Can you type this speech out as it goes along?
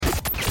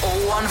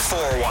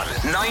0141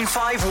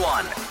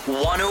 951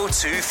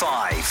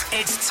 1025.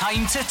 It's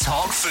time to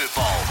talk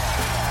football.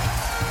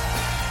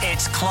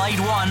 It's Clyde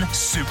One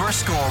Super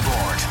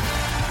Scoreboard.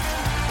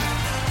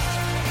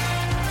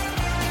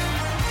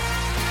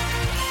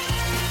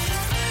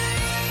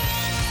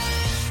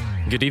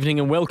 Good evening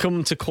and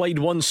welcome to Clyde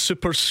One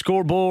Super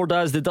Scoreboard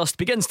as the dust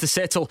begins to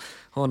settle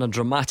on a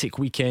dramatic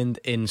weekend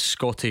in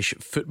Scottish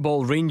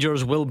football.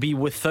 Rangers will be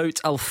without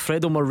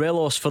Alfredo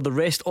Morelos for the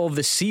rest of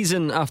the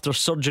season after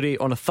surgery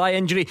on a thigh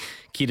injury.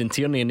 Kieran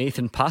Tierney and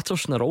Nathan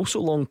Patterson are also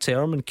long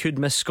term and could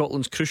miss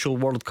Scotland's crucial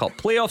World Cup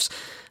playoffs.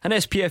 And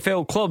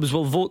SPFL clubs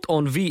will vote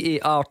on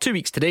VAR 2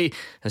 weeks today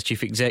as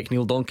Chief Exec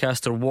Neil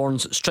Doncaster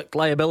warns strict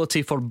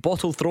liability for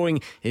bottle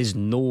throwing is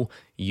no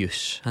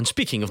use. And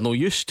speaking of no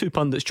use, two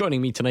pundits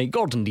joining me tonight,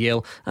 Gordon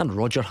Dalziel and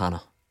Roger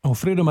Hanna.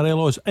 Alfredo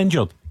Morelos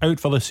injured,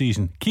 out for the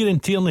season. Kieran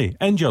Tierney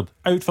injured,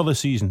 out for the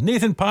season.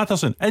 Nathan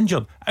Patterson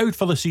injured, out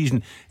for the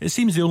season. It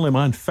seems the only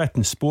man fit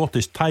in sport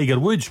is Tiger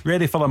Woods,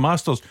 ready for the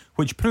Masters,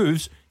 which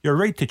proves you're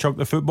right to chuck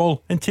the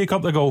football and take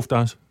up the golf,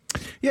 Daz.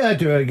 Yeah, I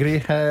do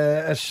agree.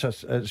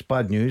 It's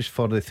bad news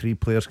for the three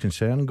players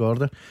concerned,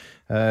 Gordon.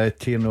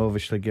 Tierney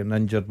obviously getting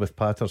injured with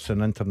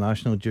Patterson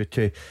international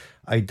duty.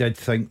 I did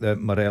think that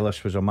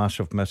Morelos was a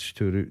massive miss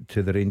to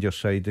the Rangers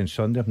side on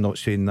Sunday. I'm not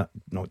saying that,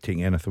 not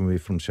taking anything away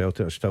from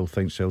Celtic. I still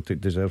think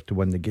Celtic deserve to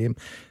win the game,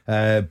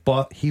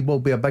 but he will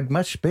be a big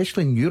miss,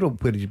 especially in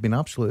Europe where he's been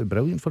absolutely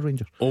brilliant for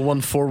Rangers.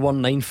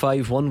 0141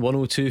 951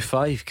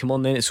 1025. Come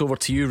on then, it's over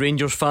to you,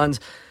 Rangers fans.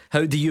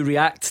 How do you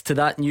react to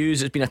that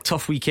news? It's been a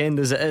tough weekend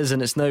as it is,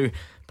 and it's now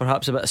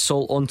perhaps a bit of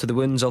salt onto the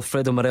wounds.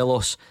 Alfredo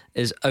Morelos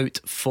is out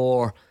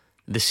for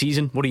the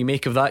season. What do you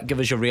make of that? Give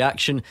us your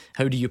reaction.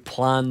 How do you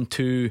plan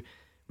to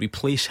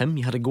replace him?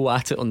 You had a go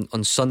at it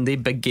on Sunday.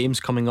 Big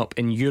games coming up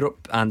in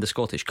Europe and the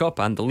Scottish Cup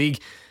and the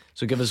League.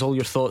 So give us all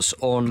your thoughts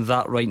on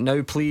that right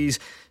now, please.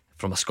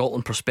 From a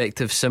Scotland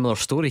perspective, similar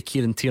story.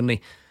 Kieran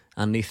Tierney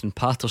and Nathan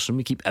Patterson,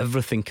 we keep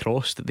everything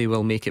crossed that they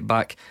will make it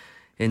back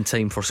in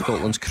time for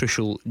Scotland's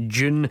crucial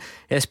June.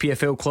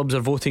 SPFL clubs are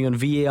voting on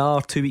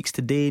VAR 2 weeks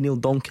today. Neil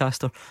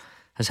Doncaster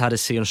has had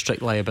his say on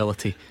strict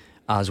liability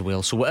as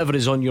well. So whatever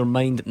is on your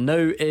mind,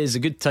 now is a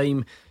good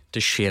time to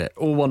share it.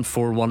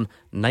 0141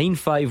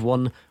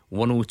 951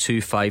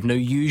 1025. Now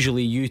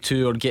usually you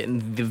two are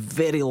getting the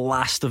very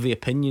last of the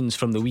opinions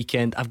from the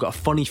weekend. I've got a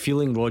funny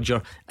feeling,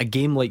 Roger, a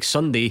game like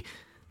Sunday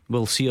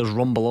will see us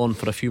rumble on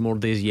for a few more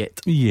days yet.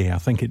 Yeah, I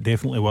think it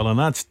definitely will, and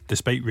that's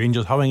despite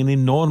Rangers having an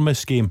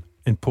enormous game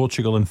in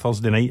Portugal on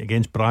Thursday night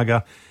against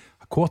Braga.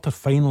 A quarter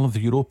final of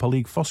the Europa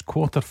League, first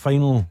quarter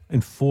final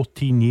in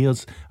 14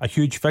 years. A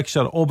huge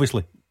fixture.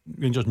 Obviously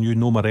Rangers knew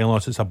no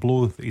Morelos. It's a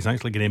blow that he's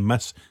actually going to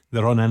miss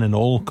the run in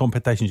all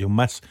competitions. He'll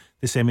miss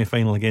the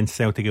semi-final against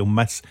Celtic. He'll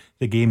miss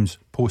the games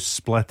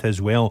post-split as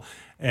well.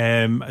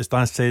 As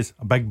Daz says,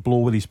 a big blow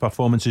with his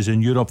performances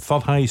in Europe.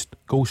 Third highest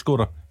goal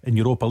scorer in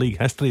Europa League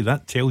history.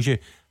 That tells you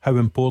how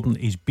important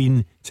he's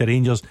been to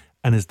Rangers.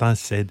 And as Daz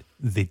said,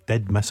 they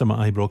did miss him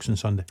at Ibrox on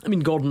Sunday. I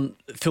mean, Gordon,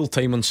 full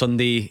time on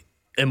Sunday,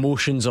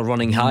 emotions are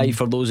running high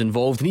for those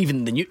involved, and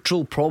even the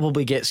neutral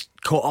probably gets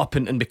caught up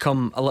and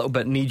become a little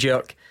bit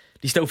knee-jerk. Do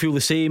you still feel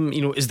the same?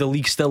 You know, is the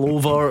league still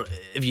over?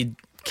 Have you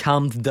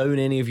calmed down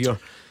any of your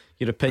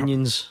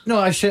opinions? No,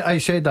 I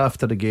said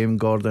after the game,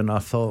 Gordon, I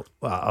thought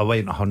I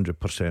went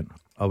 100%.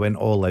 I went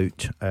all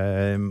out.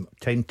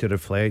 Time to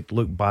reflect,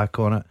 look back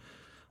on it.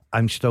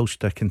 I'm still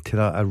sticking to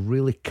that. I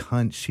really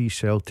can't see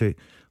Celtic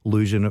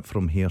losing it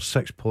from here.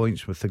 6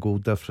 points with the goal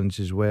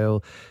difference as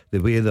well. The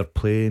way they're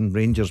playing,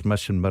 Rangers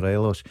missing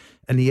Morelos,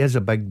 and he is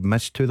a big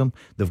miss to them.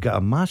 They've got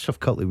a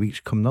massive couple of weeks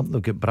coming up.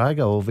 They've got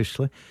Braga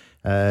obviously,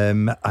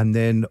 and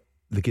then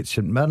they get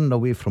St Mirren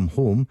away from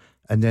home,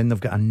 and then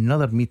they've got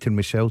another meeting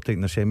with Celtic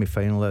in the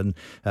semi-final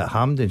at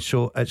Hampden.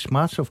 So it's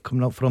massive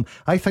coming up for them.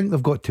 I think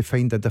they've got to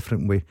find a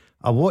different way.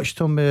 I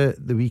watched him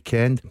the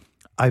weekend.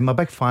 I'm a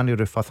big fan of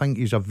Roof. I think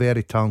he's a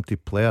very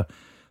talented player,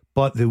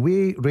 but the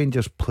way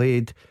Rangers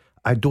played,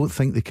 I don't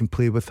think they can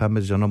play with him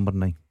as a number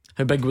 9.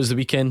 How big was the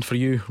weekend for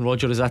you,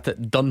 Roger? Is that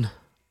it done?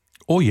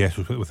 Oh yes,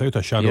 without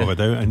a shadow of a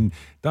doubt. And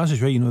Daz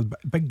is right, you know,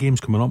 big games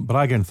coming up.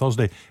 Braga on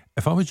Thursday.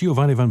 If I was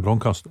Giovanni Van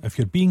Bronckhorst, if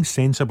you're being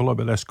sensible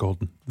about this,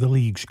 Gordon, the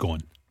league's gone.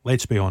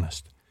 Let's be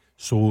honest.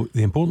 So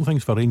the important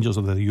things for Rangers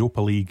are the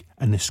Europa League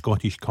and the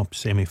Scottish Cup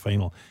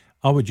semi-final.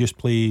 I would just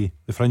play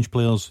the fringe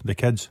players, the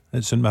kids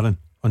at St Mirren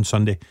on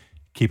Sunday.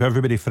 Keep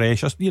everybody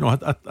fresh. You know,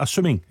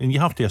 assuming, and you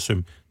have to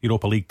assume,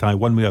 Europa League tie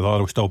one way or the other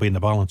will still be in the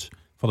balance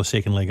for the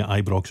second leg at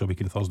Ibrox a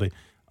week on Thursday.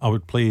 I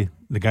would play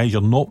the guys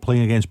you're not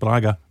playing against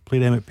Braga, play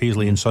them at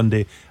Paisley on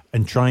Sunday,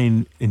 and try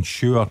and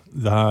ensure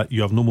that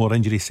you have no more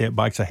injury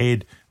setbacks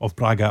ahead of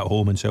Braga at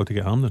home and Celtic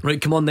at Hampden. Right,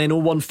 come on then.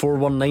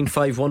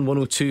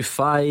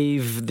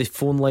 01419511025. The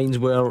phone lines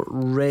were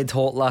red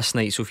hot last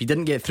night, so if you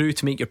didn't get through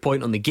to make your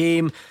point on the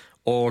game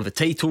or the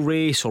title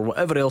race or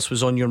whatever else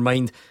was on your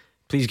mind,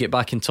 please get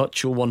back in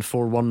touch.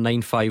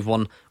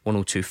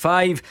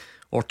 01419511025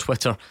 or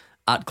Twitter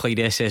at Clyde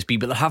SSB.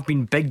 But there have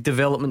been big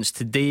developments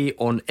today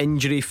on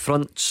injury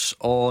fronts,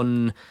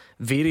 on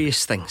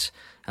various things.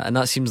 and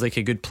that seems like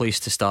a good place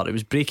to start. It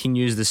was breaking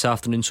news this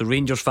afternoon, so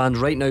Rangers fans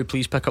right now,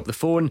 please pick up the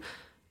phone.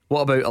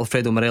 What about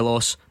Alfredo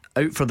Morelos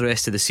out for the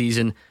rest of the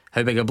season?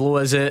 How big a blow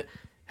is it?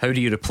 How do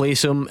you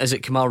replace him? Is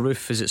it Kamal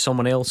Roof? Is it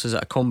someone else? Is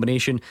it a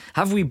combination?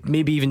 Have we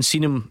maybe even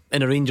seen him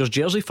in a Rangers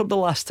jersey for the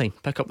last time?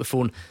 Pick up the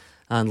phone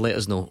and let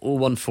us know.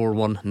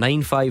 0141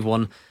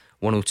 951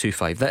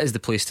 1025. That is the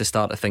place to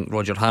start, I think,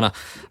 Roger Hannah.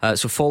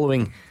 So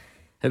following,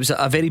 it was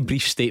a very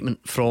brief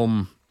statement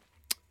from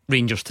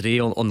Rangers today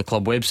on the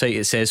club website.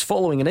 It says,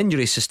 following an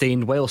injury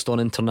sustained whilst on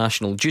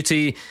international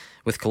duty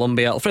with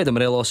Colombia, Alfredo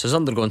Morelos has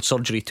undergone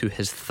surgery to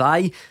his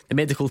thigh. The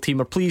medical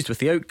team are pleased with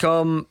the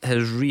outcome.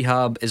 His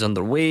rehab is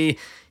underway.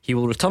 He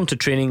will return to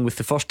training with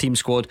the first team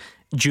squad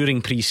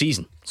during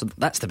pre-season. So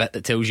that's the bit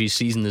that tells you his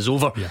season is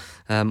over.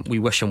 We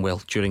wish him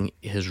well during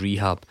his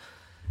rehab.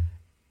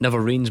 Never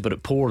rains but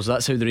it pours.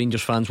 That's how the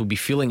Rangers fans will be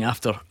feeling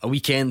after a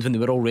weekend when they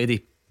were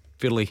already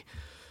fairly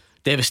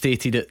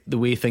devastated at the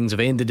way things have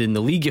ended in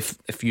the league.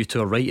 If you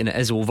two are right and it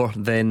is over,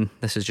 then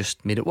this has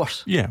just made it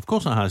worse. Yeah, of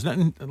course it has.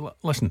 And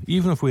listen,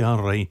 even if we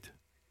are right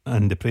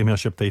and the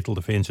Premiership title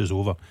defence is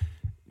over,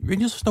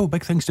 Rangers have still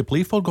big things to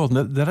play for,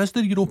 Gordon. There is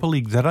the Europa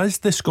League, there is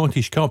the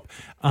Scottish Cup,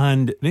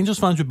 and Rangers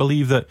fans would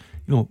believe that,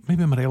 you know,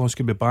 maybe Morelos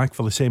could be back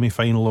for the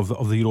semi-final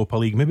of the Europa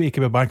League. Maybe he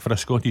could be back for a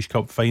Scottish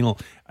Cup final,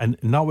 and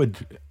that would,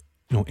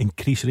 you know,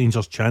 increase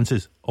Rangers'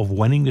 chances of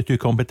winning the two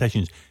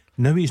competitions.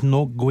 Now he's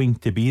not going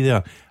to be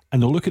there,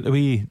 and they'll look at the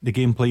way the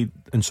game played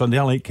on Sunday.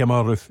 I like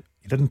Kamal Roof.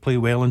 He didn't play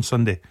well on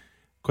Sunday.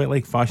 Quite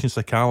like Fashion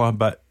Sakala,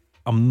 but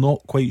I'm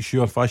not quite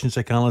sure Fashion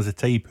Sakala is the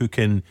type who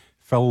can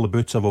fill the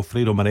boots of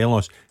Alfredo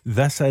Morelos.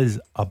 This is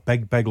a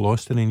big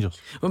loss to Rangers.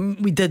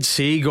 We did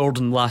say,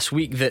 Gordon, last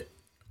week that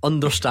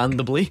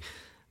understandably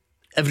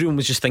everyone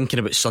was just thinking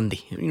about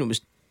Sunday. You know, it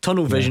was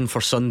tunnel vision for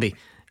Sunday.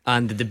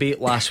 And the debate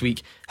last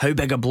week, how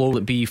big a blow will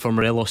it be for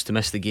Morelos to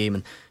miss the game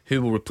and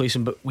who will replace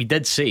him? But we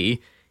did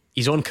say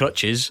he's on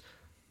crutches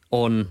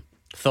on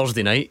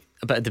Thursday night.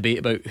 A bit of debate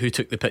about who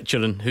took the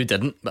picture and who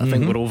didn't, but I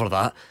think we're over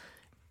that.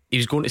 He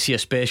was going to see a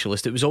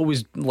specialist. It was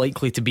always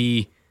likely to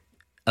be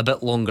a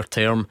bit longer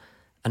term,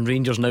 and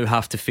Rangers now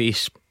have to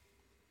face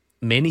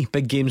many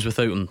big games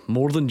without him,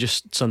 more than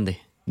just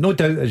Sunday. No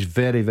doubt it's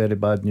very, very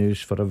bad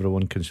news for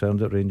everyone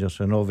concerned at Rangers,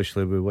 and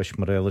obviously we wish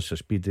Morelos a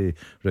speedy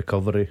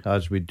recovery,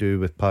 as we do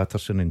with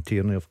Patterson and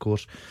Tierney, of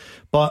course.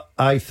 But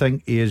I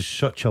think he is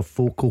such a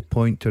focal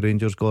point to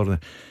Rangers, Gordon,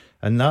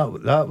 and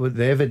that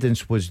the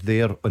evidence was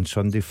there on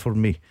Sunday for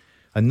me.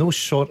 And those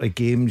sort of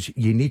games,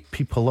 you need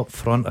people up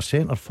front, a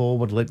centre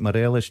forward like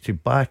Morelos, to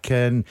back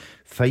in,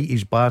 fight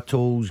his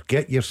battles,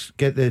 get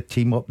the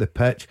team up the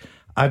pitch.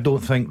 I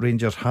don't think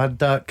Rangers had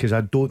that, because I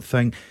don't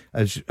think,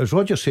 as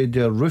Roger said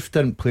there, Roof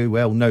didn't play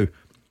well. Now,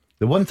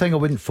 the one thing I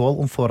wouldn't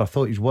fault him for, I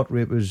thought his work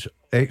rate was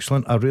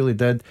excellent, I really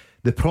did.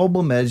 The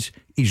problem is,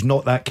 he's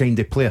not that kind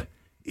of player.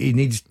 He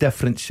needs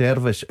different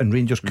service, and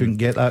Rangers couldn't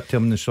get that to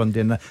him on the Sunday,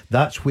 and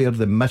that's where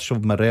the miss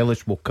of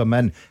Morelos will come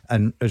in.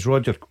 And as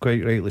Roger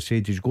quite rightly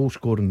said, his goal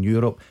scoring in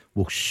Europe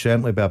will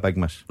certainly be a big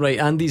miss. Right,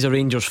 Andy's a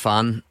Rangers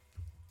fan.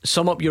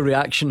 Sum up your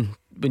reaction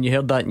when you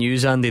heard that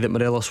news, Andy, that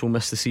Morelos will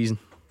miss the season.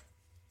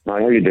 Hi,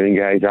 how you doing,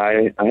 guys?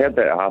 I heard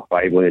that at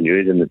 5:30 on the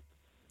news, and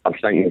I was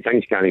thinking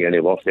things can't get any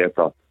worse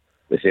after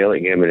the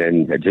Celtic game,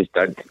 and then it just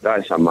did.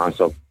 That's a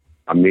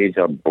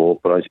major blow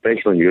for us,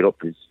 especially in Europe,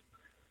 because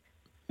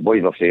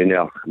boys were saying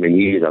there, I mean,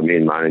 he is a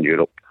main man in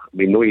Europe. I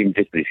mean, not even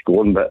just for his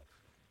scoring, but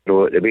you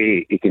know, the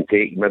way he can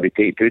maybe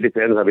take two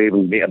defenders away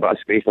and make a bit of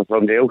space for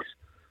somebody else.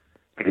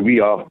 And we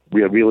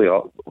really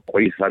are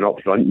quite thin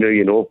up front now,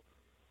 you know.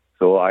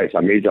 So it's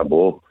a major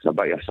blow. It's a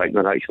bit of a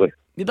sickening, actually.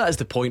 Yeah, that is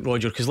the point,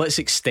 Roger, because let's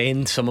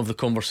extend some of the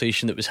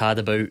conversation that was had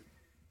about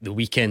the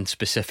weekend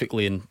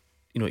specifically, and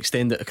you know,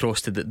 extend it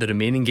across to the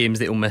remaining games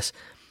that he'll miss.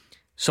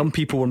 Some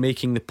people were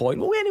making the point,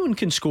 well, anyone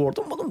can score,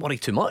 don't worry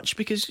too much,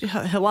 because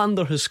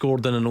Helander has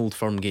scored in an Old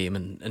Firm game,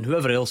 and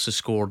whoever else has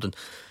scored, and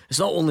it's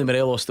not only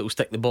Morelos that will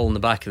stick the ball in the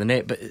back of the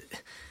net, but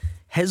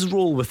his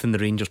role within the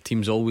Rangers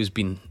team's always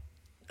been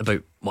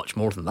about much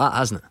more than that,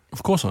 hasn't it?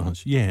 Of course it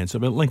has. Yeah, it's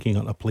about linking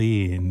up a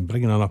play and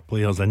bringing other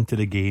players into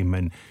the game,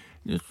 and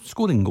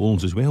scoring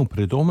goals as well,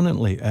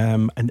 predominantly.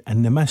 And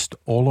they missed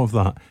all of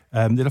that. They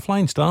had a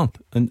flying start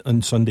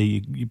on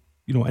Sunday.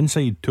 You know,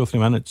 inside 2 or 3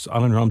 minutes,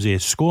 Aaron Ramsey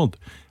has scored,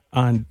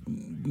 and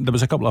there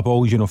was a couple of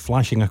balls, you know,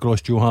 flashing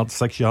across Joe Hart's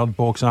 6-yard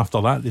box after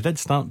that. They did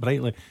start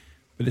brightly,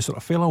 but they sort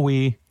of fell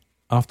away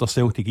after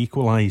Celtic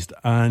equalised.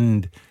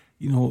 And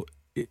you know,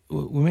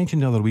 we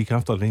mentioned the other week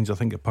after Rangers, I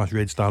think it passed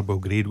Red Star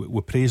Belgrade,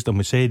 we praised them.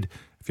 We said,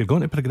 if you're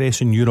going to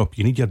progress in Europe,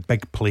 you need your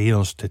big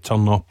players to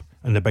turn up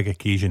on the big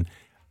occasion.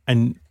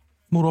 And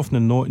more often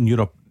than not in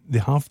Europe, they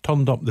have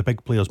turned up, the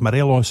big players.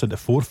 Morelos at the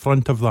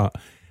forefront of that.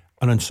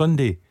 And on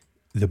Sunday,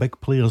 the big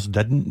players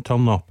didn't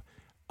turn up.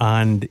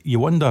 And you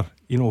wonder,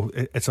 you know,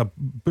 it's a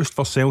boost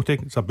for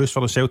Celtic, it's a boost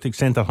for the Celtic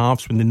centre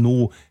halves when they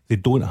know they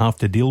don't have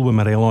to deal with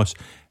Morelos.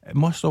 It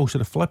must also,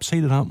 the flip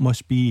side of that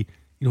must be,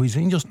 you know, his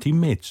Rangers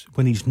teammates,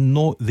 when he's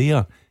not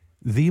there,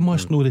 they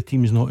must know the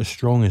team's not as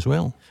strong as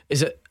well.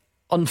 Is it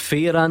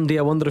unfair, Andy?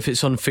 I wonder if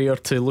it's unfair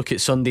to look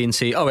at Sunday and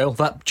say, oh well,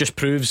 that just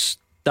proves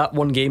that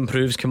one game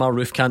proves Kemar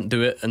Roofe can't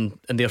do it, and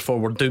therefore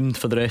we're doomed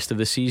for the rest of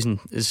the season,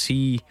 is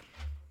he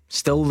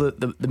still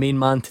the main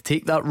man to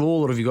take that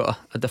role, or have you got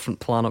a different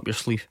plan up your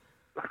sleeve?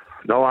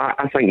 No,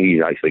 I think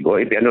he's actually got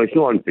to be. I know it's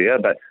not unfair,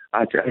 but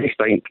I just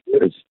think,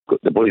 as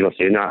the boys were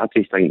saying, I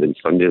just think that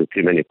Sunday there's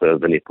too many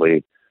players didn't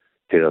play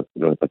to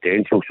their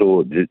potential.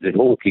 So the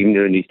whole team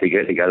now needs to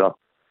get together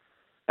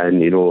and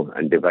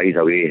devise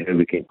a way how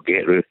we can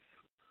get Roofe.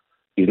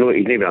 He's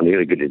never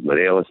nearly good as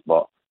Morelos,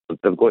 but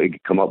they've got to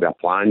come up with a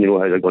plan. How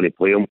they're going to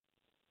play him.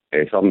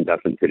 Something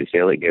different to the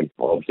Celtic game,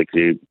 obviously.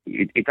 Cause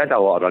he did a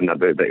lot of running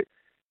about, but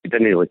he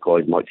didn't really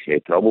cause much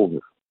trouble.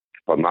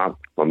 For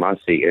my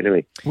sake,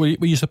 anyway. Were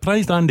you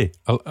surprised, Andy?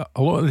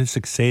 A lot of the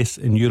success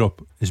in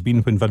Europe has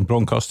been when Van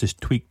Bronckhorst has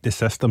tweaked the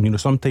system.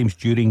 Sometimes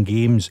during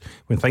games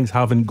when things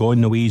haven't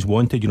gone the way he's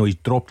wanted, he's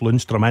dropped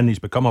Lundstram in, he's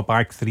become a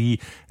back three,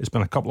 it's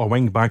been a couple of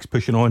wing backs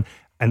pushing on,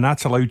 and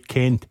that's allowed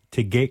Kent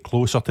to get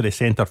closer to the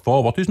centre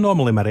forward, who's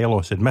normally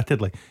Morelos,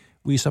 admittedly.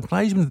 Were you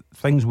surprised when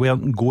things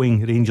weren't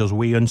going Rangers'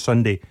 way on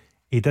Sunday?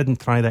 He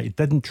didn't try that. He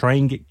didn't try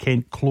and get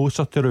Kent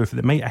closer to Roofe.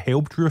 That might have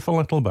helped Roofe a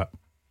little bit.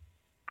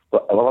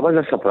 Well, I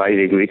wasn't surprised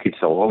he waited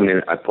so long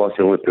and I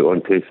possibly only put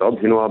on 2 subs.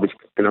 I was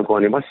kind of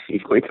going,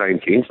 he's going to try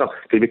and change stuff.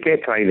 Because we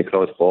kept trying to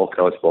cross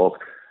ball,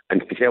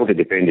 and Celtic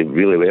defended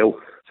really well.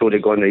 So they're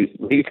going,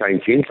 we need to try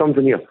and change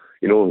something here.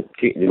 Do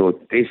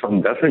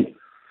something different.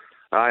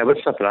 I was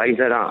surprised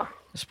at that. I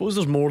suppose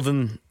there's more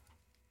than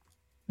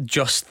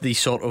just the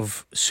sort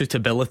of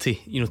suitability,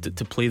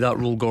 to play that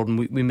role, Gordon.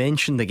 We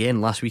mentioned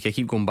again last week, I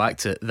keep going back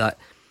to it, that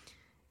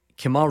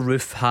Kemar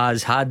Roofe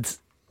has had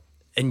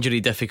injury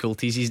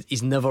difficulties.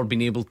 He's never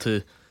been able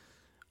to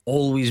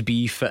always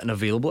be fit and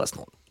available. That's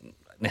not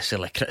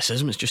necessarily a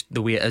criticism, it's just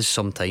the way it is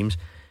sometimes.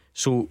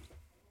 So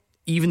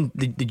even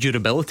the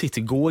durability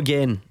to go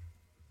again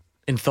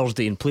in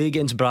Thursday and play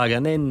against Braga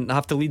and then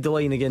have to lead the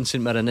line against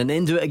St Mirren and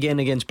then do it again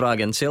against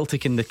Braga and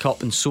Celtic in the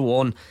Cup and so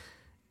on,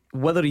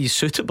 whether he's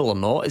suitable or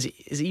not, is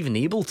he even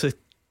able to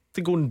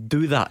go and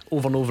do that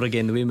over and over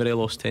again the way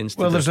Morelos tends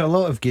to? Well, there's a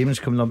lot of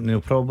games coming up now.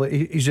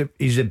 Probably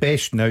he's the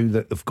best now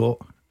that they've got.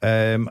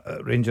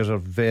 Rangers are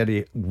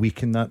very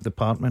weak in that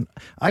department.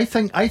 I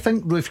think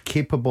Roofe's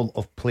capable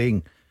of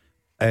playing.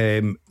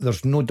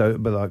 There's no doubt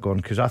about that,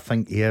 Gordon, because I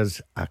think he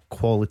is a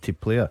quality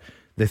player.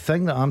 The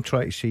thing that I'm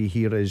trying to say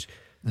here is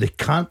they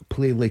can't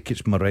play like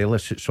it's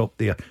Morelos. It's up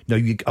there now.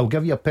 I'll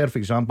give you a perfect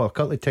example. A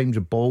couple of times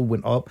the ball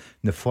went up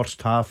in the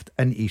first half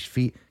into his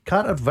feet.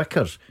 Carter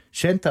Vickers,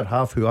 centre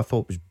half, who I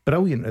thought was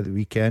brilliant at the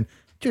weekend,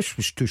 just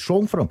was too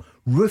strong for him.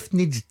 Roofe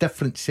needs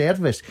different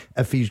service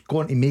if he's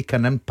going to make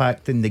an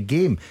impact in the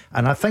game,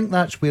 and I think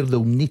that's where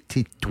they'll need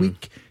to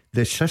tweak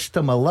the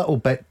system a little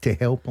bit to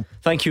help him.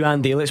 Thank you,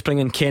 Andy. Let's bring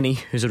in Kenny,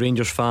 who's a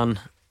Rangers fan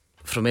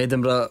from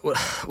Edinburgh.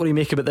 What do you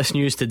make about this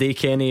news today,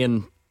 Kenny,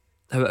 and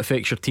how it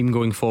affects your team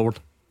going forward?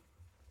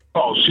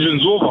 Oh,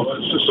 season's over.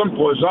 It's as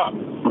simple as that.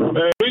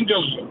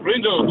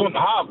 Rangers don't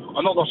have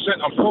another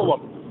centre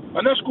forward,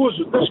 and this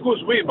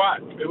goes way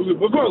back. We've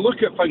got to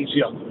look at things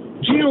here.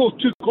 Gio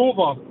took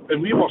over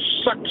and we were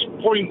 6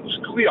 points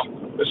clear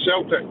of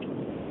Celtic.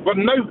 We're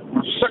now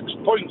 6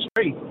 points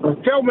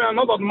behind. Tell me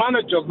another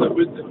manager that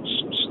would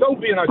still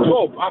be in a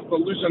job after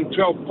losing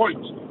 12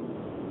 points.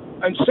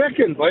 And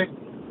secondly,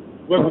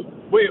 we'll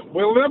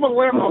never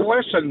learn a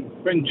lesson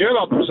when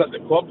Gerrard was at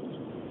the club.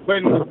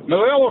 When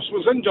Morelos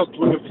was injured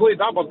when we played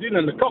Aberdeen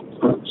in the Cup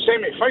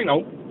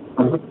semi-final,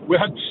 we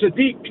had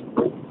Sadiq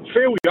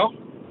failure,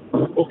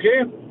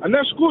 okay? And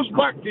this goes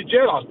back to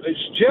Gerrard. It's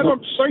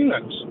Gerrard's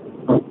signings.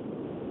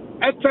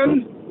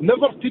 Itten,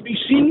 never to be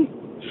seen,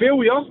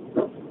 failure.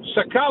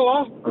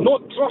 Sakala,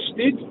 not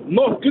trusted,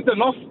 not good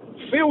enough,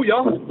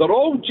 failure. They're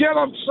all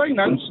Gerrard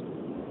signings.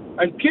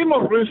 And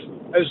Kemar Roofe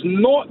is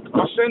not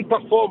a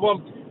centre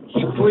forward.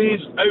 He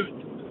plays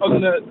out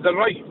on the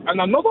right.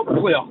 And another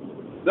player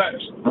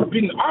that's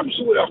been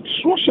absolutely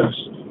atrocious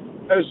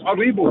is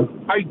Aribo.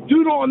 I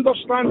do not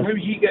understand how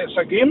he gets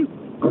a game.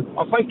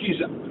 I think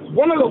he's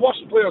one of the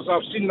worst players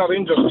I've seen in the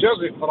Rangers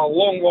jersey for a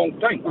long, long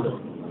time.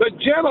 But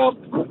Gerrard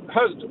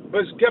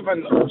was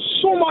given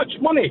so much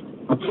money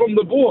from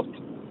the board,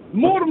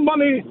 more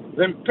money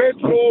than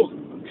Pedro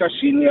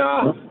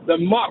Caixinha,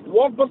 than Mark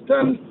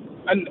Warburton,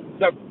 and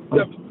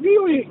they've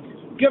really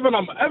given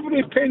him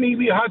every penny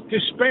we had to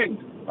spend.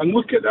 And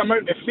look at the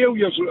amount of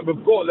failures that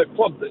we've got at the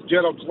club that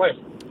Gerrard's left.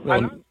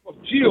 And as for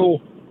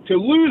Gio to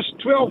lose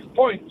 12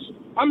 points,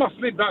 I'm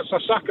afraid that's a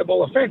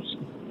sackable offence.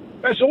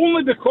 It's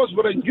only because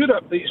we're in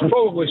Europe that he's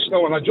probably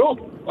still in a job.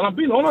 And I'm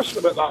being honest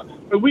about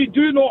that. But we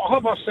do not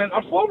have a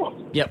centre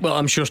forward. Yeah, well,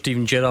 I'm sure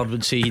Steven Gerrard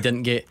would say he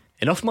didn't get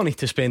enough money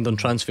to spend on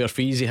transfer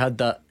fees. He had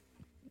that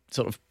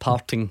sort of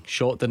parting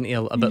shot, didn't he,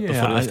 a bit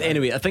before he left.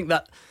 Anyway, I think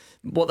that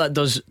what that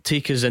does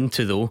take us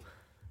into, though,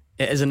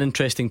 it is an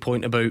interesting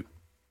point about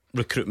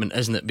recruitment,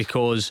 isn't it?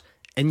 Because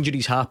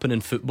injuries happen in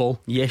football.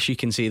 Yes, you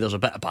can say there's a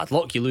bit of bad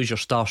luck. You lose your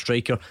star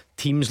striker.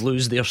 Teams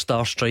lose their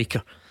star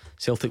striker.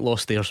 Celtic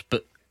lost theirs,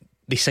 but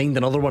they signed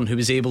another one who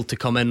was able to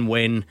come in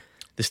when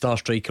the star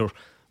striker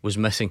was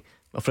missing.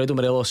 Alfredo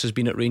Morelos has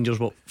been at Rangers,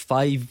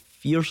 5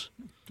 years?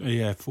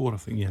 Yeah, 4, I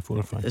think. Yeah, 4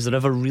 or 5. Has there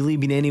ever really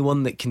been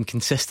anyone that can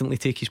consistently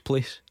take his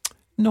place?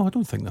 No, I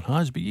don't think there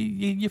has, but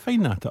you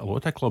find that at a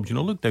lot of clubs. You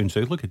know, look down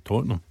south, look at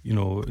Tottenham. You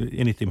know,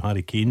 anytime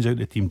Harry Kane's out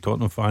the team,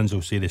 Tottenham fans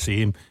will say the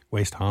same.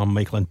 West Ham,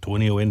 Michael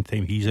Antonio,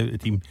 anytime he's out the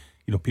team,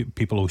 you know,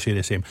 people will say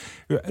the same.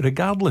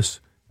 Regardless,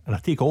 and I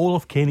take all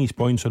of Kenny's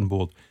points on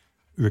board,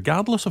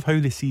 regardless of how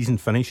the season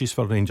finishes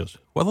for Rangers,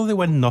 whether they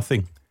win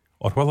nothing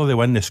or whether they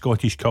win the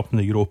Scottish Cup and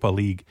the Europa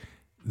League,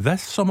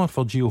 this summer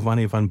for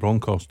Giovanni Van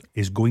Bronckhorst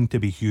is going to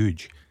be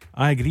huge.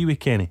 I agree with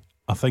Kenny.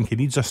 I think he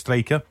needs a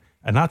striker,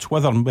 and that's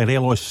whether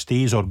Morelos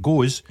stays or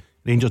goes.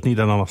 Rangers need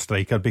another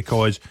striker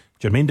because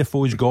Jermaine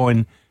Defoe's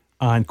gone,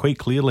 and quite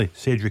clearly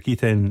Cedric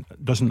Itten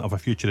doesn't have a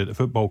future at the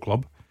football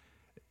club.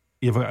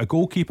 You've got a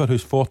goalkeeper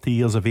who's 40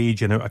 years of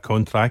age and out of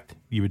contract.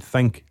 You would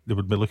think they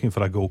would be looking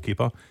for a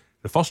goalkeeper.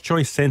 The first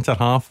choice centre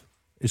half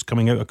is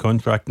coming out of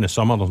contract in the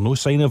summer. There's no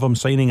sign of him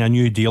signing a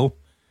new deal.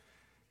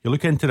 You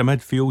look into the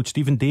midfield,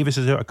 Stephen Davis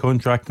is out of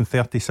contract in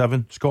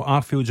 37. Scott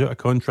Arfield's out of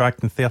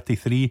contract in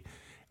 33.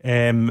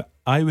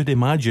 I would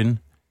imagine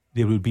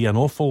there would be an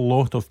awful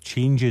lot of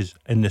changes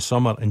in the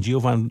summer, and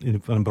Giovanni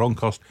Van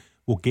Bronckhorst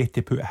will get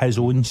to put his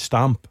own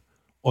stamp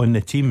on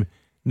the team.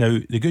 Now,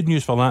 the good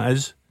news for that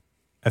is,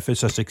 if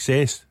it's a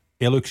success,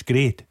 it looks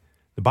great.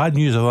 The bad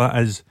news of that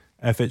is,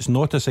 if it's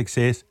not a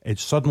success,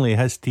 it's suddenly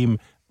his team,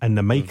 and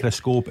the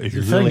microscope is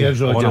the really thing is,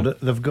 Roger, on him.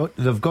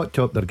 they've got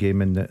to up their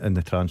game in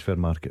the transfer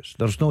markets.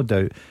 There's no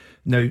doubt.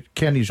 Now,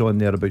 Kenny's on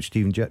there about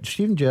Steven Gerrard.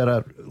 Steven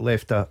Gerrard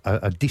left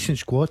a decent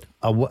squad,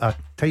 a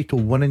title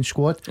winning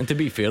squad. And to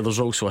be fair, there's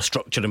also a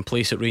structure in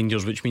place at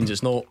Rangers, which means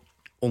it's not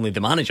only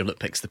the manager that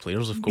picks the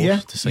players, of course. Yeah,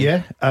 to sign.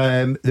 yeah.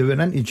 They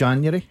went into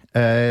January.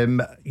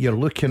 You're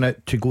looking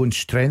at to go and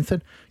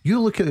strengthen. You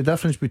look at the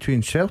difference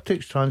between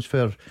Celtic's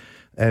transfer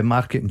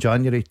market in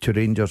January to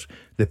Rangers.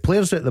 The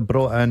players that they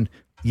brought in.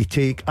 You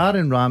take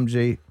Aaron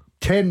Ramsey,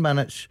 10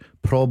 minutes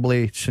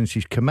probably since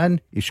he's come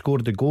in. He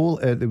scored a goal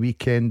at the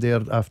weekend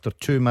there after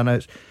 2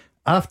 minutes.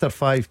 After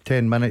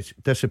 5-10 minutes,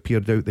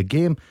 disappeared out the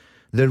game.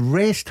 The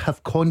rest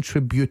have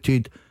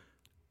contributed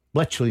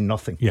literally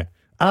nothing. Yeah.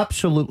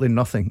 Absolutely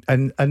nothing.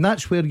 And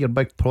that's where your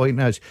big point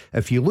is.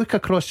 If you look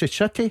across the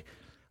city,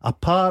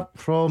 apart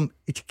from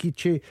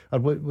Ichikichi, or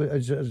what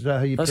is that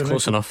how you That's pronounce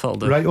close it? enough, that'll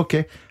do. Right,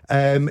 okay.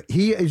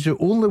 He is the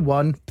only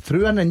one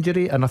through an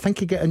injury, and I think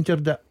he got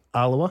injured at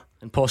Alloa.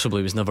 And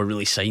possibly was never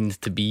really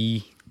signed to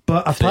be.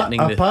 But apart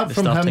the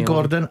from him, starting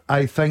Gordon,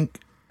 I think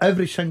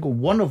every single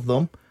one of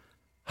them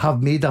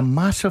have made a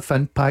massive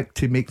impact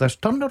to make this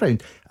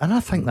turnaround, and I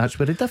think that's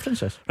where the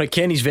difference is. Right,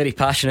 Kenny's very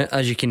passionate,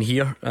 as you can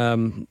hear.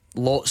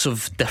 Lots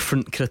of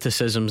different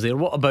criticisms there.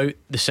 What about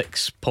the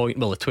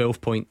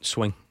 12-point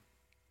swing?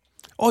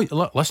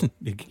 Oh, listen,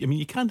 I mean,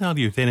 you can't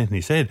argue with anything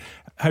he said.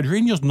 Had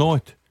Rangers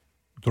not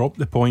dropped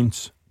the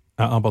points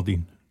at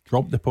Aberdeen,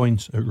 dropped the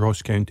points at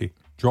Ross County,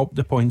 dropped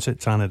the points at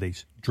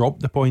Tannadice,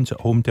 dropped the points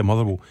at home to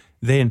Motherwell,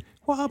 then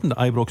what happened at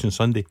Ibrox on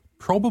Sunday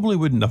probably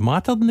wouldn't have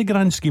mattered in the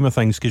grand scheme of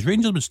things, because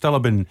Rangers would still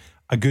have been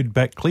a good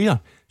bit clear.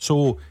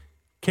 So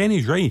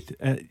Kenny's right.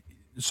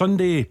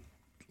 Sunday,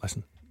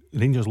 listen,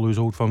 Rangers lose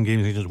Old Firm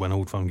games, Rangers win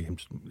Old Firm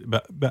games,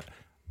 but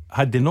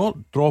had they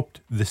not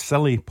dropped the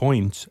silly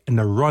points in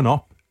the run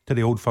up to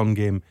the Old Firm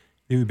game,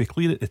 they would be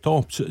clear at the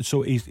top.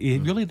 So he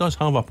really does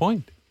have a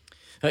point.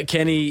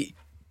 Kenny,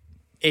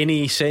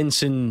 any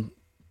sense in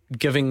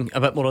giving a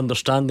bit more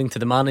understanding to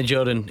the manager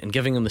and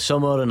giving him the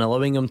summer and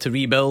allowing him to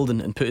rebuild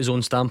and put his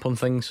own stamp on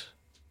things?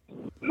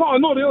 No,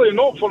 not really,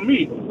 not for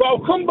me. But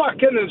I'll come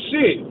back in and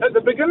say, at the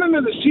beginning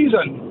of the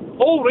season,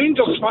 all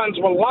Rangers fans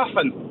were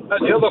laughing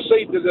at the other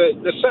side of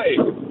the city.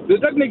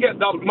 They didn't get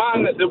their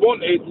man that they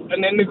wanted,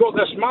 and then they got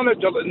this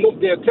manager that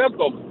nobody had heard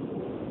of.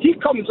 He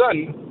comes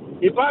in,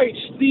 he buys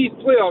 3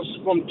 players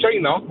from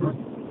China,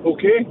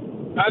 okay,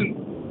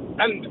 and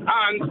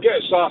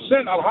gets a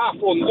centre-half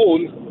on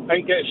loan,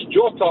 and gets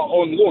Jota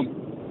on loan.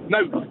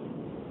 Now,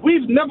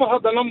 we've never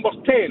had a number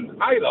 10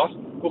 either,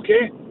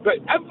 okay? But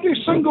every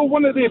single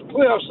one of the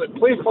players that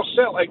play for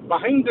Celtic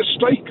behind the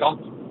striker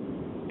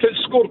can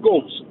score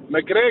goals.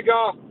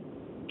 McGregor,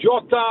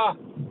 Jota,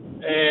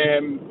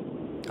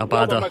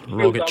 Abada,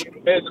 Rogic.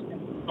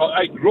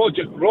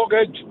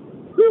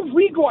 Who have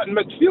we got in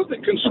midfield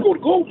that can score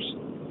goals?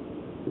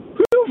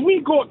 Who have we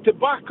got to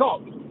back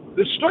up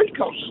the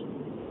strikers?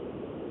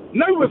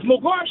 Now we've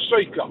not got a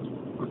striker.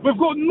 We've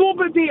got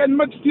nobody in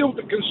midfield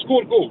that can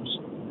score goals.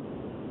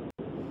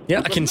 Yeah,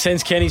 I can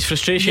sense Kenny's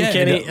frustration, Yeah,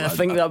 Kenny. I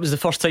think that was the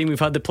first time we've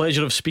had the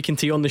pleasure of speaking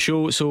to you on the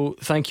show, so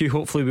thank you.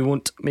 Hopefully we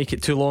won't make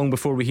it too long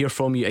before we hear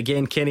from you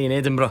again. Kenny in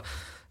Edinburgh,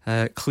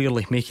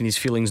 clearly making his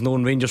feelings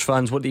known. Rangers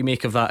fans, what do you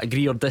make of that?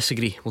 Agree or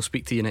disagree? We'll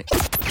speak to you next.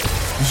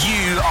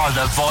 You are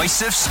the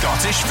voice of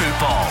Scottish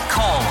football.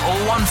 Call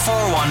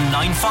 0141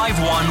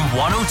 951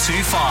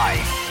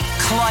 1025.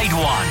 Clyde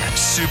One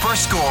Super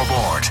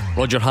Scoreboard.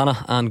 Roger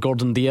Hannah and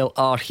Gordon Dalziel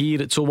are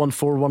here. It's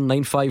 0141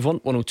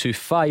 951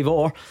 1025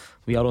 or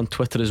We are on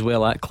Twitter as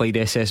well at Clyde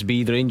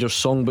SSB. The Rangers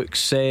songbook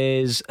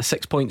says a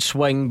 6-point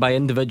swing by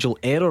individual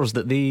errors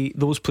that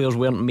those players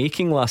weren't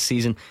making last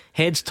season.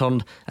 Heads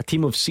turned, a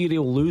team of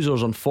serial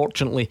losers.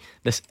 Unfortunately,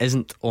 this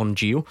isn't on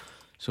Gio.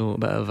 So a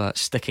bit of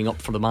sticking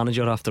up for the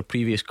manager after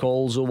previous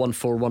calls.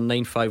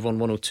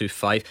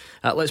 01419511025.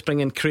 Let's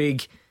bring in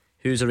Craig,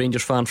 who's a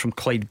Rangers fan from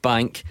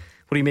Clydebank.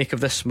 What do you make of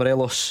this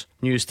Morelos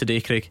news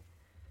today, Craig?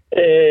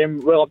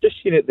 Well, I've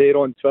just seen it there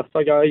on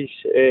Twitter, guys,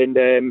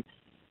 and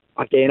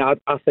again, I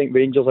think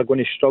Rangers are going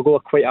to struggle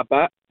quite a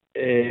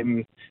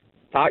bit.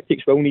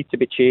 Tactics will need to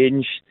be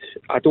changed.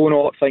 I do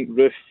not think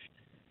Roof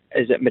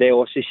is at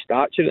Morelos'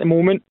 stature at the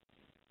moment.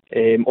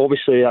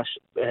 Obviously,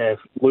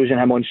 losing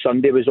him on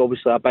Sunday was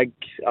obviously a big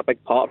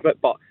part of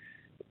it. But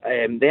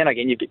then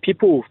again, you've got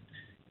people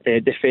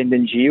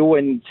defending Gio,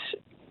 and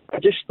I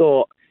just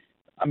thought,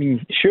 I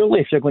mean, surely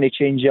if you're going to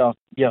change your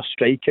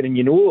striker, and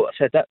it's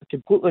a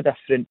completely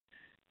different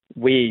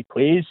way he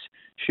plays,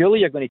 surely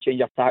you're going to change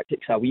your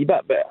tactics a wee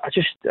bit. But I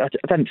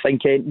didn't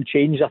think anything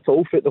changed at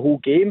all throughout the whole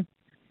game.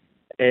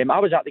 I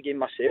was at the game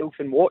myself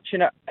and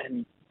watching it,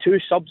 and 2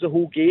 subs the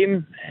whole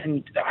game,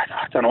 and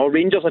I don't know,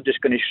 Rangers are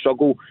just going to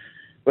struggle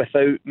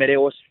without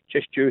Morelos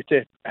just due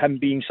to him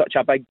being such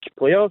a big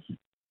player.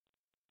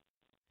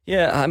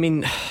 Yeah, I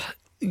mean,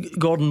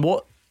 Gordon,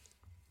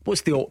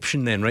 what's the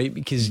option then, right?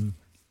 Because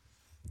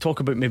talk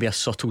about maybe a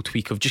subtle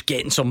tweak of just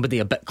getting somebody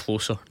a bit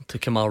closer to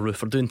Kamal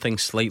Roof or doing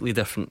things slightly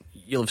different.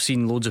 You'll have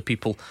seen loads of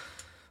people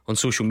on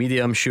social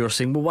media, I'm sure,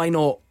 saying, well, why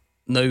not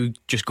now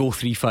just go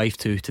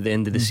 3-5-2 to the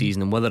end of the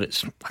season? And whether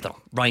it's, I don't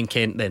know, Ryan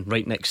Kent then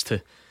right next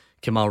to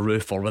Kamal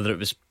Roof, or whether it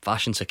was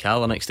Fashion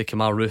Sakala next to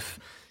Kamal Roof,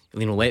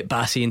 let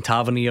Bassey and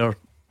Tavernier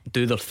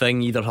do their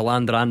thing, either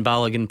Helander and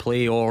Balogun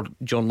play, or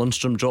John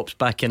Lundstrom drops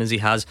back in as he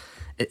has.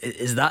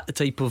 Is that the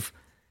type of,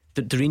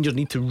 the Rangers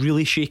need to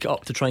really shake it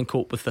up to try and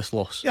cope with this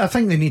loss? Yeah, I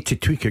think they need to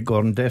tweak it,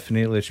 Gordon,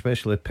 definitely,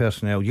 especially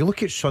personnel. You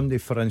look at Sunday,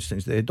 for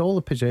instance, they had all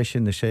the possession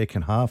in the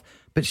second half,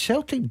 but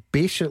Celtic,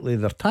 basically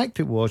their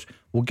tactic was,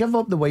 we'll give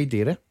up the wide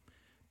area,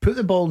 put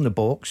the ball in the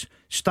box.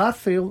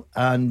 Starfield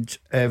and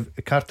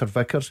Carter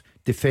Vickers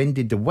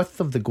defended the width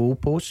of the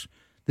goalposts.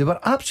 They were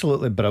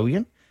absolutely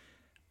brilliant.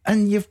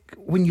 And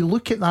when you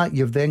look at that,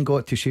 you've then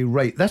got to say,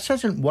 right, this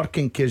isn't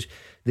working, because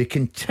they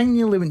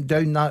continually went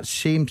down that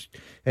same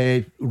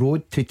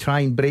road to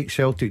try and break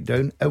Celtic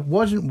down. It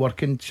wasn't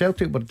working.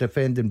 Celtic were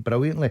defending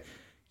brilliantly.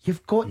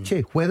 You've got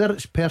to, whether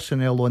it's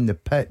personnel on the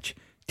pitch,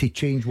 to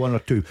change one or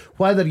two.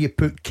 Whether you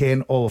put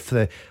Ken off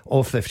the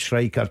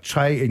striker,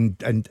 try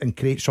and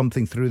create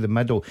something through the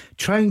middle.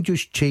 Try and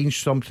just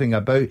change something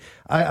about.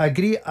 I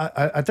agree.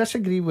 I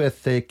disagree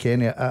with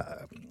Kenny.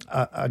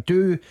 I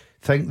do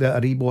think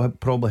that Aribo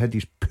probably had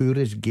his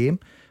poorest game.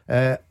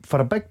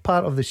 For a big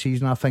part of the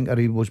season, I think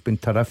Aribo's been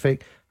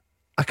terrific.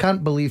 I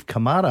can't believe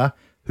Kamara,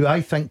 who I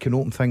think can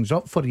open things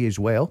up for you as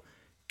well.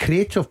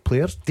 Creative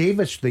players.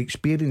 Davis, the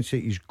experience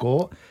that he's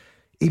got.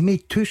 He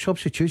made 2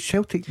 substitutes.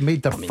 Celtic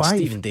made their 5.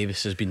 Stephen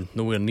Davis has been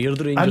nowhere near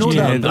the Rangers.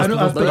 I know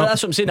that.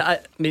 That's what I'm saying.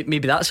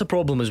 Maybe that's a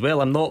problem as well.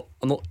 I'm not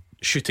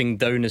shooting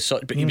down as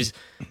such, but he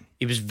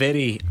was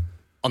very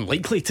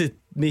unlikely to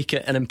make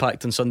an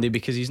impact on Sunday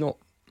because he's not.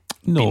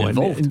 No,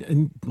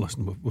 and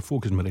listen, we're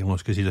focusing on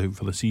Morelos because he's out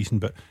for the season,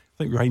 but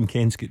I think Ryan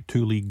Kent's got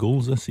 2 league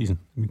goals this season.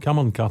 I mean,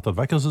 Cameron Carter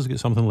Vickers has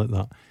got something like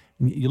that.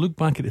 And you look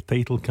back at the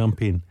title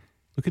campaign,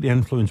 look at the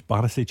influence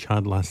Barisic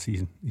had last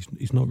season.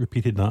 He's not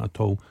repeated that at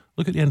all.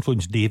 Look at the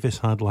influence Davis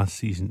had last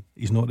season.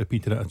 He's not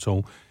repeated it at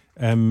all.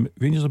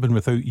 Rangers have been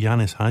without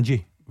Yanis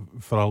Hadji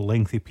for a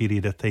lengthy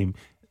period of time.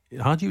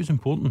 Hadji was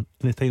important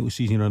in the title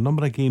season. A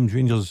number of games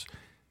Rangers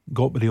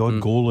got with the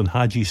odd goal and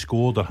Hadji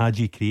scored or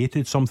Hadji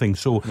created something.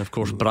 So, and of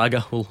course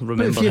Braga will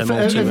remember him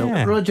all too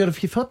well. Roger,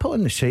 if you flip it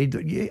on the side,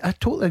 I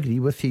totally agree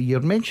with you.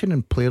 You're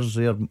mentioning players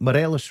there.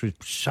 Morelos was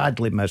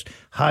sadly missed,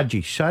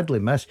 Hadji sadly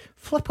missed.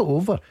 Flip it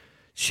over,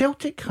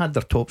 Celtic had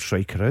their top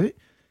striker out.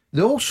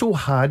 They also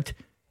had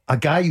a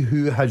guy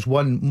who has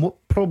won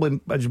probably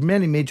as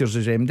many majors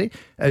as MD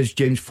as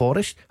James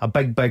Forrest, a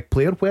big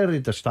player. Where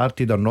he'd have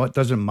started or not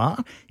doesn't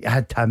matter. He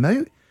had him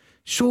out.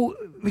 So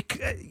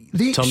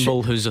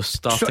Turnbull, who's a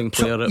starting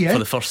player for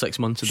the first 6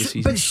 months of the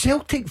season. But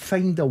Celtic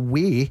find a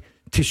way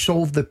to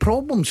solve the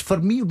problems. For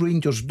me,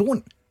 Rangers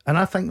don't, and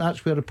I think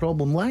that's where the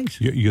problem lies.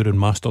 You're in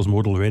Masters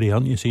mode already,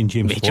 aren't you? Saying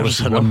James Forrest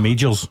has won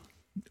majors.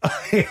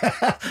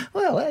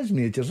 Well, that is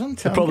majors, isn't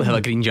it? He'll probably have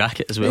a green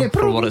jacket as well,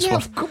 for what it's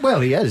worth.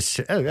 Well, he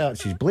is.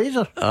 That's his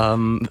blazer.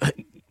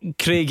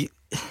 Craig,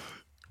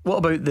 what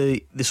about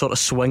the sort of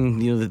swing,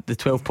 the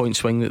 12-point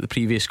swing that the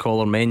previous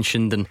caller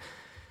mentioned, and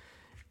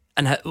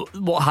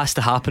what has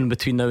to happen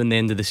between now and the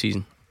end of the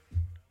season?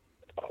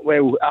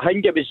 Well, I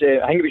think it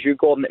was you,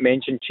 Gordon, that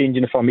mentioned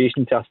changing the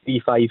formation to a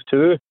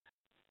 3-5-2.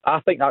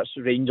 I think that's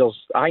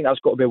Rangers. I think that's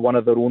got to be one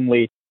of their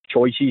only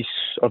choices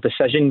or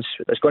decisions.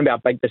 It's going to be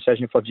a big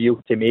decision for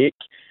Gio to make.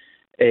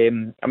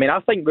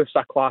 I think Ruth's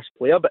a class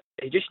player, but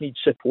he just needs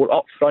support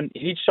up front.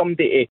 He needs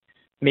somebody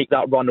to make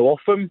that run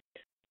off him.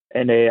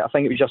 And I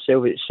think it was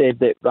yourself that said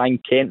that Ryan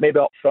Kent maybe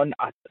up front.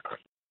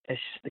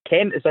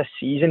 Kent is this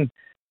season.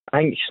 I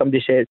think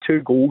somebody said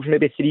 2 goals,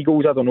 maybe 3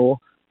 goals, I don't know.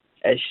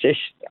 It's just,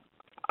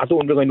 I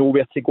don't really know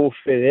where to go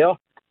through there.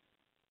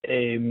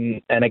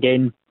 And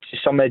again,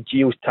 some of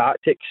Gio's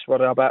tactics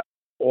were a bit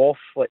off.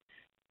 Like,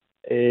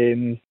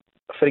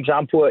 for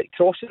example, like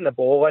crossing the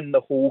ball in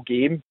the whole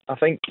game, I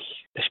think,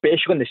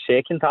 especially in the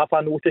second half,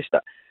 I noticed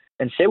it.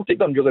 And Celtic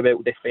done really well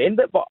to defend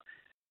it, but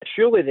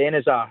surely then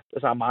as a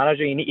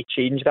manager, you need to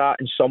change that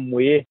in some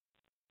way.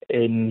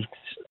 And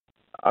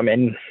I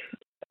mean,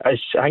 I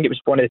think it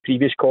was one of the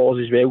previous calls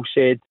as well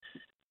said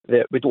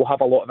that we don't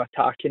have a lot of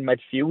attacking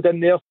midfield in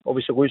there.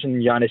 Obviously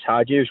losing Yanis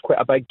Hadji, who's quite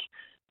a big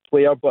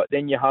player, but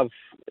then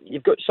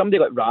you've got somebody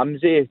like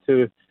Ramsey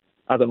who,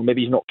 I don't know,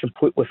 maybe he's not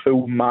completely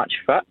full match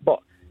fit, but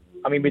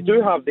I mean, we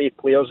do have the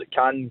players that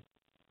can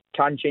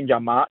change a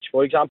match.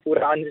 For example,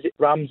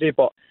 Ramsey,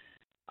 but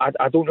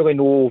I don't really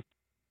know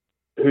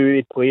who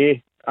he'd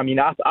play. I mean,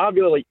 I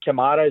really like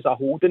Kamara as a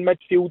holding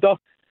midfielder.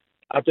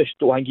 I just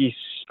don't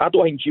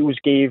think Gilles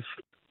gave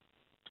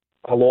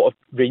a lot of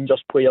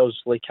Rangers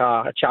players like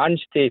a chance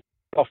to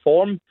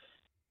perform.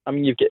 I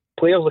mean, you've got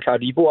players like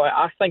Aribo.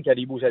 I think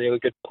Aribo's a really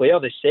good player.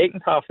 The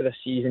second half of the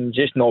season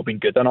just not been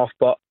good enough,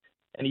 but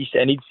it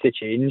needs to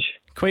change.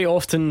 Quite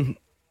often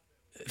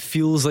it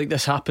feels like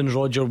this happens,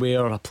 Roger,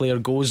 where a player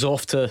goes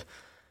off to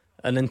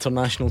an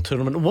international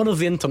tournament, one of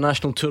the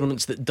international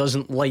tournaments that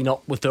doesn't line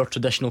up with their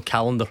traditional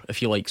calendar, if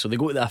you like. So they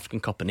go to the African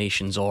Cup of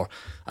Nations, or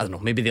I don't know,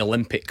 maybe the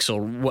Olympics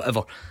or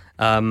whatever,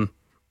 and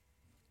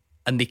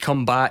they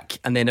come back,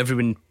 and then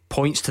everyone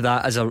points to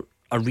that as a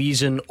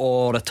reason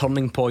or a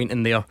turning point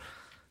in their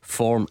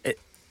form.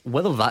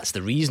 Whether that's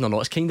the reason or not,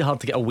 it's kind of hard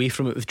to get away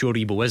from it with Joe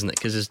Rebo, isn't it?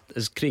 Because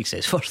as Craig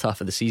says, first half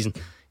of the season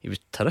he was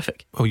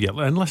terrific. Oh yeah,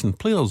 and listen,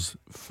 players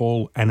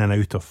fall in and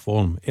out of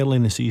form. Early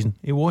in the season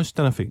he was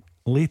terrific,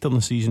 later in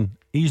the season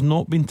he's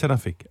not been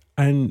terrific,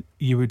 and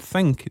you would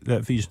think that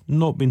if he's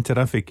not been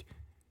terrific,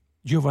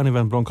 Giovanni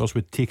Van Bronckhorst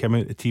would take him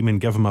out of the team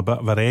and give him a bit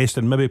of a rest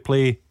and maybe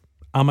play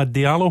Amad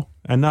Diallo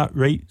in that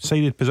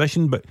right-sided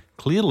position, but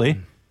clearly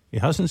he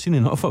hasn't seen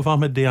enough of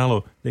Amad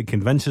Diallo that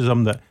convinces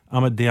him that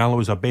Amad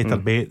Diallo is a better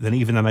bet than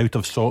even an out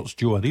of sorts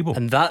Joe Aribo.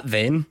 And that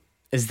then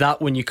is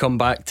that when you come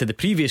back to the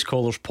previous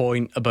caller's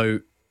point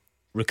about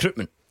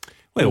recruitment.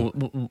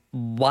 Well,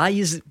 why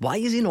is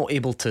he not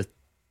able to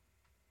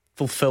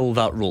fulfil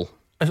that role?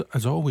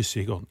 As I always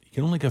say, Gordon, you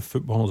can only give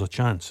footballers a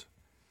chance.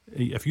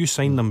 If you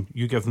sign them,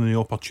 you give them the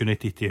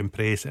opportunity to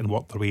impress and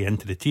work their way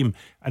into the team.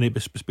 And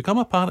it's become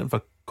apparent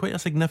for quite a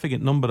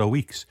significant number of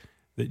weeks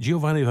that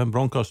Giovanni Van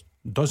Bronckhorst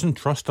doesn't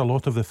trust a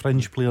lot of the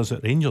fringe players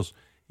at Rangers.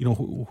 You know,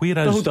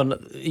 whereas... Hold on,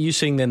 are you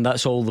saying then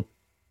that's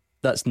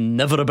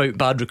never about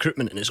bad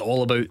recruitment and it's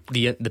all about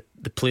the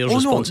player's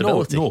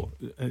responsibility? No,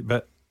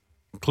 but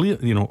clear,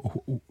 you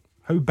know,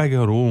 how big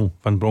a role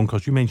Van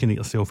Bronckhorst, you mentioned it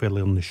yourself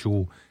earlier in the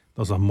show,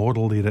 there's a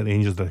model there at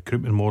Rangers, the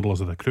recruitment model,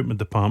 there's a recruitment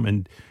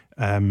department.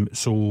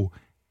 So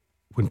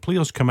when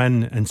players come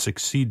in and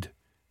succeed,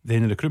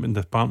 then the recruitment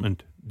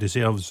department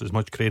deserves as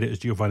much credit as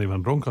Giovanni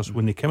Van Bronckhorst.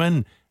 When they come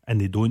in and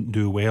they don't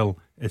do well,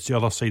 it's the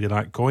other side of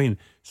that coin.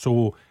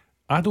 So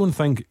I don't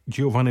think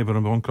Giovanni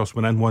Van Bronckhorst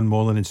went in one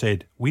morning and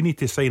said, we need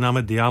to sign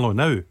Amad Diallo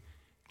now.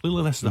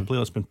 Clearly this is a player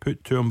that's been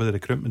put to him by the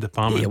recruitment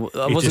department.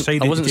 Yeah, I wasn't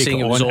saying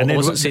it was all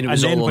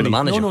on the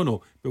manager.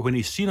 No, but when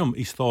he's seen him,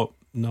 he's thought,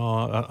 no,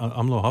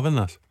 I'm not having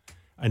this.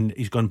 And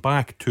he's gone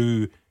back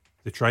to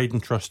the tried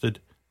and trusted,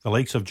 the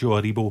likes of Joe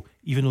Aribo,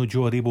 even though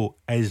Joe Aribo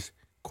is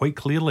quite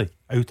clearly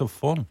out of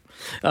form.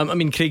 I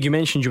mean, Craig, you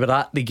mentioned you were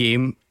at the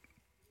game.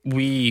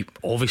 We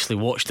obviously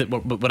watched it,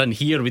 but we're in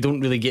here. We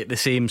don't really get the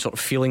same sort of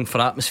feeling for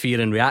atmosphere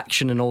and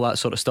reaction and all that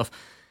sort of stuff.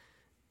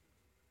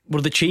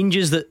 Were the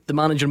changes that the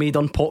manager made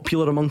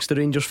unpopular amongst the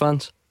Rangers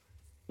fans?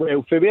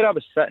 Well, for where I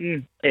was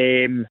sitting,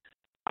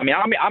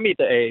 I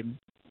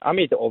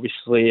made it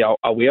obviously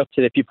aware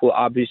to the people that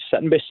I was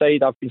sitting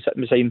beside. I've been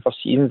sitting beside them for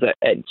seasons that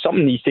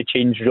something needs to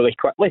change really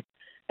quickly,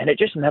 and it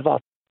just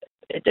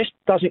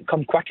doesn't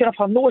come quick enough.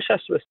 I've noticed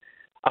this with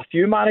a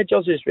few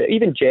managers as well.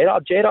 Even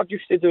Gerrard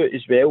used to do it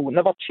as well. It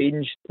never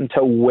changed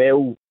until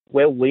well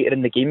later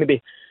in the game,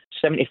 maybe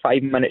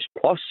 75 minutes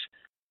plus.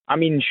 I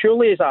mean,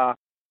 surely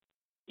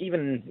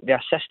even the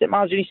assistant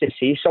manager needs to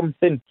say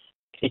something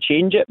to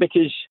change it,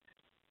 because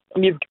I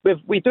mean,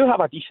 we do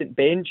have a decent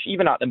bench.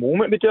 Even at the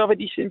moment, we do have a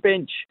decent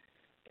bench.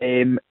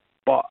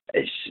 But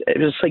it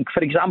was like,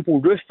 for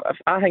example, Roof.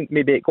 I think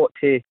maybe it got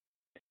to.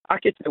 I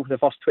could tell for the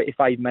first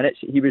 25 minutes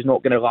that he was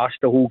not going to last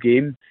the whole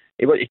game.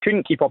 He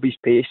couldn't keep up his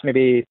pace.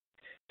 Maybe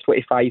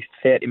 25,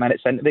 30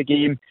 minutes into the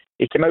game,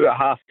 he came out at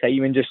half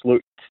time and just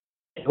looked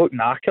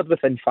knackered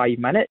within 5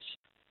 minutes.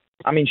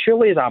 I mean,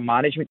 surely as a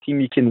management team,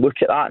 you can look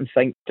at that and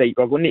think, right,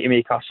 we're going to need to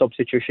make a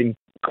substitution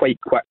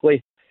quite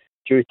quickly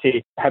due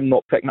to him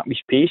not picking up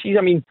his paces.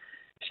 I mean,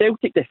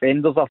 Celtic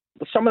defenders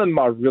some of them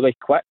are really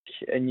quick,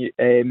 and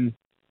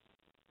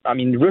I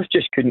mean, Ruth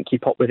just couldn't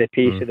keep up with the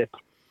pace of the.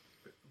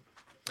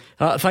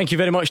 Thank you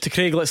very much to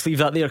Craig. Let's leave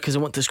that there because I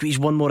want to squeeze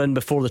one more in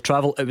before the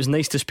travel. It was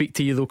nice to speak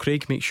to you though,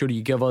 Craig. Make sure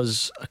you give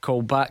us a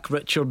call back.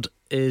 Richard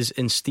is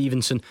in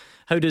Stevenson.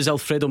 How does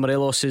Alfredo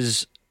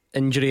Morelos'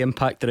 injury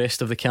impact the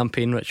rest of the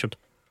campaign, Richard?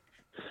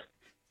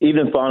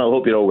 Evening, fan. I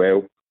hope you're all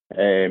well.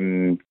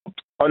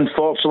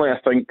 Unfortunately, I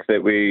think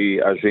that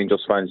we, as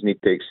Rangers fans,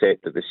 need to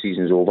accept that the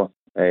season's over.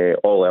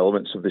 All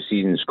elements of the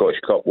season, Scottish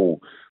Cup will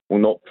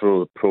not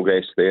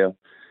progress there.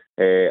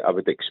 I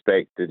would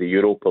expect that the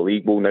Europa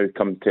League will now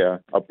come to an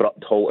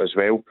abrupt halt as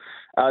well.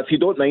 If you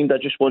don't mind, I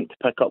just want to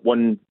pick up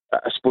one.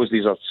 I suppose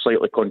these are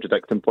slightly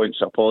contradicting points.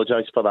 I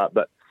apologise for that,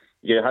 but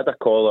you had a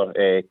caller,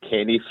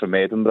 Kenny from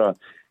Edinburgh,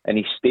 and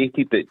he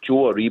stated that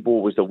Joe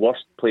Aribo was the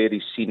worst player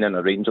he's seen in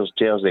a Rangers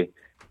jersey.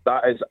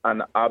 That is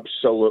an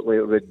absolutely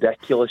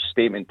ridiculous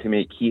statement to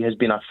make. He has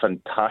been a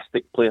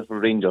fantastic player for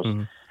Rangers.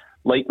 Mm-hmm.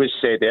 Like was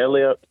said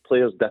earlier,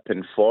 players dip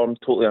in form,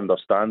 totally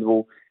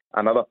understandable.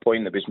 Another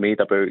point that was made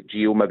about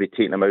Gio maybe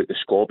taking him out the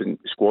squad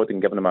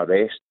and giving him a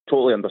rest,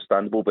 totally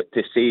understandable. But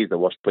to say he's the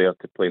worst player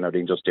to play in a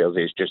Rangers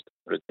jersey is just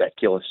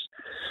ridiculous.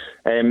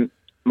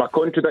 My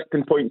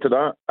contradicting point to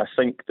that, I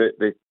think that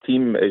the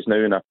team is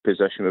now in a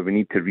position where we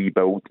need to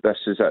rebuild. This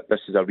is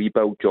a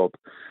rebuild job.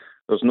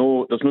 There's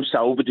no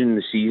salvaging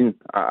the season.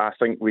 I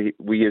think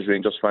we as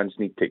Rangers fans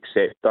need to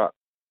accept that.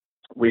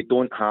 We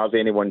don't have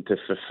anyone to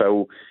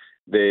fulfil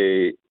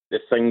the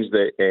things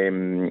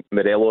that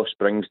Morelos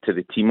brings to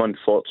the team,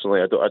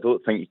 unfortunately. I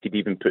don't think you could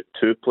even put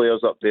two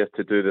players up there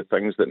to do the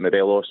things that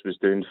Morelos was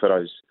doing for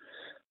us.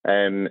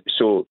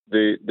 So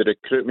the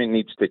recruitment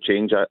needs to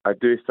change. I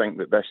do think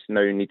that this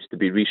now needs to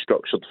be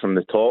restructured from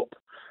the top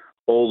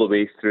all the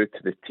way through to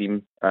the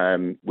team.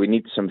 We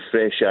need some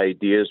fresh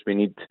ideas.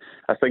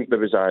 I think there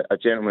was a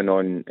gentleman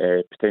on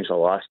potentially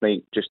last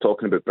night just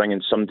talking about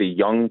bringing somebody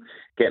young,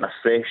 getting a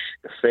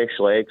fresh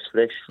legs,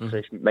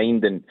 fresh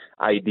mind and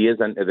ideas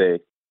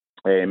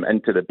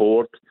into the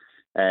board.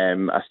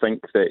 I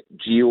think that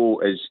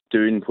Gio is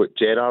doing what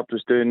Gerrard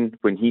was doing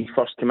when he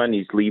first came in.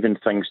 He's leaving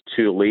things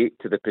too late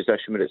to the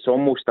position where it's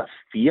almost a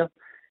fear.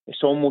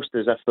 It's almost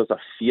as if there's a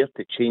fear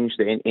to change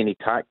any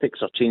tactics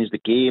or change the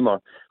game or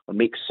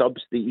make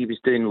subs. He was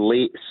doing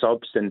late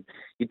subs, and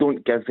you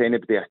don't give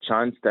anybody a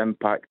chance to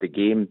impact the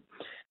game.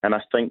 And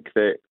I think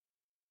that,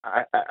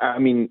 I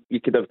mean,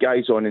 you could have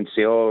guys on and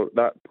say, oh,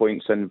 that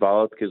point's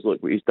invalid because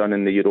look what he's done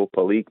in the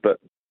Europa League. But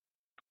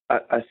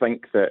I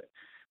think that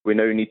we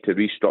now need to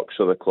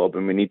restructure the club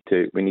and we need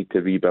to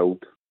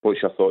rebuild.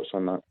 What's your thoughts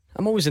on that?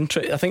 I'm always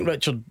interested. I think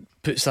Richard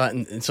puts that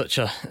in such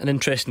an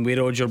interesting way,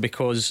 Roger,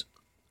 because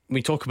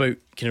we talk about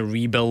kind of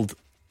rebuild.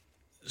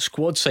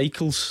 Squad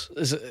cycles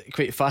is a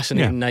quite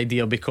fascinating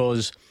idea,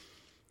 because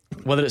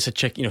whether it's a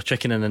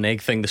chicken and an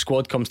egg thing, the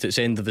squad comes to its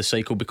end of the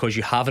cycle because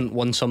you haven't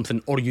won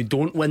something, or you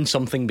don't win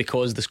something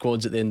because the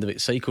squad's at the end of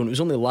its cycle. And it was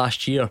only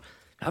last year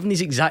having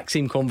these exact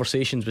same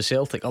conversations with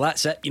Celtic. Oh,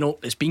 that's it,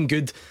 it's been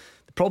good.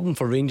 The problem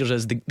for Rangers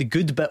is the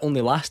good bit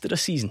only lasted a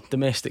season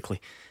domestically.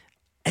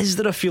 Is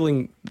there a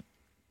feeling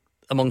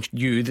amongst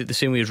you that the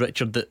same way as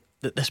Richard that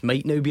this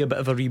might now be a bit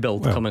of a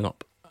rebuild coming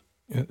up?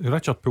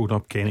 Richard pulled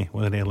up Kenny,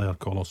 one of the earlier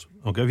callers.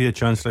 I'll give you a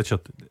chance,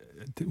 Richard.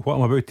 What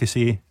I'm about to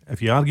say,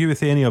 if you argue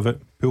with any of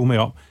it, pull me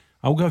up.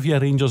 I'll give you a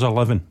Rangers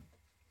 11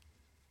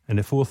 in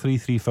the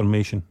 4-3-3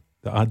 formation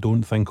that I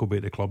don't think will be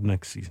at the club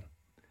next season.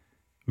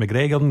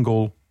 McGregor in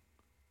goal,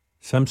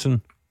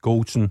 Simpson,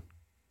 Goldson,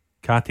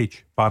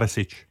 Katic,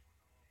 Barisic,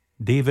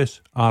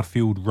 Davis,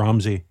 Arfield,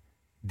 Ramsey,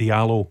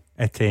 Diallo,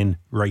 Etienne,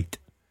 Wright.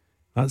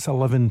 That's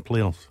 11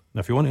 players.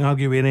 Now if you want to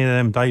argue with any of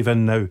them, dive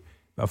in now.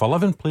 But if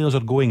 11 players are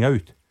going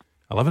out,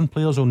 11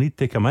 players will need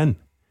to come in.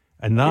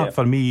 And that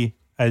for me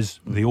is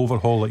the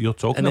overhaul that you're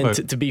talking about.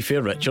 To be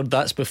fair, Richard,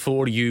 that's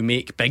before you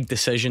make big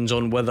decisions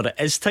on whether it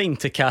is time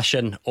to cash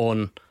in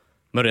on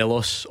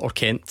Morelos or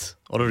Kent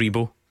or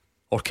Aribo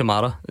or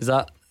Kamara. Is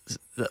that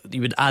you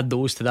would add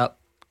those to that,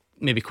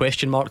 maybe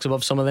question marks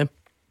above some of them?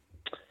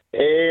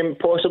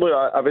 Possibly.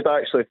 I would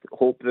actually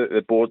hope that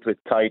the board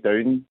would tie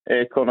down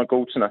Connor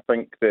Goldson. I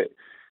think that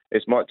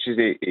as much as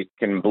he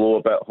can blow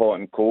a bit hot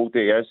and cold,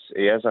 he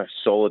is a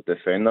solid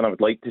defender, and I would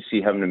like to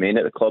see him remain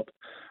at the club.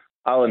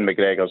 Alan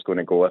McGregor's going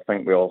to go. I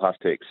think we all have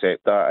to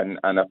accept that,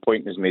 and a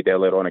point was made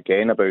earlier on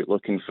again about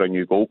looking for a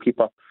new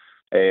goalkeeper.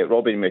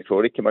 Robbie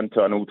McCrory came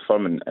into an old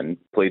firm and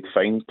played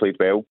fine, played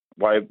well.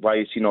 Why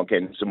is he not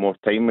getting some more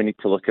time? We need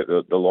to look at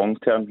the long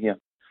term here.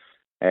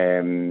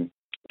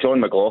 John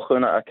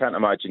McLaughlin, I can't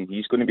imagine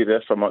he's going to be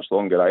there for much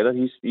longer either.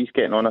 He's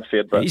getting on a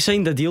fair bit. He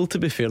signed a deal, to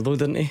be fair, though,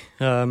 didn't he?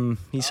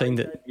 He signed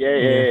it.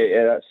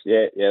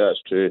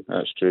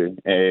 That's true.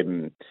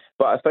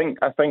 But I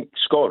think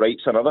Scott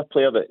Wright's another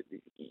player that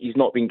he's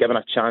not been given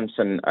a chance,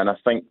 and I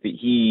think that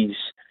he's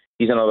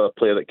another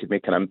player that could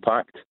make an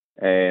impact.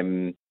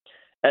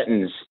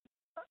 Itten's,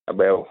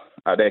 well,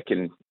 I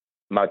reckon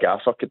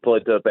McGaffar could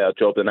probably do a better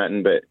job than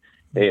Itten, but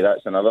hey,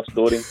 that's another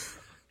story.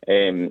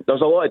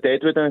 There's a lot of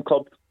deadwood in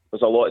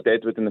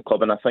the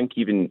club. And I think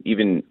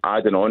even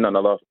adding on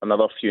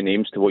another few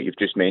names to what you've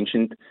just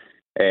mentioned,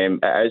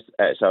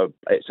 it's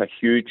a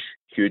huge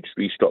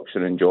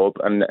restructuring job.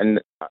 And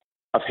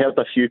I've heard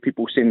a few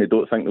people saying they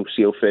don't think they'll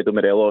see Alfredo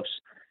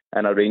Morelos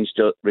in a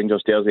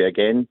Rangers jersey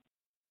again.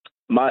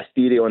 My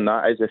theory on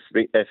that is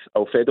if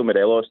Alfredo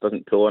Morelos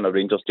doesn't pull on a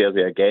Rangers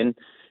jersey again,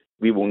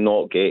 we will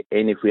not get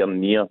anywhere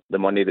near the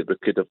money that we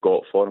could have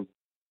got for him.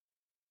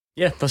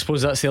 Yeah, I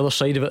suppose that's the other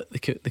side of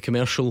it, the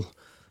commercial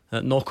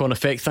knock-on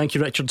effect. Thank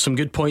you, Richard. Some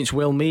good points,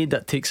 well made.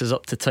 That takes us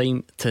up to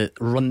time to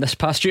run this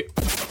past you.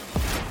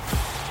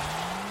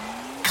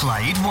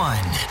 Clyde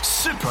One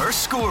Super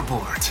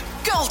Scoreboard.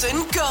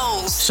 Golden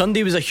Goals.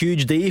 Sunday was a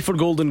huge day for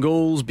Golden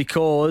Goals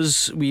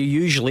because we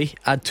usually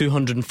add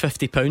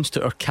 £250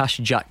 to our cash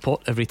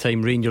jackpot every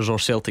time Rangers or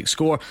Celtic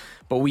score,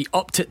 but we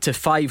upped it to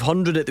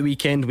 500 at the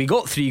weekend. We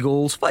got 3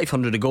 goals,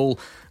 500 a goal,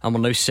 and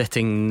we're now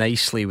sitting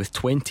nicely with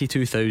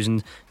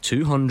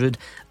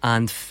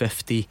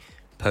 £22,250.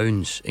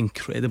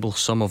 Incredible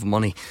sum of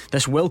money.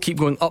 This will keep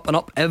going up and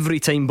up every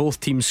time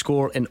both teams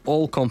score in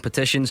all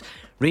competitions.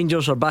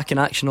 Rangers are back in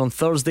action on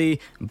Thursday,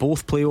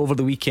 both play over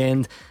the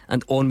weekend,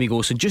 and on we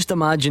go. So just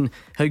imagine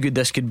how good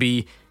this could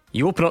be.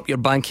 You open up your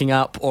banking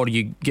app or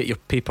you get your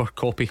paper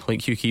copy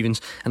like Hugh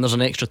Keevins, and there's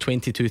an extra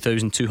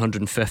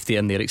 22,250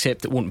 in there,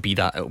 except it won't be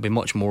that, it'll be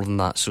much more than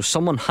that. So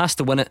someone has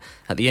to win it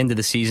at the end of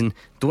the season.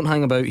 Don't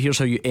hang about. Here's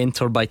how you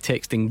enter: by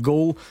texting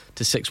GOAL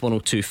to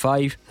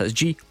 61025. That's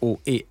GOAL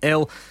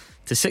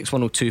to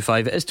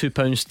 61025. It is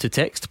 £2 to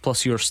text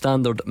plus your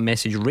standard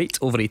message rate,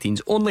 over 18s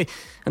only,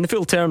 and the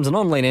full terms and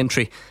online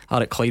entry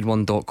are at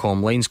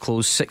Clyde1.com. Lines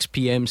close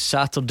 6pm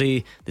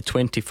Saturday the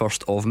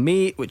 21st of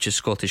May, which is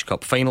Scottish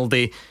Cup final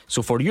day.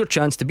 So for your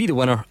chance to be the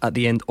winner at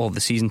the end of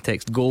the season,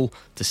 text GOAL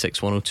to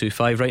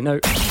 61025 right now.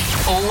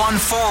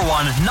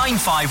 0141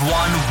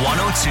 951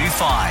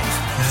 1025.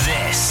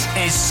 This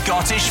is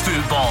Scottish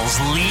football's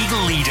league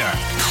leader,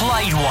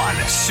 Clyde One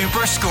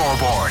Super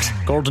Scoreboard.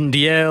 Gordon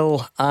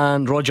Dalziel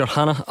and Roger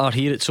Hannah are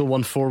here. It's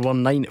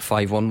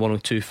 0141951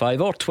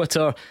 1025 or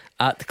Twitter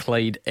at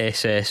Clyde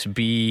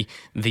SSB.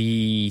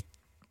 The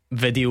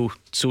video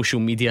social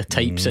media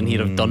types in here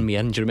have done me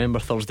in. Do you remember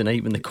Thursday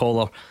night when the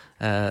caller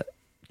couldn't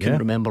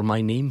remember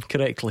my name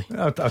correctly?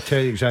 I'll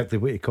tell you exactly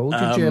what he called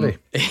you, Jerry.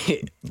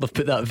 They've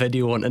put that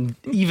video on, and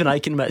even I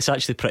can admit it's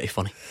actually pretty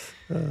funny.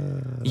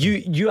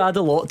 You add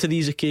a lot to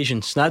these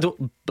occasions, and I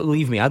don't,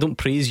 believe me, I don't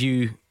praise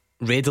you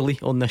readily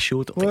on this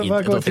show. I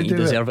don't think you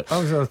deserve it.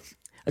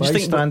 I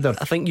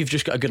think you've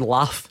just got a good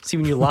laugh. See,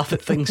 when you laugh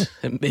at things,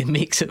 it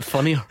makes it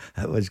funnier.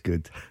 That was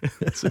good.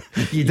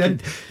 You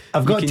did.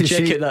 I've got to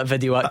check say, out that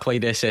video at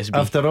Clyde SSB.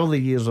 after all the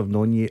years I've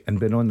known you and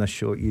been on this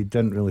show, you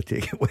didn't really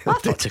take it well. I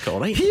thought I took it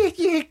alright.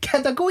 You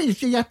kid,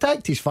 you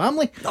attacked his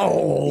family.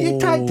 Oh, you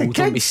attacked the kids.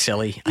 Don't be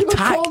silly.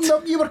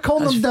 You were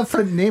calling them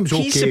different names.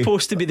 He's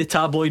supposed to be the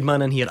tabloid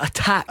man in here.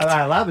 Attacked.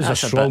 That was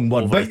That's a strong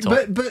word.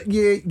 but But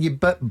you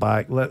bit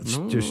back. Let's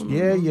just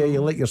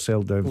you let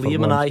yourself down.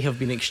 Liam and I have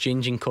been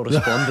exchanging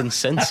correspondence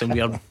since, and we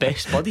are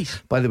best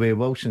buddies. By the way,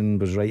 Wilson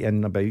was right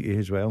in about you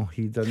as well.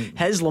 He didn't.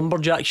 His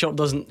lumberjack shirt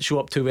doesn't show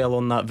up too well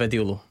on that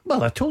video though.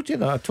 Well, I told you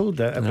that. I told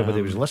that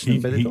everybody was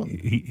listening, but they don't.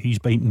 He's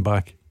biting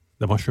back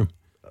the mushroom.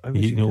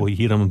 You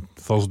hear him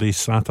Thursdays,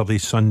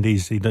 Saturdays,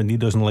 Sundays. He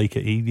doesn't like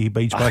it. He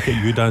bites back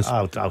at you, does.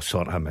 I'll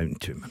sort him out in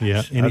 2 minutes.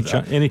 Yeah,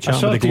 any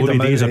chat with the glory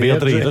days of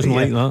Airdrie, he doesn't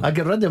like that. I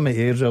get rid of my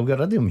ears. I'll get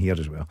rid of him here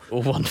as well.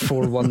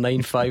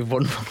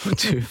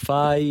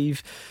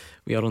 01419511025.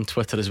 We are on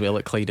Twitter as well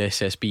at Clyde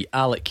SSB.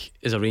 Alec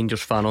is a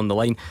Rangers fan on the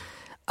line.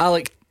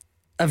 Alec,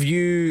 have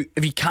you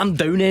calmed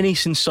down any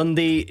since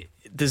Sunday?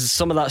 Does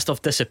some of that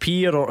stuff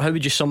disappear, or how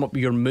would you sum up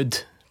your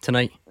mood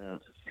tonight?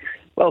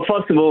 Well,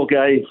 first of all,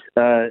 guys,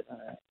 I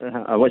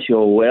wish you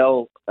all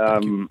well.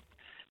 As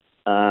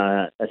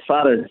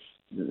far as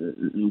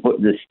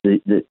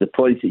the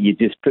points that you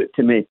just put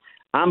to me,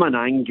 I'm an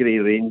angry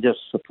Rangers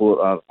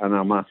supporter, and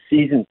I'm a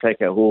season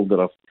ticket holder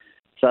of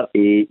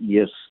 38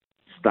 years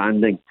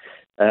standing.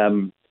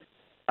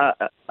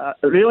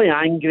 Really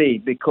angry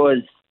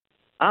because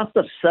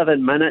after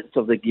 7 minutes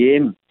of the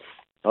game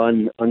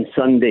on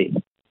Sunday,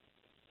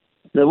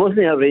 there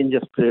wasn't a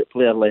Rangers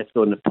player left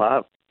on the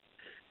park.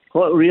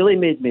 What really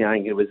made me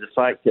angry was the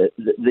fact that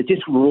they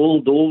just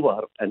rolled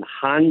over and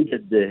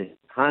handed the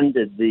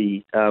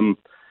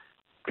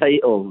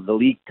title, the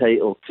league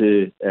title,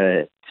 to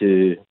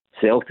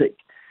Celtic.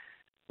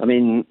 I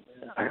mean,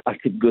 I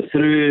could go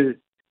through.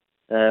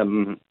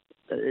 There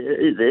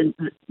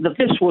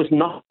just was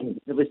nothing.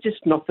 There was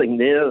just nothing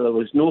there. There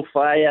was no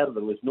fire.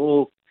 There was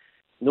no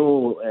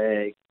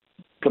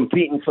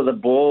competing for the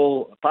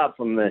ball, apart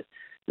from the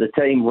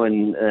time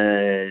when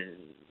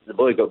the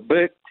boy got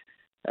booked.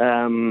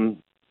 I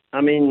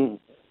mean,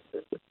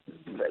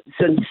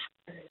 since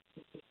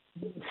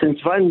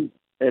Van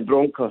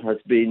Bronckhorst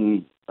has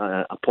been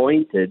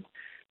appointed,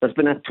 there's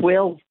been a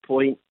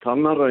 12-point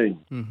turnaround,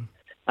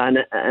 and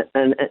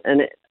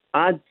it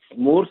adds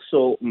more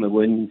salt in the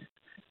wound.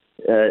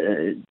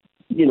 To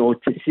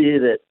see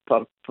that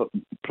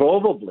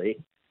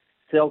probably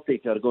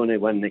Celtic are going to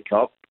win the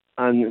cup,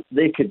 and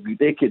they could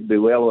be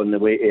well on the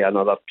way to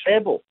another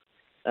treble.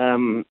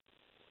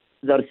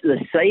 There's the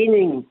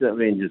signings that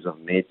Rangers have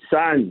made.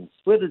 Sands,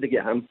 where did they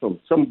get him from?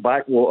 Some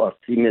backwater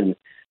team in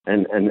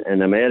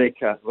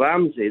America.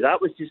 Ramsey,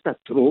 that was just a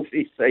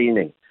trophy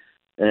signing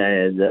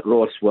that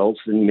Ross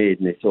Wilson made,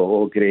 and they thought,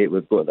 oh great,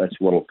 we've got this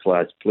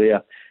world-class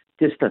player.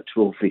 Just a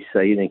trophy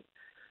signing.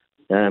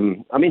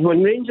 I mean,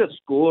 when Rangers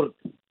scored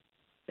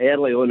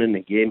early on in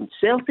the game,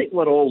 Celtic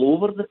were all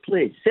over the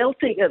place.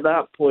 Celtic at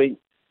that point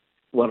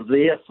were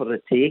there for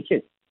the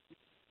taking,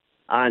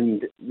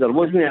 and there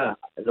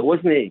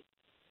wasn't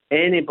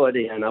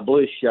anybody in a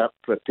blue shirt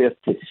prepared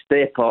to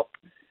step up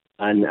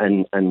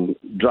and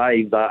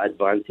drive that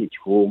advantage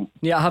home.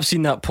 Yeah, I have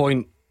seen that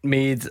point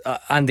made.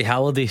 Andy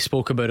Halliday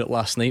spoke about it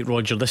last night,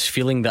 Roger, this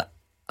feeling that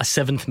a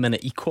 7th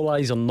minute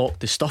equaliser knocked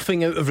the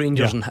stuffing out of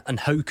Rangers, and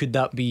how could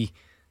that be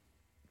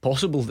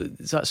possible?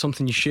 Is that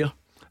something you share?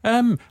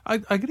 I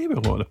agree with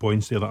a lot of the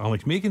points there that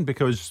Alec's making,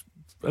 because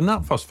in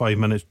that first 5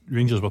 minutes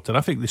Rangers were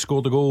terrific. They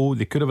scored a goal,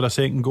 they could have had a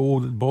second goal.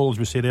 The ball, as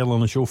we said earlier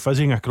on the show,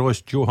 fizzing across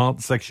Joe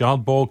Hart's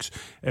 6-yard box.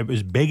 It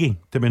was begging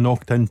to be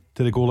knocked into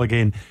the goal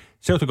again.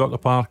 Celtic got to the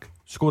park,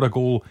 scored a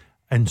goal,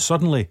 and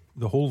suddenly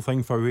the whole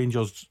thing for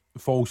Rangers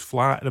falls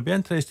flat. And I'd be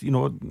interested,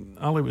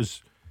 Ali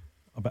was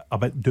a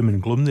bit doom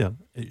and gloom there.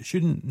 It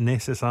shouldn't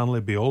necessarily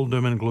be all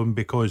doom and gloom,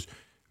 because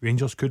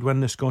Rangers could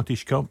win the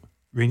Scottish Cup,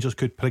 Rangers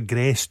could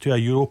progress to a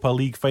Europa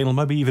League final,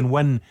 maybe even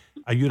win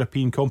a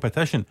European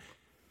competition.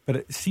 But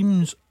it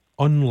seems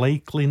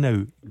unlikely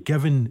now,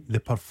 given the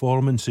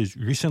performances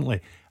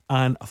recently.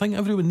 And I think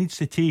everyone needs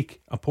to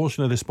take a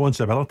portion of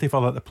responsibility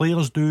for that. The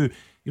players do.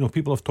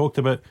 People have talked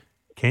about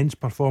Kent's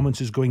performance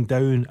is going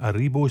down,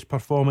 Aribo's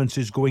performance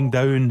is going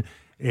down.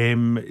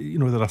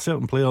 There are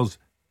certain players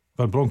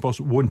Van Bronckhorst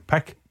won't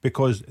pick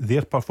because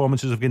their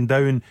performances have gone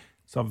down.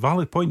 It's a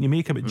valid point you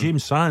make about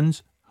James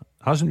Sands.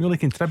 Hasn't really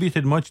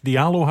contributed much.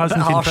 Diallo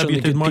hasn't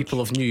contributed much.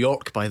 People of New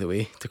York, by the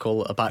way, to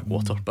call it a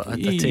backwater, but I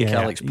take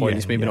Alec's point.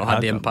 He's maybe not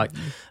had the impact.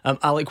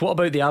 Alec, what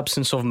about the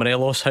absence of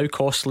Morelos? How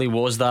costly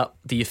was that,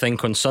 do you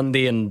think, on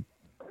Sunday, and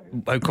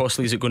how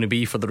costly is it going to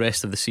be for the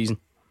rest of the season?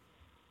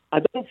 I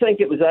don't think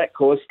it was that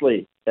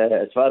costly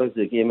as far as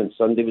the game on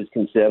Sunday was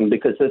concerned,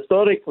 because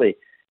historically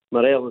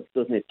Morelos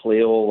doesn't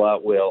play all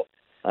that well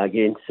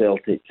against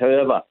Celtic.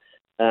 However,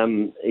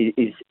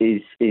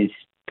 his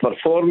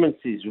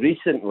performances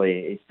recently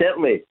is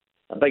certainly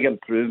a big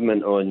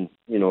improvement on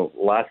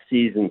last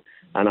season,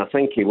 and I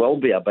think he will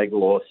be a big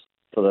loss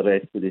for the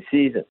rest of the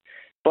season.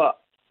 But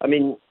I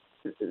mean,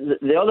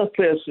 the other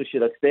players who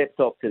should have stepped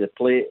up to the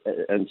plate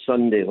on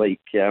Sunday,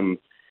 like Kent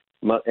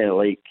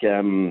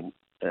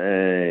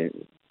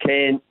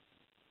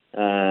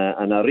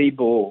and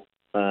Aribo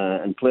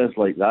and players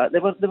like that, they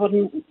were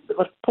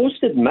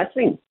posted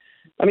missing.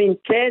 I mean,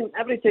 Kent,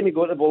 every time he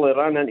got the ball, he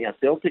ran into a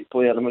Celtic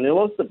player, and when he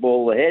lost the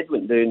ball, the head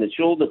went down, the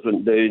shoulders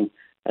went down,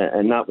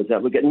 and that was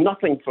it. We get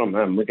nothing from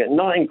him. We get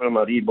nothing from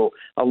Aribo,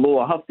 although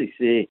I have to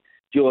say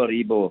Joe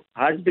Aribo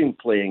has been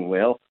playing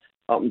well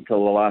up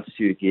until the last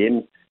few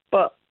games.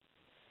 But,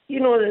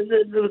 there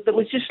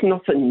was just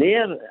nothing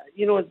there.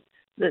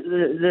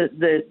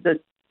 The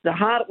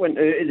heart went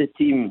out of the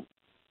team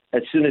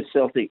as soon as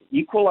Celtic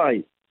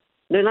equalised.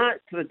 Now,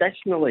 that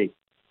traditionally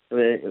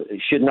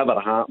should never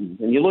happen.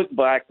 When you look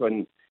back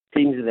on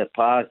teams of the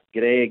past,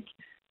 Greg,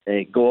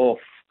 Gough,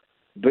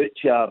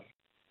 Butcher,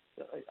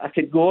 I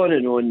could go on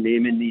and on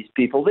naming these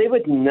people. They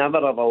would never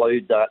have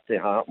allowed that to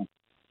happen.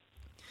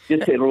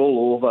 Just to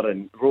roll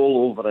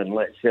over and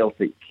let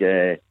Celtic.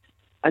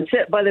 And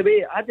by the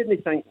way, I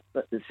didn't think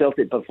that the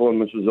Celtic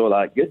performance was all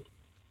that good.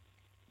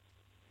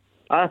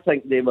 I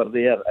think they were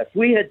there. If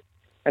we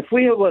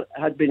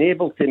had been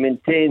able to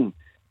maintain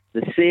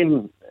the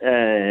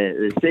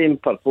same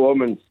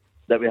performance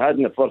that we had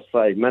in the first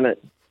 5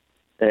 minutes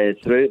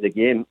throughout the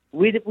game,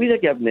 we'd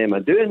have given them a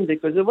doing,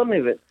 because they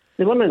weren't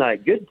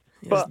that good.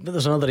 But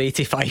there's another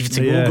 85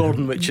 to go,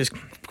 Gordon, which is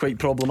quite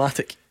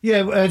problematic.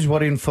 Yeah, it is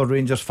worrying for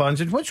Rangers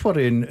fans. And what's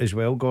worrying as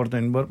well,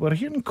 Gordon, we're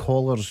hearing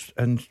callers,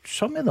 and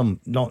some of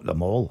them, not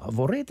them all, have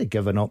already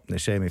given up in the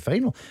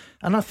semi-final.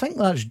 And I think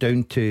that's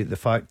down to the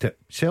fact that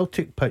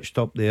Celtic pitched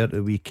up there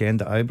the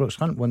weekend at Ibrox.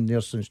 Hadn't won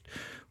there since,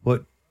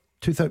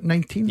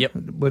 2019? Yep.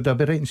 Would I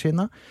be right in saying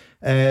that?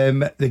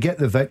 They get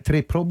the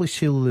victory, probably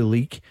seal the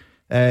league.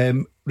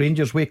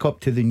 Rangers wake up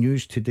to the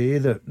news today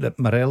that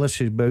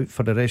Morelos is out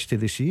for the rest of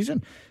the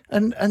season,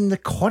 and the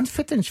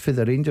confidence for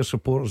the Rangers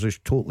supporters is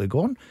totally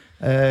gone.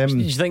 Do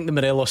you think the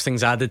Morelos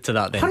thing's added to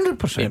that then?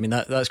 100%. Yeah, I mean,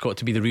 that's got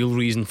to be the real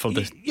reason for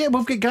this. Yeah,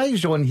 we've got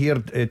guys on here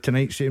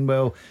tonight saying,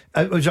 well,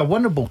 it was a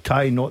winnable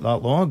tie not that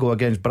long ago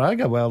against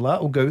Braga. Well,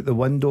 that'll go out the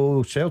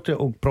window. Celtic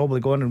will probably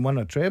go on and win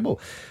a treble.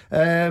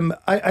 Where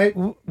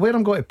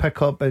I'm going to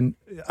pick up, and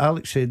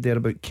Alex said there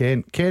about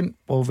Kent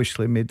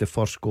obviously made the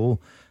first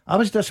goal. I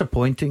was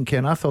disappointed in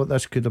Ken. I thought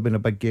this could have been a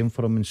big game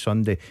for him on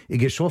Sunday. He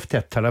gets off to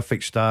a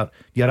terrific start.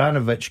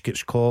 Juranovic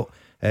gets caught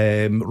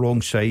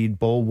wrong side,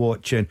 ball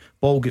watching,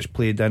 ball gets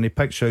played in, he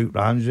picks out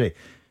Ramsey.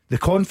 The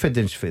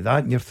confidence for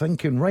that, and you're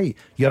thinking, right,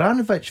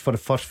 Juranovic for the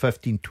first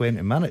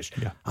 15-20 minutes,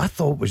 I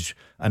thought was,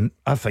 and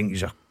I think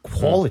he's a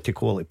quality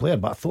player,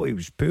 but I thought he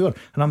was poor.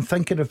 And I'm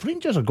thinking, if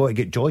Rangers are going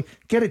to get joy,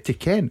 get it to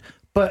Ken.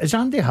 But as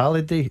Andy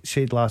Halliday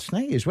said last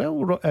night as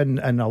well, and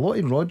a lot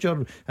of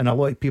Roger and a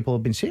lot of people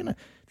have been saying it,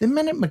 the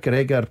minute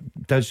McGregor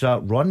does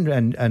that run,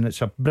 and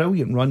it's a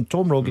brilliant run,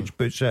 Tom Rogic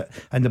puts it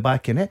in the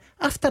back of it.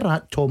 After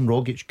that, Tom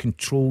Rogic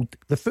controlled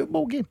the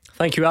football game.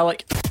 Thank you,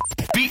 Alec.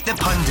 Beat the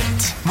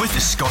Pundit with the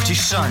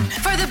Scottish Sun.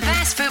 For the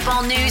best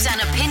football news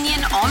and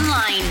opinion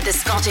online,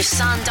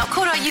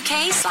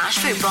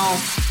 thescottishsun.co.uk/football.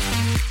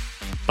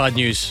 Bad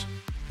news.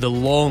 The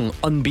long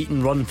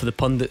unbeaten run for the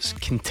pundits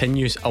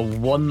continues. A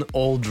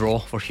 1-1 draw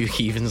for Hugh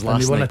Keevins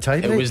last he won night. a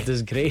tie-break. It was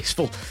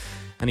disgraceful.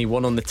 And he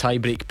won on the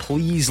tie-break.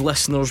 Please,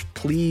 listeners,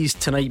 please,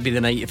 tonight be the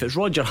night. If it's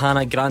Roger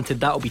Hannah, granted,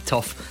 that'll be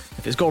tough.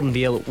 If it's Gordon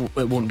Dale,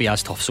 it won't be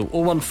as tough. So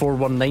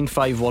 0141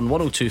 951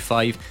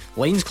 1025.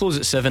 Lines close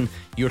at 7.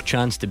 Your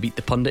chance to beat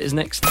the pundit is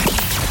next.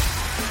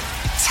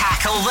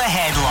 Tackle the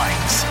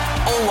headlines.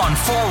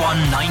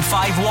 0141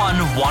 951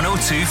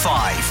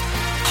 1025.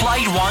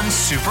 Clyde One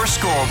Super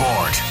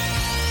Scoreboard.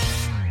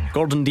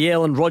 Gordon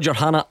Dalziel and Roger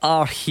Hannah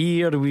are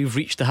here. We've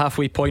reached the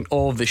halfway point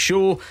of the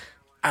show.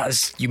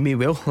 As you may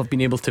well have been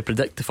able to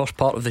predict, the first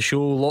part of the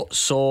show,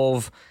 lots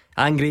of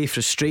angry,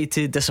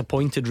 frustrated,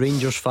 disappointed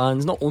Rangers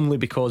fans, not only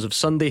because of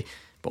Sunday,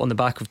 but on the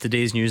back of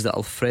today's news that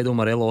Alfredo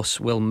Morelos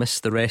will miss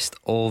the rest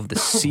of the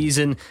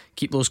season.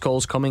 Keep those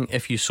calls coming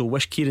if you so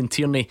wish. Kieran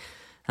Tierney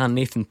and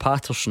Nathan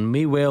Patterson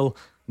may well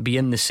be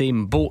in the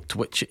same boat,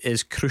 which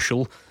is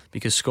crucial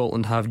because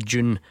Scotland have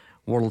June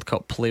World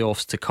Cup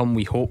playoffs to come,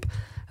 we hope.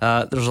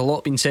 There's a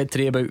lot being said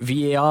today about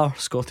VAR.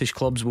 Scottish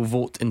clubs will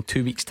vote in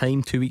 2 weeks'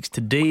 time, 2 weeks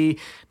today.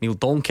 Neil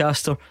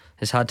Doncaster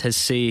has had his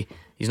say.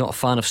 He's not a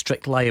fan of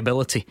strict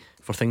liability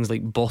for things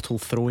like bottle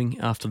throwing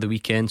after the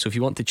weekend. So if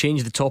you want to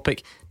change the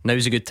topic,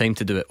 now's a good time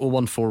to do it.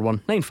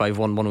 0141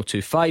 951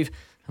 1025,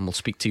 and we'll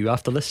speak to you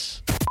after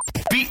this.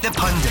 Beat the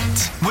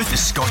Pundit with the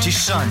Scottish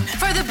Sun.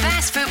 For the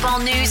best football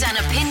news and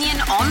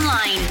opinion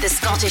online,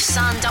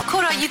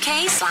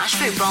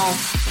 thescottishsun.co.uk/football.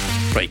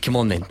 Right, come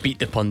on then, beat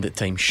the pundit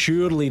time.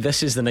 Surely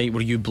this is the night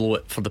where you blow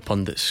it for the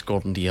pundits,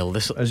 Gordon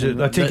Dalziel. Is it?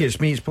 I think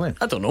it's me he's playing.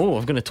 I don't know,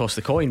 I'm going to toss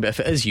the coin, but if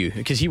it is you,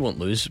 because he won't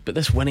lose. But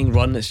this winning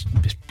run it's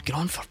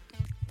gone on for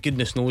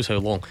goodness knows how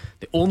long.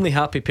 The only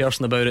happy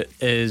person about it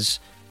is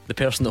the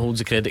person that holds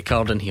the credit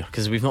card in here,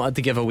 because we've not had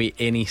to give away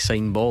any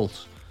signed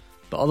balls.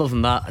 But other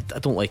than that, I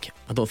don't like it.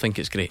 I don't think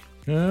it's great.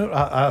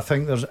 I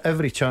think there's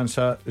every chance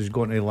that is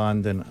going to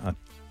land in a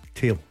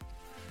tail.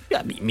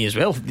 Yeah, me as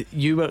well.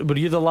 Were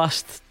you the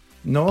last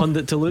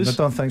pundit to lose? I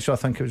don't think so. I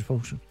think it was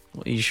Wilson.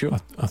 Are you sure?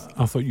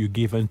 I thought you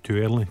gave in too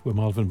early with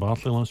Marvin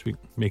Bartley last week,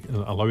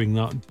 allowing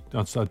that.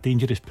 That's a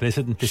dangerous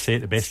precedent to set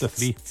the best of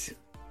three.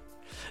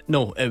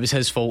 No, it was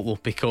his fault though,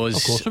 because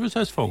of course it was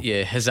his fault.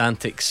 Yeah, his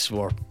antics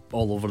were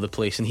all over the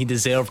place, and he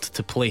deserved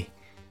to play.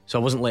 So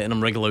I wasn't letting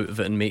him wriggle out of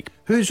it and make.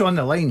 Who's on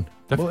the line?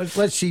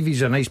 Let's see if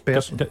he's a nice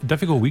person.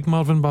 Difficult week,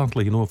 Marvin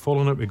Bartley.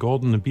 Falling out with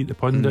Gordon and beat the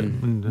pundit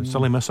and a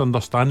silly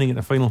misunderstanding at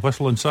the final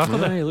whistle on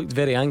Saturday. Yeah, he looked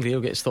very angry.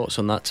 I'll get his thoughts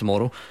on that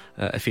tomorrow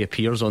if he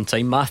appears on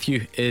time.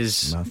 Matthew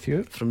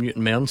from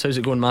Newton Mearns. How's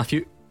it going,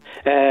 Matthew?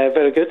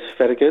 Very good.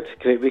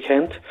 Great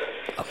weekend.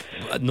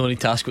 No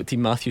need to ask what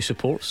team Matthew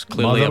supports.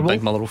 Clearly Motherwell. A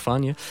big Motherwell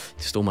fan. Yeah,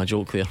 stole my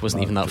joke there.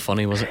 Wasn't even that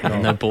funny, was it?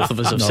 Now both of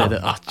us have said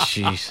it.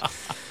 Jeez.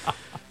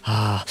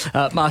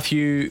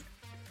 Matthew,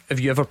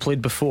 have you ever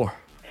played before?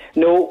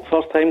 No,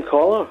 first time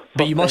caller.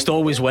 But you must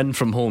always win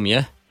from home,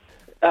 yeah?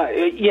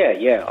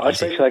 Yeah,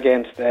 especially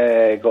against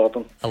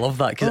Gordon. I love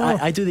that because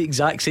I do the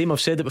exact same. I've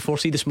said it before.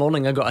 See, this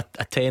morning I got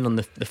a 10 on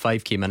the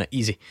 5k minute,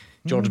 easy.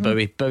 George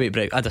Bowie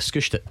break. I'd have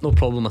scooshed it, no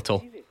problem at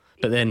all.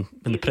 But then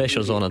when the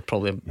pressure's on, I'd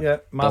probably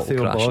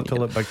Matthew will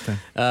bottle it big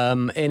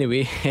time.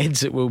 Anyway,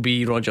 heads it will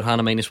be Roger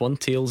Hannah -1.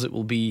 Tails it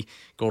will be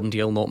Gordon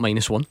Dalziel not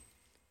 -1.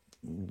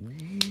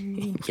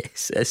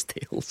 Yes, it's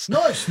tails.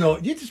 No, it's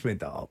not. You just made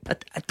that up. I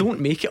don't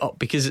make it up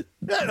because it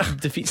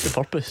defeats the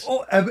purpose.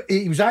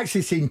 He was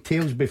actually saying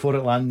tails before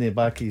it landed in the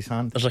back of his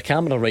hand. There's a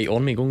camera right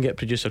on me. Go and get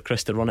producer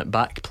Chris to run it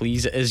back,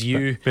 please. It is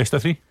you. Best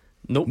of three?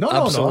 Nope, no,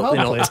 absolutely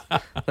not.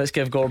 Let's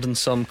give Gordon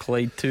some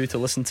Clyde 2 to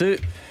listen to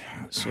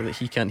so that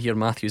he can't hear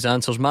Matthew's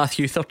answers.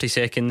 Matthew, 30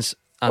 seconds.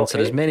 Answer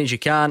as many as you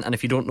can, and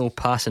if you don't know,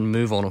 pass and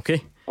move on,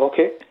 okay?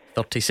 Okay.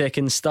 30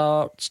 seconds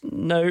starts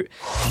now.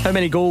 How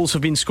many goals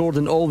have been scored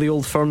in all the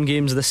Old Firm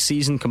games this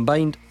season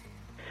combined?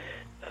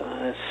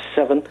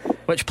 7.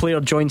 Which player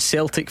joined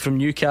Celtic from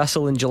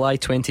Newcastle in July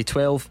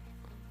 2012?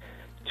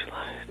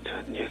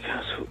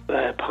 Newcastle.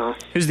 Pass.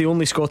 Who's the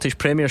only Scottish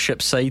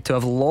Premiership side to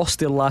have lost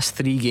their last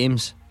 3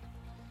 games?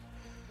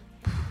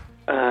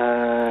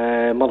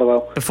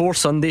 Motherwell. Before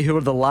Sunday, who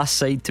were the last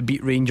side to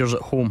beat Rangers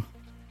at home?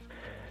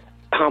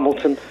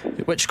 Hamilton.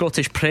 Which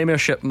Scottish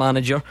Premiership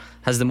manager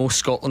has the most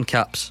Scotland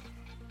caps?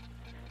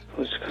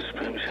 Which Scottish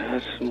Premiership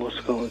has the most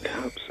Scotland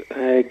caps?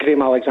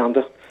 Graham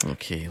Alexander.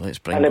 Okay, let's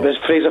bring. And it was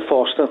Fraser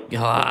Forster.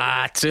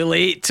 Too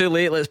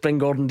late. Let's bring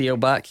Gordon Dalziel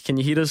back. Can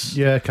you hear us?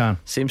 Yeah, I can.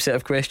 Same set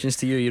of questions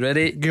to you. You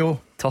ready?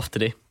 Go. Tough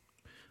today.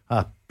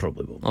 I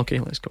probably will. Okay,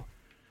 let's go.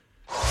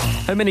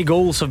 How many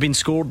goals have been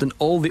scored in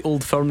all the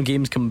Old Firm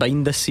games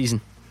combined this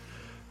season?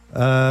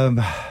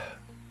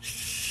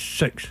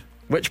 6.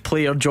 Which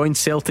player joined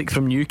Celtic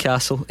from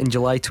Newcastle in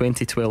July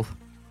 2012?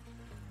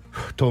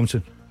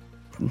 Thompson.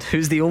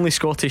 Who's the only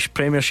Scottish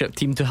Premiership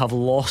team to have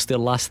lost their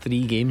last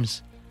 3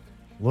 games?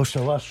 Lost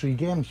their last 3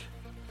 games?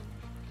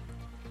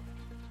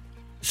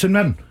 St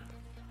Mirren.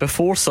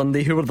 Before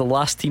Sunday, who were the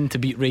last team to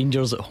beat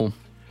Rangers at home?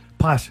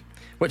 Pass.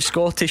 Which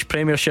Scottish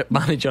Premiership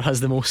manager has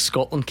the most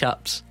Scotland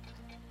caps?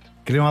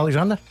 Graham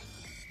Alexander.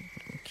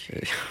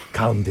 Okay.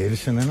 Callum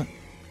Davison, innit?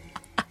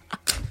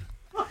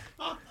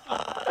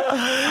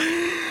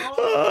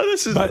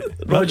 This is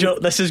Roger.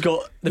 This has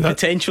got the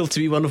potential to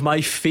be one of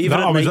my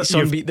favourite nights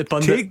on Beat the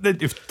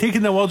Pundit. You've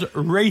taken the words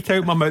right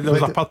out my mouth. There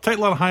was a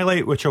particular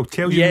highlight which I'll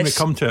tell you when we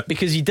come to it.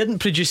 Because you didn't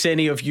produce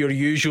any of your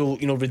usual,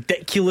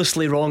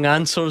 ridiculously wrong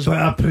answers. But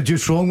I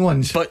produced wrong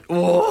ones. But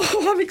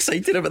I'm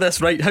excited about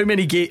this. Right, how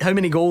many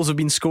goals have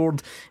been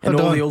scored in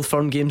all the Old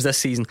Firm games this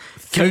season?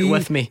 Count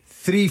with me.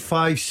 3,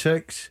 5,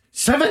 6,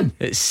 7.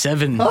 It's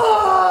 7,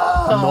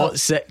 not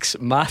 6.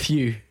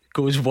 Matthew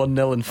goes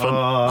 1-0 in front.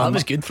 That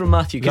was good from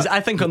Matthew, because I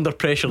think under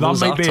pressure that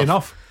might be tough.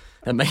 enough.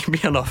 It might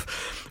be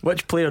enough.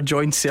 Which player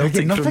joined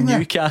Celtic from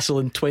Newcastle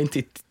in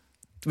 20?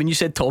 When you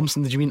said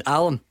Thompson, did you mean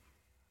Allen?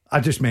 I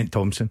just meant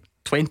Thompson.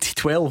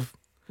 2012.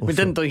 We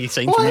didn't think he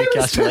signed for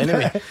Newcastle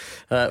anyway.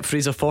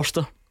 Fraser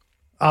Forster.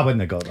 I wouldn't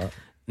have got that.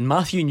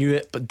 Matthew knew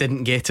it but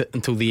didn't get it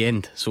until the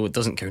end, so it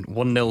doesn't count.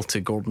 1-0 to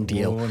Gordon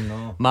Dalziel. Oh,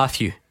 no.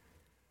 Matthew,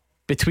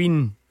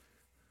 between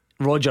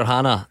Roger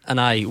Hannah and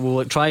I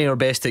will try our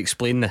best to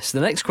explain this.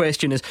 The next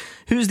question is,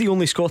 who's the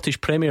only Scottish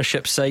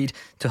Premiership side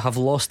to have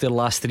lost their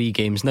last 3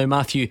 games? Now,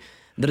 Matthew,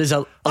 there is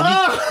a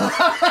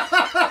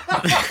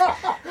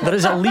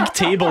league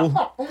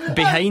table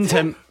behind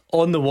him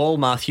on the wall,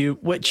 Matthew,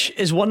 which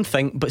is one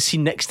thing, but see,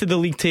 next to the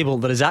league table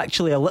there is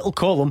actually a little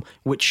column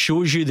which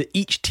shows you that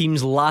each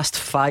team's last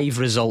 5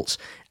 results.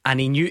 And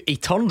he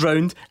turned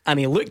round and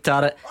he looked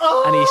at it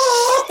and he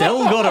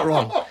still got it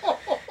wrong.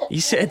 He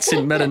said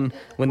St Mirren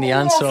when the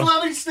answer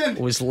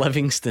was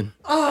Livingston.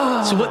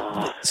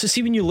 So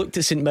see, when you looked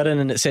at St Mirren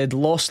and it said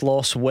loss,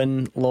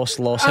 win, loss.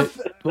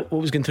 What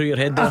was going through your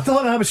head there? I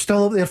thought I was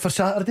still up there for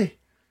Saturday,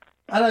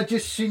 and I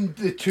just seen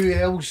the 2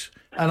 L's,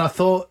 and I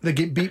thought they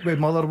get beat with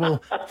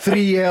Motherwell.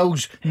 3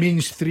 L's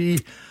means 3.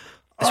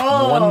 It's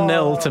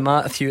 1-0 to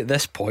Matthew at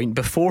this point.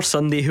 Before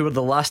Sunday, who were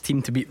the last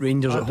team to beat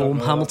Rangers at home?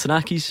 Hamilton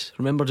Accies,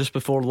 remember, just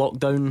before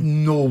lockdown?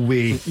 No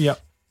way.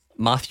 Yep.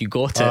 Matthew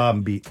got it.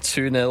 I'm beat.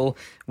 2-0.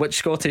 Which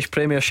Scottish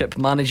Premiership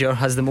manager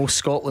has the most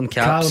Scotland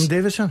caps? Callum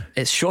Davison.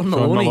 It's Sean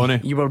Maloney.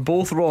 You were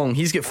both wrong.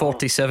 He's got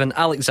 47,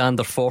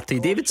 Alexander 40,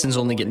 Davidson's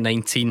only got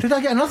 19. Did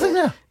I get nothing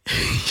there?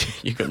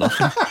 You got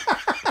nothing.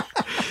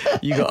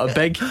 You got a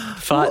big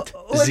fat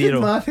what 0.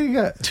 did Matthew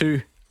get?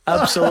 2.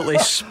 Absolutely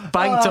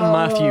spanked him,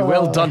 Matthew.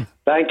 Well done.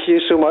 Thank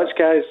you so much,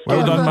 guys.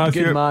 Well done,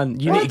 Matthew. Good man.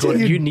 You need to go.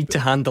 You need to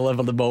hand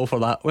deliver the ball for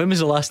that. When was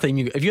the last time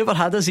have you ever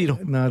had a 0?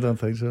 No, I don't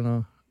think so,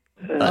 no.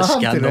 That's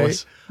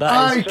scandalous.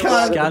 That is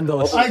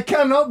scandalous. I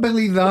cannot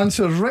believe the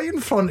answer's right in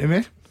front of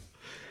me,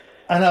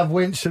 and I've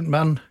went St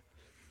Mirren.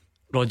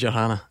 Roger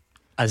Hannah,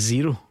 a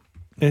 0.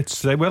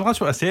 It's well, that's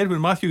what I said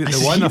when Matthew got the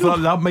 1. I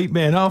thought that might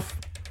be enough.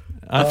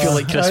 I feel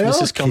like Christmas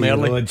has come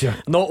early. Roger.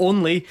 Not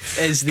only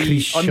is the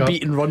Crease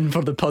unbeaten run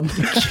for the pundit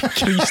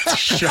creased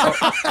shut.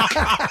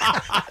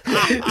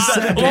 Is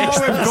that the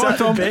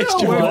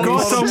best? We've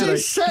got him.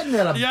 He's sitting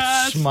there,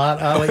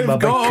 smart Alec, my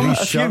big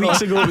crease a few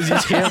weeks ago it was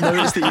his hair.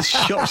 Now it's that his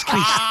shirt's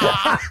creased.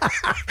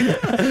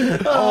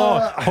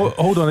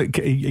 Hold on,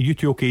 are you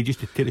two okay just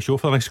to take the show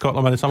for the next couple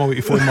of minutes? I'm going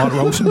to phone Mark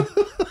Wilson.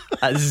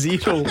 At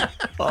 0.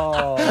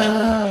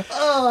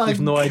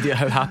 You've no idea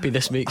how happy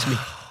this makes me.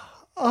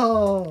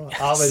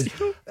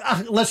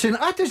 Listen,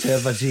 I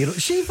deserve a 0.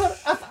 See,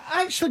 I've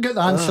actually got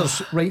the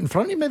answers right in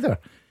front of me there.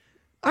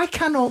 I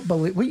cannot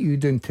believe what you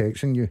doing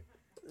texting you.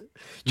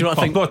 Do you know what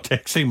I think? I'm not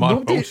texting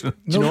Mark Wilson.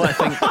 Do you know what I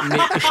think?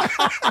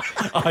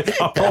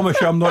 I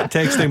promise you I'm not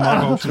texting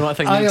Mark Wilson. Do you know what I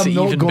think makes it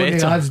even going better?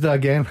 To Asda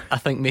again. I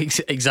think makes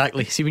it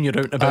exactly. See, when you're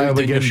out and about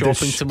doing your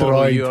shopping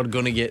tomorrow, you are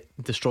going to get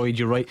destroyed.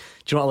 You're right. Do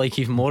you know what I like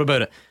even more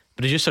about it?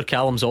 Producer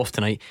Callum's off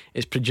tonight.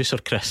 It's producer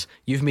Chris.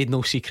 You've made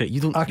no secret.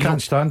 I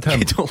can't stand him.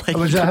 You don't like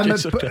was it him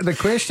producer that put the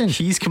questions?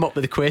 He's come up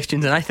with the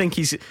questions, and I think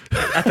he's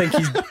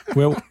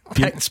well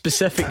picked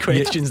specific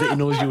questions that he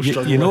knows you'll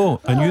struggle. You know,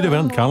 I knew they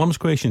weren't Callum's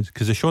questions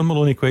because the Sean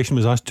Maloney question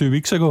was asked 2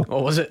 weeks ago.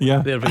 Oh, was it?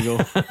 Yeah. There we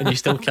go. And you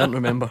still can't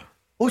remember.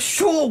 Oh,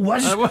 sure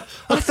was.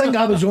 I think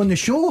I was on the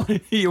show.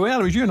 Well,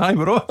 it was you and I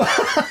were on.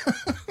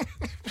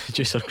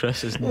 Producer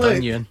Chris has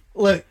done you in.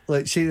 Look,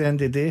 see, at the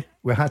end of the day,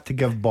 we had to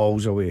give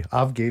balls away.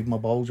 I've gave my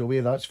balls away,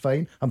 that's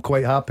fine. I'm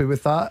quite happy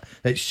with that.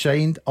 It's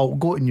signed. I'll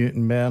go to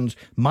Newton Mearns.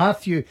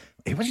 Matthew,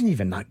 he wasn't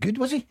even that good,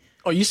 was he?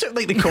 Oh, you sound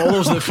like the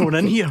callers that phone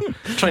in here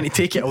trying to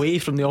take it away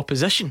from the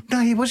opposition. No,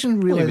 he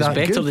wasn't really that good. He was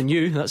better good. than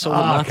you, that's all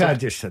that mattered. I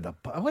just said,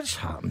 what's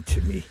happened to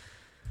me?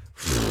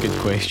 Good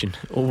question.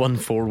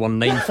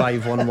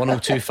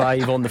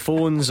 01419511025 on the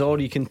phones, or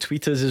you can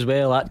tweet us as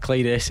well at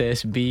Clyde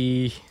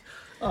SSB.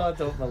 Oh, I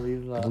don't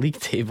believe that. The league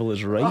table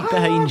is right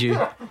behind you,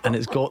 and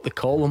it's got the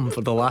column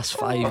for the last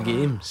 5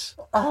 games.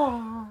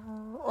 I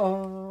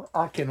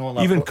can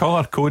only even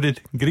colour coded: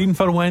 green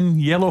for win,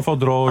 yellow for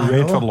draw,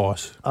 red for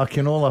loss. I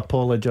can only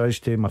apologise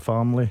to my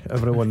family,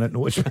 everyone that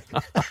knows me.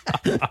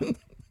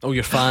 Oh,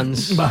 your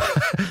fans.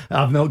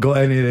 I've not got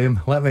any of them,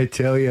 let me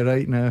tell you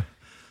right now.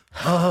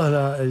 Oh,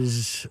 that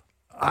is.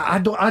 I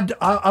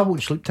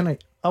won't sleep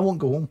tonight. I won't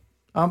go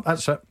home.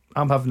 That's it.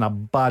 I'm having a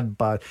bad.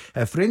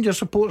 If Rangers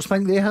supporters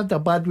think they had a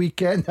bad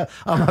weekend,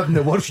 I'm having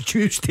the worst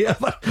Tuesday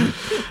ever.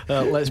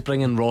 Let's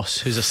bring in Ross,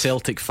 who's a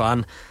Celtic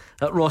fan.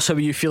 Ross, how are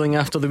you feeling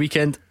after the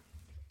weekend?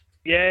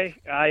 Yeah,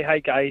 hi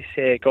guys,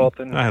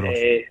 Gordon.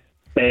 Hi,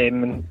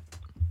 Ross.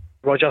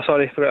 Roger,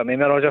 sorry, forgot your name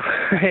there,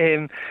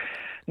 Roger.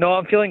 No,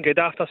 I'm feeling good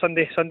after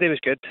Sunday. Sunday was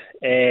good.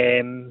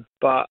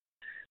 But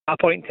my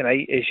point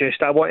tonight is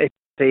just I want to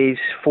praise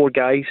 4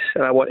 guys,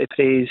 and I want to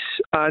praise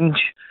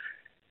Ange,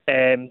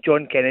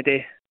 John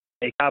Kennedy,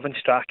 Gavin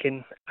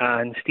Strachan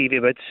and Stevie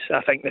Woods.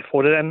 I think the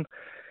 4 of them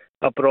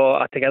have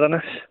brought a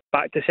togetherness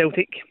back to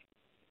Celtic.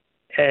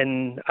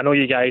 And I know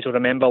you guys will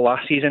remember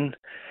last season,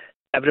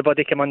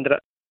 everybody came under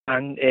it.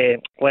 And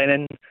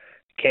Lennon,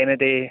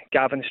 Kennedy,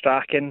 Gavin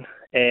Strachan.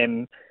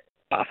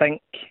 But I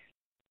think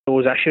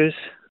those issues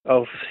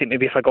seem to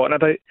be forgotten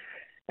about,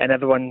 and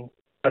everyone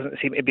doesn't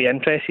seem to be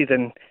interested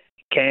in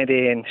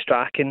Kennedy and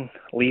Strachan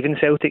leaving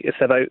Celtic. It's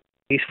about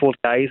these 4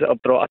 guys that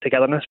have brought a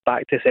togetherness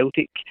back to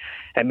Celtic,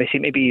 and we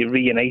seem to be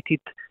reunited.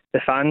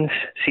 The fans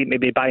seem to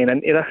be buying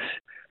into this.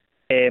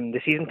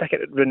 The season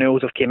ticket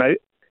renewals have came out,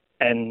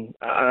 and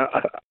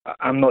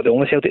I'm not the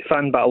only Celtic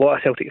fan, but a lot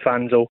of Celtic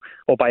fans will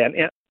buy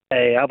into it.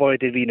 I've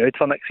already renewed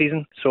for next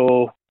season,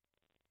 so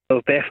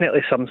there's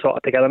definitely some sort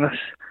of togetherness.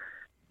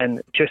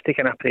 And just to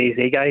kind of praise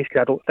the guys,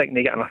 because I don't think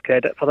they get enough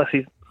credit for this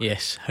season.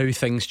 Yes, how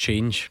things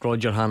change.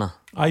 Roger Hannah.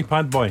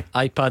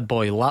 iPad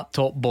boy,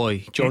 laptop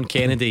boy, John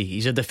Kennedy.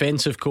 He's a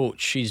defensive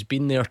coach. He's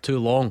been there too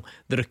long.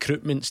 The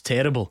recruitment's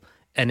terrible,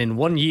 and in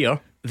 1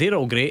 year they're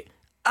all great.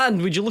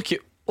 And would you look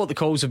at what the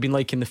calls have been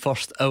like in the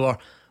first hour?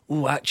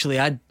 Oh, actually,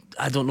 I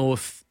don't know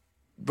if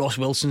Ross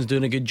Wilson's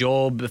doing a good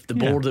job, if the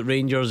board at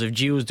Rangers, if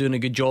Gio's doing a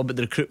good job, but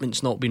the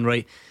recruitment's not been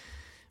right.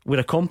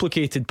 We're a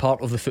complicated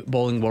part of the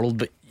footballing world,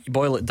 but you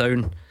boil it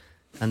down,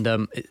 and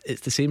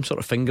it's the same sort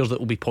of fingers that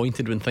will be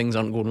pointed when things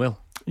aren't going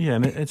well. Yeah,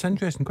 and it's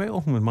interesting. Quite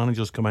often when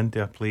managers come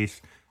into a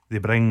place, they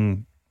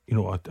bring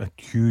a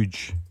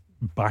huge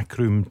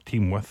backroom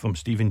team with them.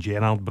 Stephen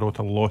Gerrard brought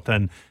a lot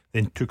in,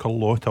 then took a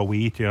lot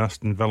away to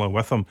Aston Villa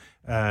with him,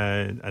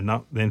 and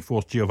that then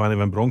forced Giovanni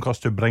Van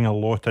Bronckhorst to bring a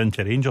lot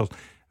into Rangers.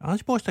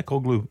 Ange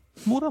Postecoglou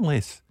more or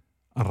less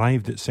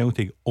arrived at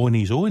Celtic on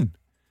his own.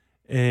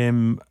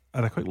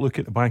 Had a quick look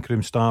at the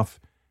backroom staff,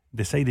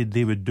 decided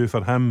they would do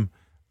for him,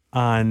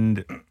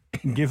 and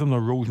gave them their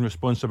roles and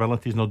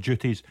responsibilities and their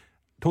duties,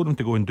 told him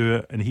to go and do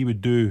it, and he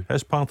would do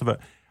his part of it,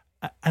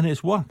 and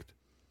it's worked.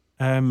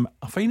 I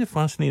find it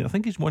fascinating. I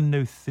think he's won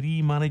now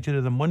 3 Manager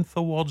of the Month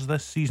awards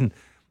this season.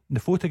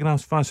 The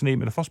photographs fascinate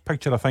me. The first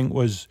picture I think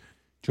was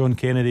John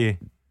Kennedy,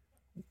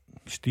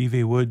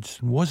 Stevie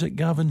Woods. Was it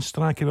Gavin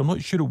Strachan? I'm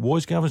not sure it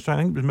was Gavin Strachan.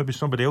 I think it was maybe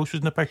somebody else was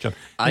in the picture.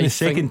 And the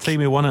second time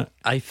he won it,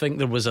 I think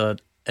there was a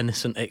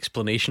innocent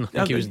explanation. I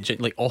think he was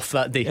like off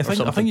that day. I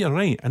think you're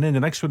right. And then the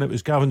next one, it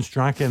was Gavin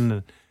Strachan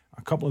and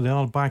a couple of the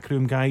other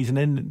backroom guys, and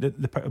then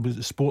it was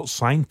the sports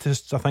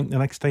scientists, I think, the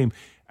next time.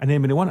 And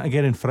then when they won it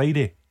again on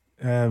Friday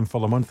for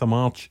the month of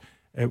March,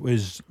 it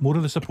was more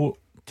of the support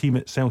team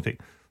at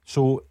Celtic.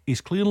 So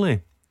he's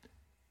clearly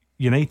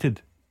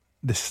united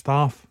the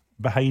staff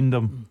behind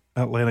him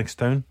at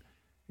Lennoxtown.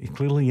 He's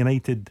clearly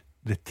united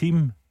the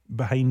team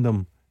behind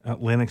him at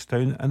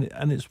Lennoxtown,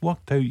 and it's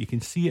worked out. You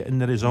can see it in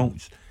the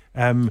results.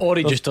 Or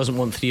he just doesn't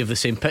want 3 of the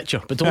same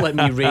picture. But don't let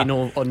me rain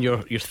on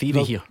your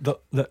theory here.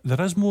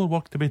 There is more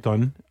work to be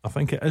done. I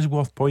think it is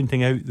worth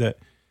pointing out that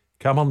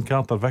Cameron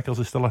Carter-Vickers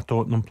is still a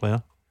Tottenham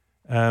player.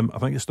 I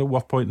think it's still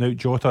worth pointing out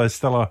Jota is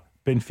still a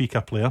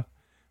Benfica player.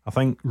 I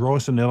think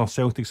Ross and the other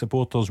Celtic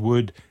supporters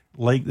would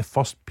like the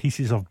first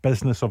pieces of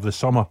business of the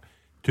summer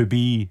to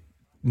be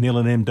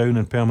nailing them down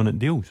in permanent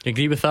deals. You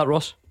agree with that,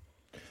 Ross?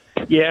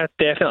 Yeah,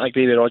 definitely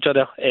agree with Roger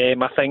there.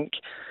 I think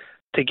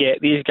to get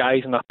these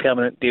guys on a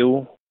permanent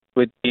deal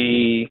would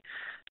be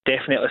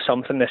definitely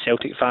something the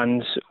Celtic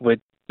fans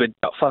would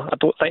up for. I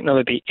don't think there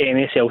would be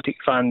any Celtic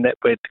fan that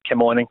would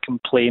come on and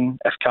complain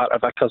if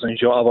Carter-Vickers and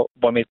Jota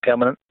were made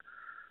permanent.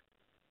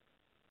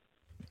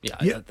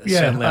 Yeah.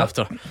 Certainly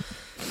after.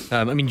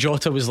 I mean,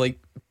 Jota was like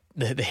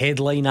the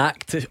headline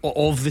act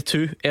of the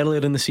 2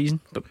 earlier in the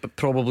season, but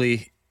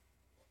probably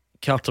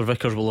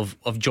Carter-Vickers will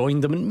have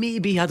joined them and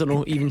maybe, I don't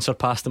know, even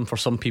surpassed them for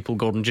some people,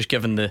 Gordon, just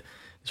given the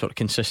sort of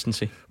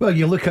consistency. Well,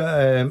 you look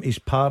at his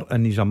part,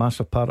 and he's a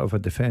massive part of a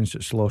defence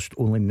that's lost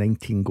only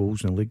 19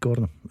 goals in the league,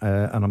 Gordon,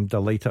 and I'm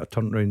delighted I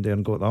turned around there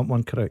and got that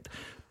one correct.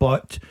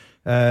 But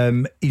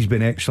he's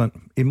been excellent.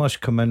 He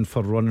must come in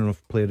for running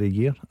of player of the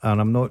year,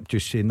 and I'm not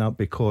just saying that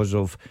because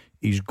of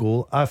his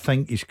goal. I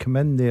think he's come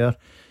in there,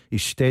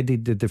 he's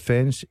steadied the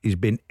defence, he's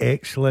been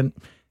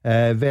excellent.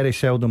 Very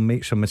seldom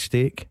makes a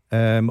mistake.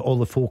 All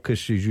the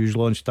focus is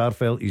usually on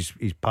Starfelt,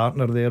 his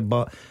partner there,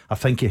 but I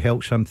think he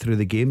helps him through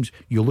the games.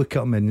 You look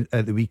at him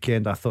at the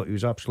weekend, I thought he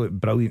was absolutely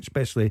brilliant,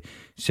 especially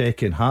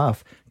second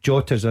half.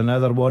 Jota's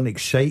another one,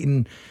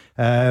 exciting.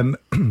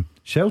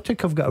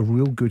 Celtic have got a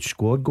real good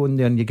squad going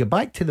there, and you get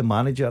back to the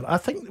manager. I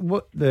think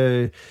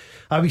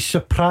I was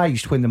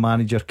surprised when the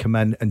manager came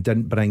in and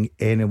didn't bring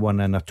anyone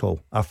in at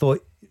all. I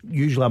thought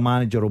usually a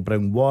manager will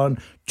bring 1,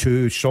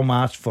 2, some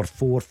ask for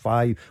 4,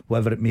 5,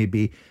 whatever it may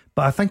be,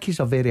 But I think he's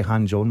a very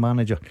hands-on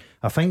manager.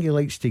 I think he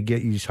likes to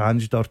get his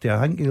hands dirty. I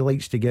think he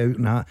likes to get out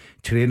in that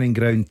training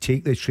ground,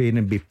 take the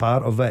training, be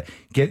part of it,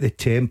 get the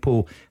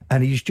tempo.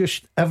 And he's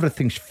just,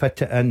 everything's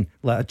fitted in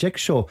like a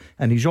jigsaw.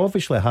 And he's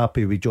obviously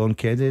happy with John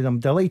Kennedy. I'm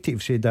delighted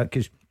to say that,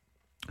 because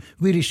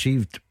we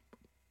received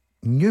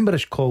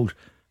numerous calls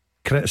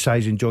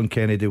criticising John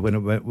Kennedy when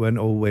it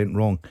all went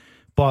wrong.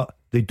 But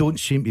they don't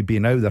seem to be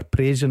now. They're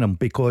praising him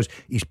because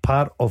he's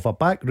part of a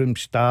backroom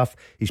staff,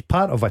 he's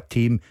part of a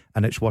team,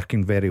 and it's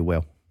working very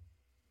well.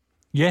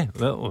 Yeah,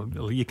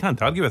 well, you can't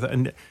argue with it.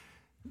 And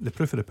the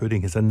proof of the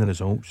pudding is in the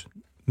results.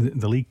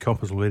 The League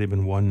Cup has already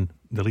been won.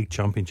 The League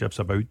Championship's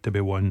about to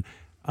be won.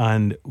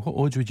 And what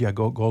odds would you have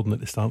got, Gordon, at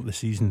the start of the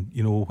season?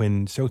 You know,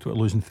 when Celtic were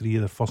losing 3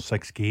 of their first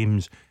 6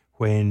 games,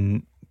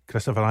 when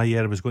Christopher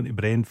Ayer was going to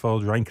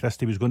Brentford, Ryan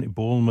Christie was going to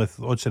Bournemouth,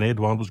 Odsonne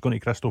Edouard was going to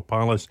Crystal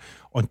Palace,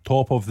 on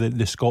top of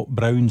the Scott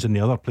Browns and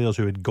the other players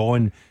who had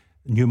gone,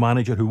 new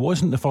manager who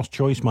wasn't the first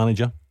choice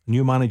manager,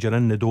 new manager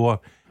in the door.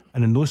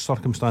 And in those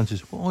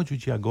circumstances, what odds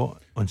would you have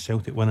got on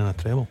Celtic winning a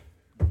treble?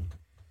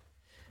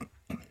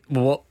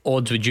 What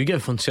odds would you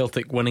give on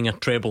Celtic winning a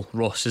treble,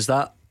 Ross? Is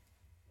that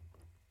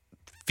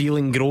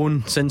feeling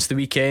grown since the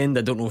weekend?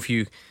 I don't know if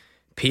you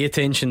pay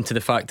attention to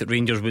the fact that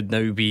Rangers would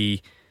now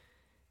be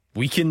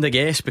weakened, I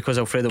guess, because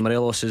Alfredo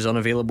Morelos is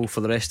unavailable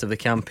for the rest of the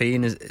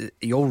campaign. Are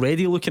you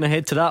already looking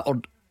ahead to that,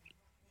 or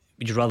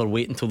would you rather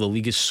wait until the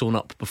league is sewn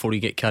up before you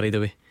get carried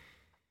away?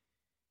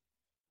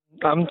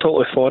 I'm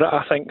totally for it.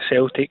 I think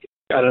Celtic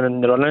are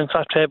in the running for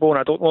a treble, and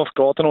I don't know if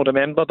Gordon will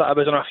remember that I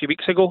was on a few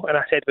weeks ago and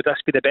I said, would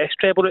this be the best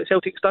treble that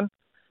Celtic's done?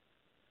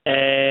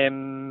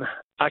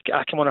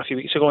 I came on a few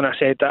weeks ago and I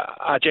said that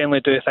I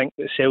generally do think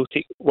that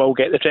Celtic will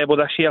get the treble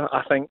this year.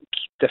 I think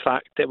the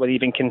fact that we're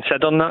even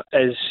considering that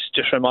is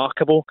just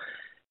remarkable.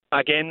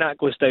 Again, that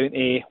goes down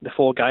to the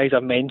 4 guys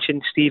I've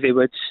mentioned: Stevie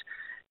Woods,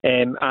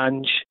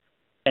 Ange,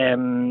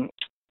 Gavin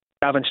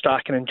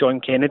Strachan and John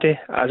Kennedy.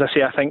 As I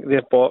say, I think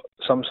they've brought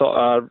some sort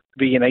of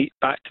reunite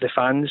back to the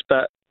fans.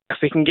 But if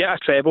we can get a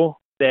treble,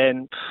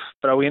 then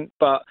brilliant.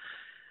 But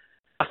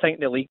I think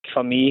the league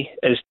for me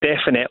is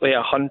definitely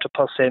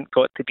 100%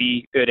 got to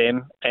be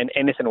URM, and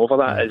anything over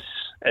that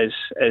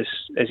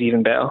is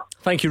even better.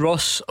 Thank you,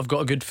 Ross. I've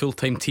got a good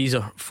full-time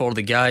teaser for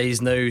the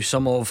guys now.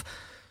 Some of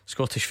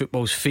Scottish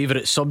football's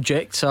favourite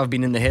subjects have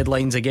been in the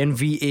headlines again,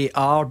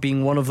 VAR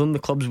being one of them. The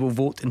clubs will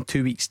vote in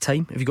 2 weeks'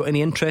 time. Have you got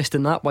any interest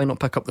in that? Why not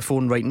pick up the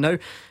phone right now?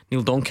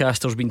 Neil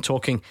Doncaster's been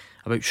talking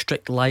about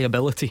strict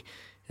liability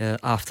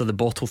after the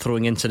bottle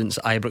throwing incidents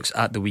at Ibrox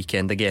at the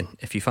weekend. Again,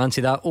 if you fancy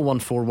that,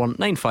 0141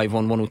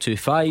 951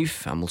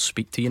 1025, and we'll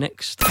speak to you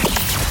next.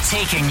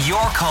 Taking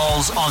your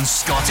calls on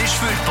Scottish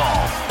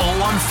football.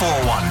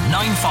 0141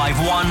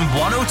 951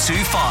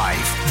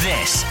 1025.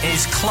 This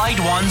is Clyde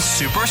One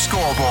Super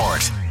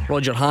Scoreboard.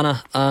 Roger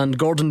Hannah and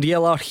Gordon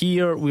Dalziel are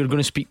here. We're going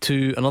to speak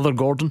to another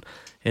Gordon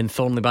in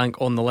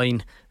Thornleybank on the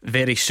line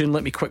very soon.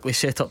 Let me quickly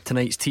set up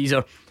tonight's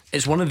teaser.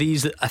 It's one of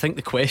these that I think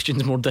the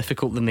question's more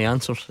difficult than the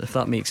answers, if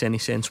that makes any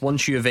sense.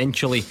 Once you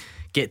eventually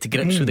get to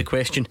grips with the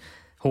question,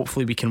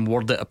 hopefully we can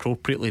word it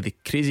appropriately. The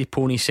Crazy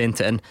Pony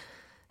sent it in,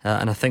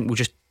 and I think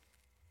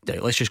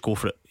let's just go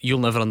for it. You'll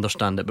never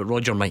understand it, but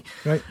Roger might.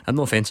 Right. And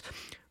no offence.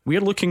 We're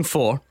looking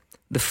for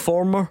the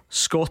former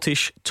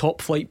Scottish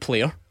top flight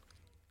player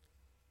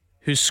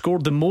who's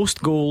scored the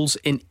most goals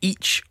in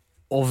each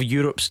of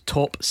Europe's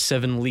top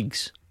 7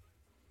 leagues.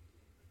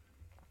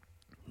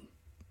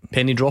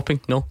 Penny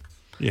dropping? No?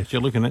 Yes,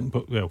 you're looking at,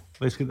 but well,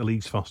 let's get the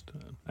leagues first.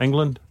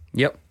 England.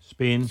 Yep.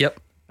 Spain.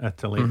 Yep.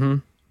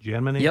 Italy.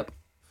 Germany. Yep.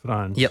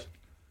 France. Yep.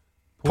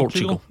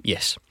 Portugal.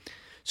 Yes.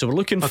 So we're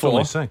looking That's for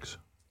only 6.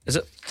 Is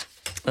it?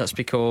 That's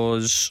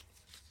because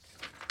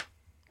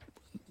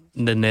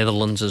the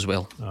Netherlands as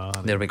well.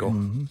 There we go.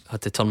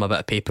 Had to turn my bit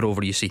of paper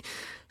over, you see.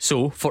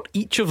 So for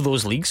each of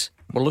those leagues,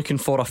 we're looking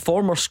for a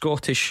former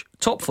Scottish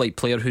top flight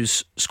player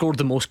who's scored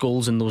the most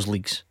goals in those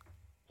leagues.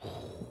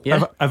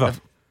 Yeah? Ever.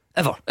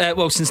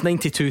 Well, since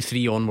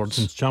 92-3 onwards.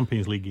 Since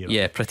Champions League era.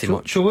 Yeah, pretty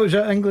much. So what was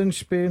it? England,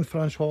 Spain,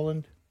 France,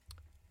 Holland?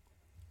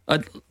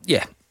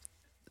 Yeah.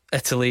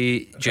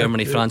 Italy,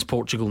 Germany, France,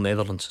 Portugal,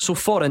 Netherlands. So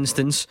for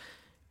instance,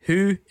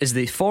 who is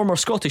the former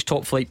Scottish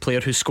top flight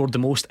player who scored the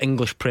most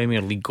English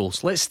Premier League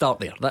goals? Let's start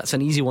there. That's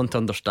an easy one to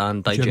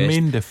understand, digest.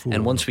 Jermaine Defoe.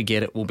 And once we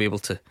get it, we'll be able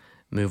to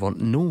move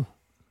on. No.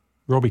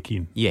 Robbie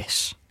Keane.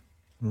 Yes.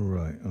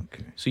 Right,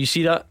 okay. So you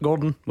see that,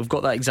 Gordon? We've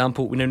got that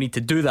example. We now need to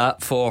do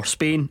that for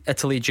Spain,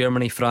 Italy,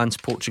 Germany, France,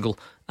 Portugal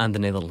and the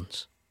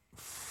Netherlands.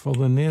 For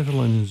the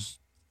Netherlands,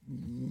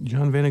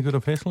 Jan Vennegoor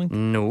of Hesseling?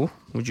 No,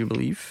 would you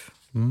believe?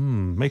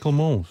 Michael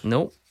Mols?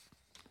 No.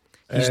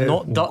 He's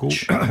not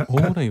Dutch. Oh,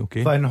 right,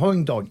 okay. Van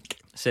Hooijdonk.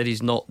 Said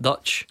he's not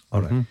Dutch.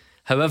 Alright.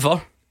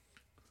 However,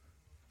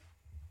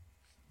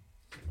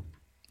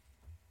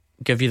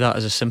 give you that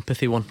as a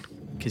sympathy one,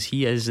 because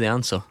he is the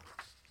answer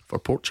for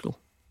Portugal.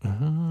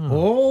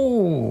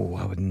 Oh,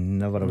 I would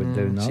never have been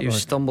doing that. So you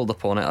stumbled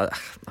upon it. I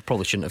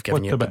probably shouldn't have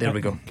given you it, but there we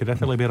go. Could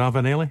Italy be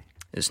Ravanelli?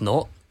 It's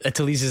not.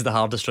 Italy's is the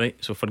hardest, right?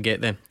 So forget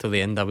them till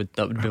the end. That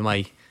would be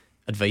my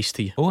advice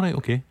to you. Oh, right,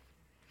 okay.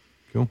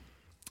 Cool.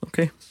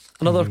 Okay.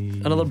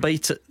 Another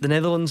bite at the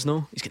Netherlands.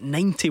 No, he's got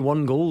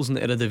 91 goals in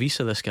the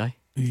Eredivisie, this guy.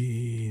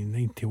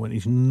 91.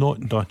 He's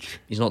not Dutch.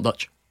 He's not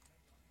Dutch.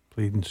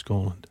 Played in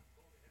Scotland.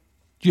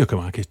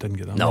 Giacomakis didn't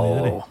get that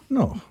many, did he?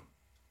 No.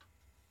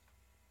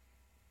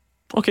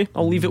 Okay,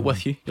 I'll leave it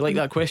with you. You like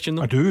that question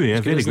though? I do, yeah.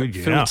 It's Very isn't good,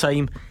 it? yeah.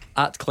 Fulltime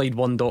at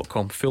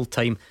Clyde1.com.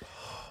 Fulltime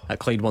at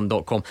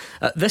Clyde1.com.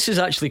 This is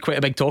actually quite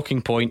a big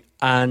talking point,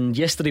 and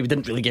yesterday we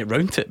didn't really get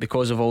round to it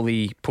because of all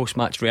the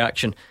post-match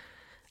reaction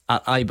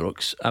at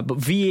Ibrox. But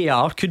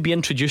VAR could be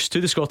introduced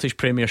to the Scottish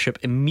Premiership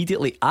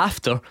immediately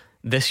after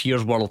this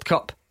year's World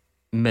Cup,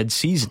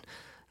 mid-season.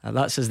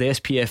 That's as the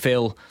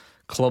SPFL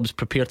clubs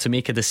prepare to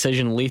make a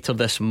decision later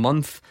this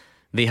month.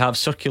 They have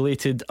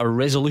circulated a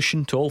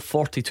resolution to all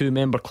 42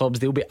 member clubs.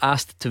 They'll be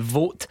asked to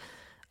vote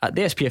at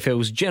the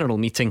SPFL's general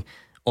meeting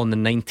on the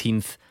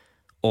 19th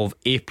of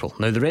April.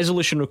 Now, the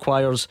resolution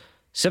requires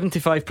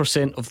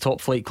 75% of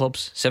top flight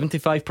clubs,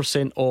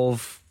 75%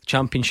 of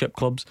championship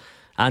clubs,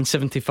 and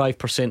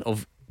 75%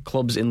 of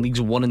clubs in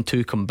Leagues 1 and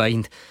 2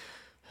 combined.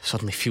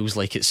 Suddenly feels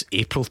like it's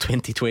April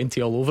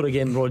 2020 all over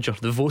again, Roger.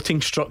 The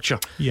voting structure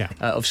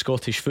of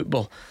Scottish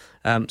football.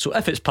 So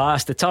if it's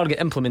passed, the target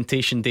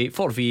implementation date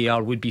for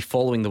VAR would be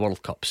following the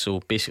World Cup.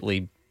 So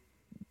basically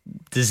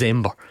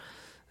December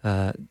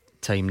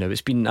time now.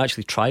 It's been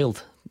actually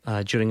trialled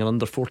during an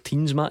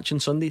under-14s match on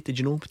Sunday, did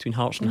you know, between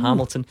Hearts and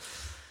Hamilton.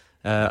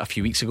 A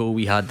few weeks ago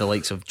we had the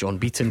likes of John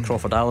Beaton,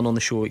 Crawford Allen on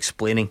the show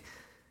explaining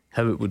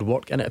how it would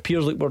work, and it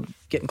appears like we're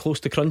getting close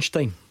to crunch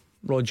time,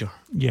 Roger.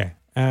 Yeah.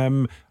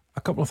 A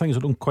couple of things I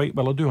don't quite,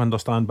 well, I do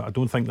understand, but I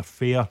don't think they're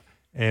fair.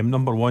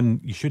 Number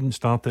one, you shouldn't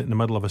start it in the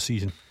middle of a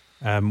season.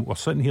 We're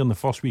sitting here in the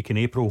first week in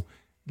April.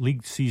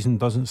 League season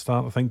doesn't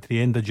start, I think, to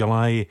the end of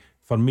July.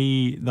 For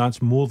me,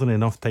 that's more than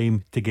enough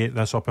time to get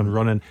this up and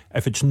running.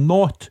 If it's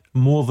not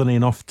more than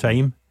enough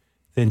time,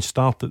 then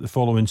start it the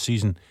following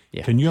season.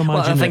 Can you imagine?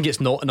 Well, I think it's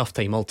not enough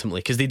time ultimately,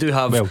 because they do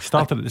have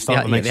started at the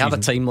start of next season. They have a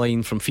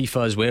timeline from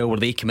FIFA as well, where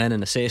they come in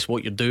and assess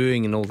what you're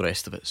doing and all the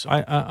rest of it. So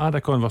I had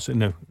a conversation.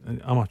 Now,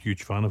 I'm a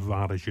huge fan of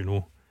VAR, as you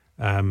know.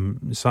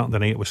 Saturday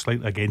night I was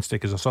slightly against it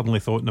because I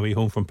suddenly thought on the way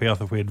home from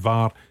Perth, if we had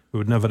VAR, we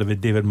would never have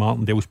had David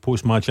Martindale's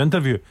post-match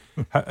interview.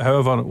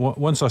 However,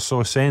 once I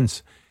saw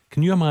sense,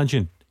 can you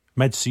imagine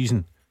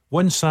mid-season,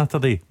 one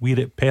Saturday we're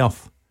at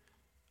Perth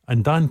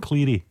and Dan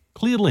Cleary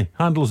clearly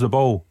handles the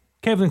ball,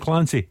 Kevin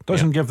Clancy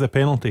doesn't give the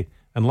penalty,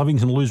 and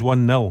Livingston lose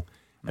 1-0,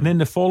 and then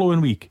the following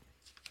week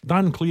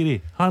Dan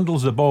Cleary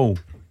handles the ball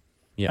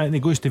and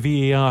he goes to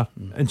VAR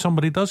and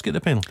somebody does get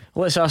the penalty.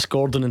 Let's ask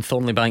Gordon in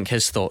Thornleybank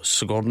his thoughts.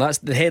 So Gordon, that's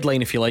the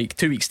headline if you like.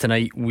 2 weeks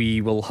tonight we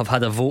will have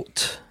had a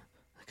vote,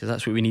 because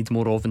that's what we need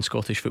more of in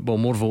Scottish football,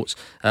 more votes,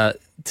 to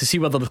see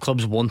whether the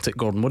clubs want it.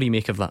 Gordon, what do you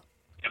make of that?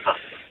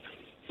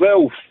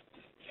 Well,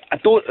 I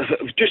don't.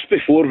 Just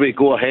before we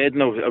go ahead,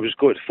 and I was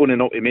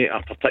phoning up to make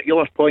a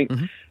particular point.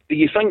 Do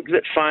you think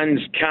that fans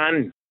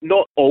can,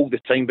 not all the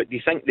time, but do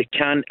you think they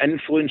can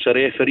influence a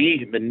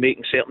referee in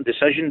making certain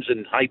decisions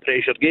in high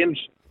pressure games?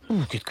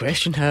 Good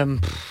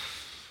question.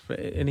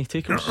 Any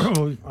takers?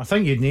 I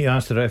think you'd need to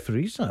ask the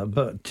referees that,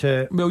 but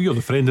well, you're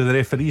the friend of the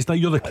referees now.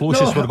 You're the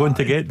closest we're going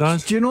to get,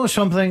 Daz. Do you know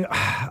something?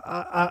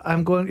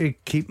 I'm going to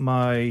keep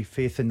my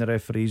faith in the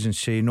referees and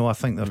say no. I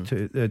think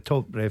the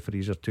top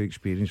referees are too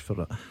experienced for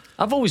that.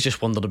 I've always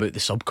just wondered about the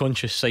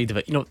subconscious side of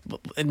it. You know,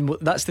 and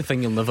that's the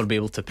thing you'll never be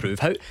able to prove.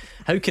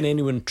 How can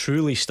anyone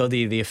truly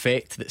study the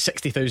effect that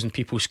 60,000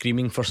 people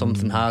screaming for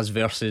something has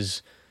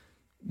versus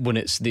when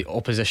it's the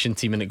opposition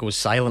team and it goes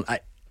silent?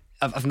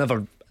 I've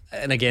never.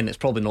 And again, it's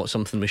probably not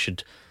something we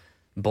should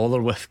bother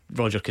with,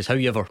 Roger, because how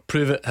you ever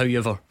prove it, how you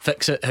ever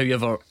fix it, how you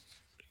ever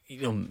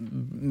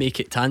make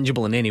it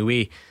tangible in any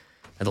way,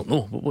 I don't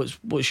know. What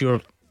would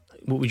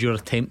your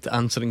attempt at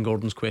answering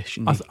Gordon's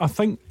question be? I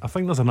think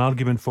there's an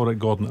argument for it,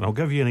 Gordon, and I'll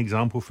give you an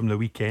example from the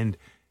weekend.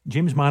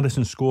 James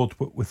Maddison scored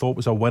what we thought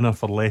was a winner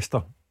for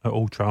Leicester at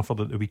Old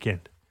Trafford at the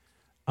weekend,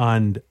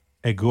 and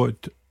it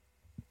got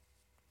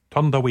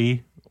turned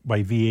away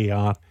by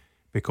VAR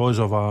because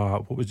of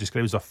what was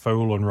described as a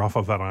foul on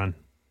Rafa Varane.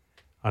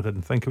 I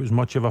didn't think it was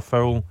much of a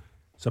foul.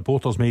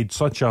 Supporters made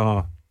such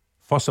a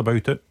fuss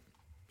about it,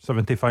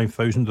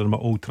 75,000 of them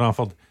at Old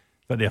Trafford,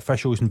 that the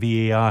officials in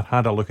VAR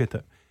had a look at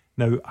it.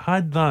 Now,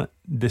 had that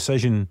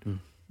decision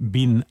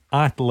been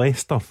at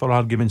Leicester, for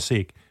argument's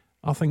sake,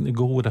 I think the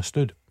goal would have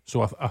stood.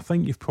 So I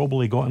think you've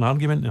probably got an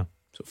argument there.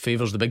 So it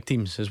favours the big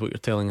teams, is what you're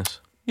telling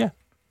us. Yeah.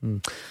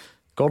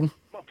 Gordon?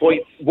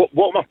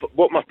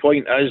 What my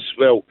point is,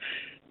 well,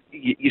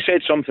 you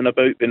said something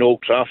about being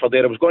Old Trafford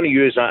there. I was going to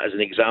use that as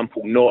an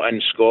example, not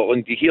in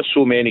Scotland. You hear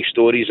so many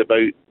stories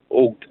about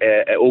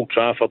at Old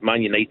Trafford,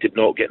 Man United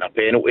not getting a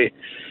penalty,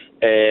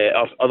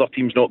 other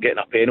teams not getting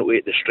a penalty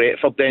at the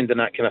Stretford end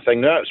and that kind of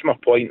thing. That's my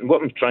point. And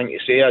what I'm trying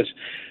to say is,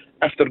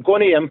 if they're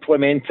going to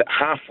implement it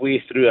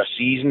halfway through a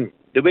season,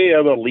 the way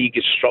our league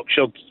is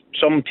structured,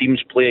 some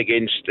teams play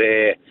against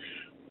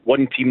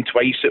one team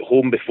twice at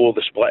home before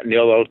the split, and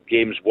the other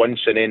games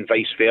once, and then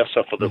vice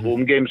versa for the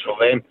home games for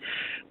them.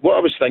 What I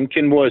was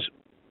thinking was,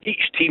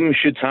 each team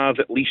should have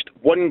at least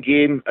one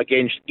game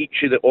against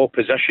each of the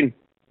opposition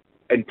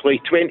and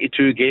play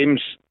 22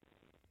 games,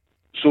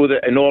 so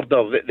that in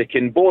order that they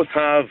can both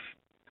have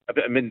a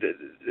bit. I mean,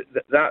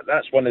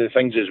 that's one of the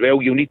things as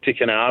well. You'll need to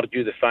kind of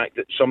argue the fact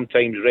that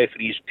sometimes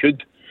referees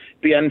could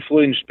be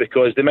influenced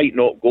because they might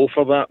not go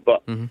for that.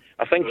 But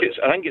I think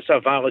it's a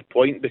valid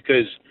point,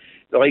 because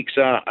the likes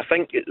of, I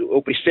think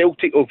it'll be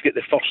Celtic will get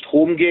the first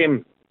home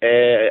game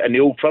in the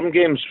Old Firm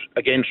games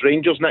against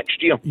Rangers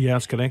next year. Yeah,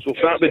 that's correct. So if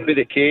that would be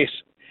the case,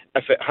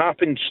 if it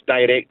happens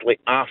directly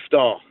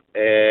after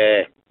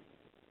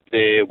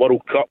the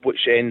World Cup,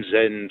 which ends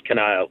in kind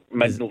of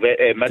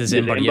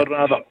mid-December,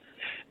 rather,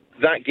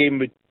 that game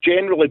would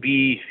generally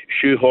be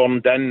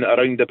shoehorned in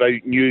around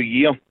about New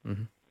Year.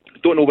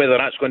 Don't know whether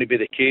that's going to be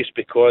the case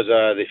because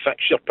the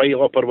fixture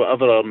pile-up or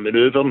whatever are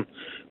manoeuvring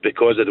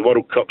because of the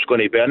World Cup's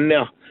going to be in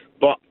there.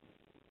 But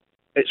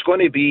it's going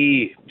to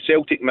be,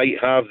 Celtic might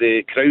have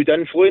the crowd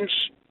influence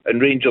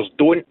and Rangers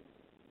don't.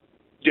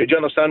 Do you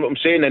understand what I'm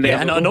saying? And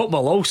yeah, and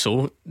well,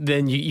 also,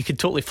 then you could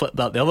totally flip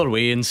that the other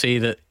way and say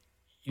that,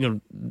 you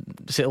know,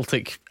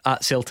 Celtic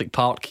at Celtic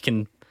Park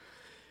can,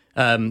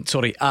 at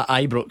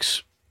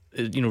Ibrox,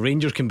 you know,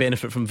 Rangers can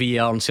benefit from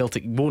VAR and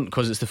Celtic won't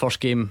because it's the first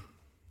game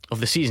of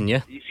the season,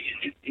 yeah?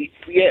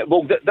 Yeah,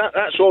 well,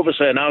 that's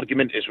obviously an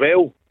argument as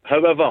well.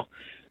 However,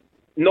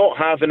 not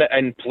having it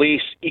in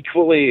place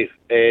equally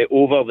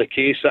over the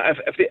case,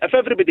 if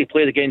everybody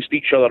played against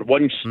each other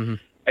once and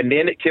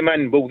then it came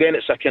in, well, then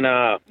it's a kind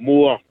of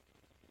more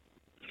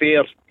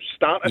fair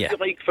start, if you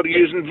like, for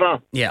using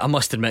VAR. Yeah, I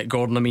must admit,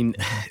 Gordon, I mean,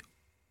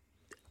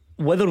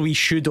 whether we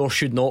should or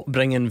should not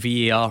bring in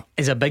VAR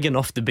is a big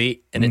enough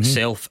debate in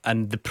itself,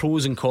 and the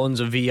pros and cons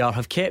of VAR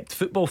have kept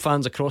football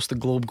fans across the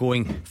globe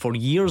going for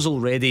years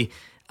already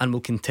and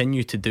will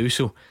continue to do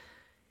so.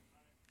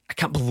 I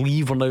can't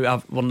believe we're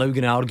now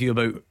going to argue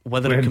about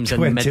whether it comes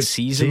in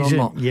mid-season or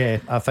not. Yeah,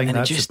 I think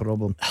that's the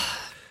problem.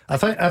 I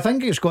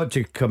think it's got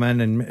to come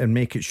in and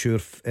make it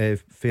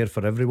fair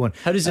for everyone.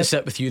 How does it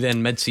sit with you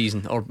then,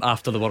 mid-season or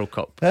after the World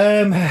Cup?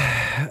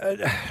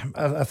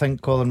 I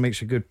think Colin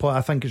makes a good point.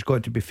 I think it's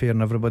got to be fair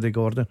on everybody,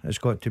 Gordon. It's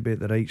got to be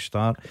at the right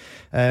start.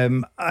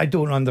 I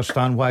don't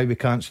understand why we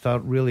can't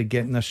start really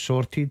getting this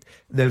sorted.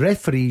 The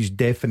referees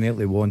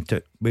definitely want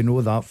it. We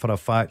know that for a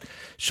fact.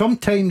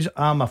 Sometimes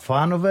I'm a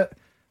fan of it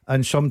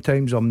and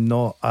sometimes I'm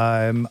not.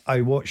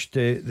 I watched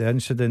the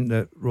incident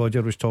that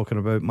Roger was talking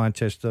about,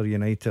 Manchester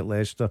United,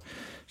 Leicester.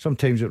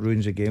 Sometimes it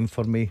ruins a game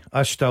for me.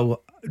 I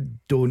still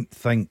don't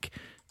think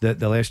that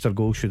the Leicester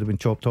goal should have been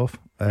chopped off,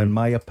 in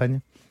my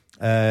opinion.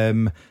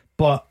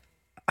 But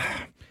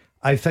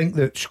I think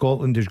that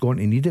Scotland is going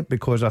to need it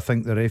because I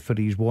think the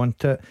referees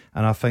want it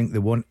and I think they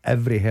want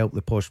every help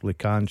they possibly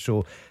can.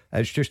 So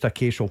it's just a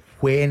case of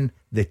when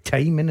the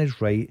timing is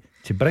right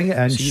to bring it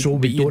in, so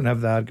we don't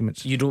have the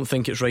arguments. You don't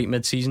think it's right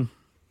mid-season?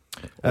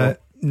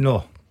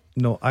 No,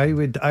 I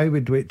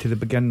would wait to the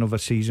beginning of a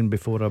season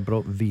before I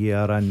brought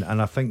VAR in,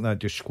 and I think that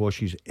just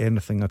squashes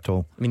anything at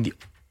all. I mean, the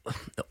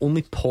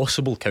only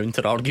possible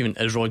counter argument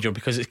is, Roger,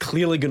 because it's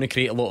clearly going to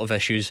create a lot of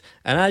issues,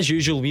 and as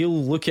usual we'll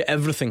look at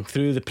everything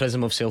through the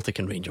prism of Celtic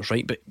and Rangers,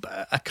 right? But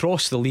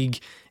across the league,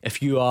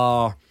 if you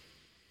are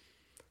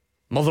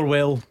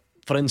Motherwell,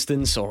 for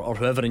instance, or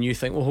whoever, and you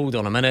think, well, hold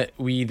on a minute,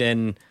 we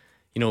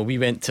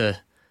went to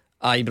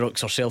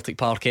Ibrox or Celtic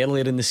Park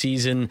earlier in the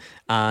season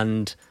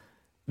and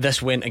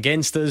this went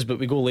against us, but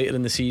we go later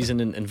in the season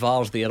and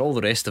VAR's there, all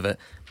the rest of it.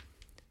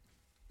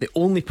 The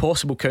only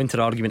possible counter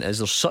argument is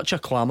there's such a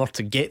clamour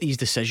to get these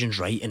decisions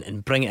right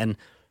and bring it in.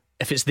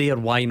 If it's there,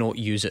 why not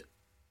use it?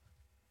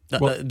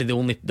 That would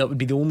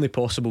be the only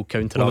possible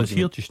counter argument. It's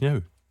here just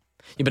now.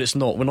 Yeah, but it's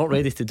not. We're not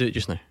ready to do it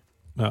just now.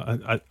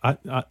 I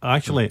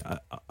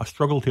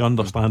struggle to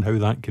understand how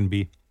that can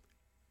be.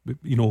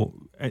 You know,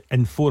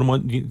 in 4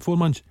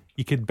 months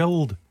you could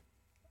build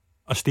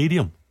a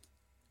stadium.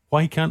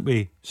 Why can't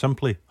we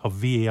simply have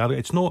VAR?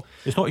 It's not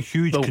a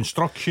huge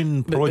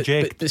construction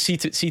project. But see,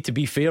 to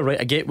be fair, right,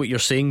 I get what you're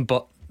saying,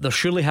 but there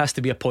surely has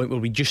to be a point where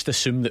we just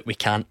assume that we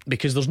can't,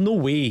 because there's no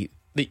way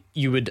that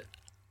you would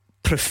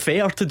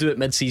prefer to do it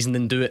mid-season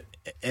than do it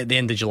at the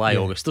end of July,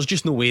 August. There's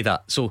just no way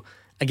that. So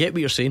I get what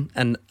you're saying,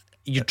 and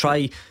you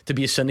try to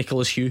be as cynical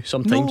as Hugh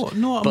sometimes.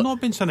 No, I'm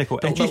not being cynical.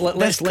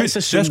 Let's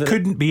assume this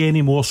couldn't be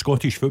any more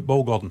Scottish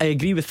football, Gordon. I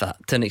agree with that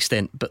to an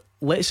extent, but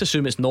let's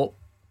assume it's not.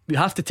 We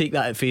have to take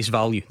that at face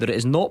value, that it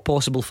is not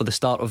possible for the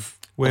start of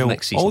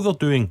next season. All they're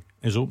doing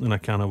is opening a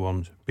can of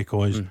worms,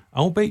 because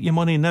I'll bet you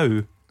money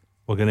now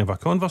we're going to have a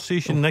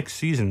conversation next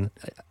season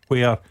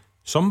where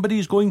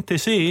somebody's going to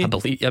say, I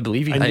believe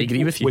you. I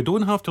agree with you. We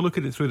don't have to look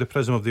at it through the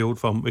prism of the Old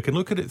Firm. We can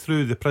look at it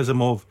through the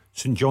prism of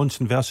St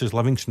Johnstone versus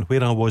Livingston,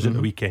 where I was at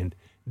the weekend.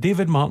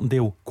 David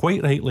Martindale,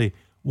 quite rightly,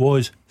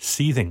 was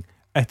seething.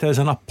 It is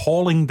an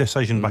appalling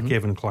decision by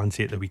Kevin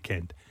Clancy at the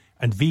weekend,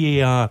 and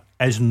VAR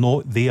is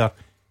not there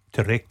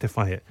to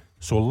rectify it.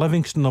 So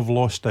Livingston have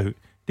lost out.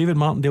 David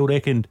Martindale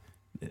reckoned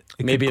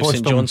maybe of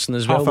St Johnstone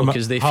as well,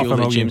 because they feel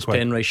that James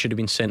Penrice should have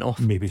been sent off.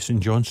 Maybe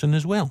St Johnstone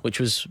as well, which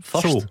was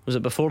first. Was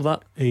it before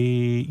that?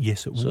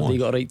 Yes, it was. So they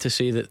got a right to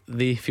say that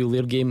they feel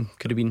their game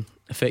could have been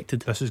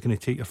affected. This is going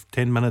to take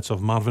 10 minutes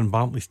of Marvin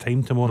Bartley's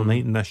time tomorrow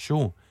night in this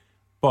show.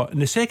 But in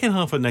the second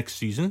half of next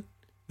season,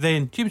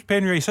 then James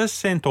Penrice is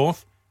sent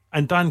off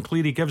and Dan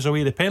Cleary gives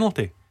away the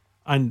penalty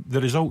and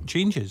the result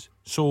changes.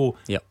 So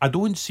I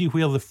don't see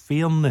where the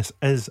fairness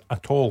is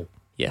at all.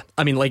 Yeah,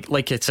 I mean,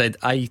 like I said,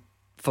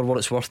 for what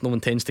it's worth, no one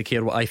tends to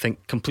care what I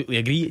think. Completely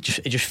agree. It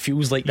just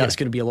feels like that's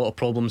going to be a lot of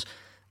problems.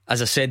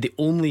 As I said, the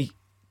only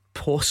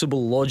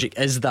possible logic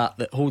is that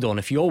hold on,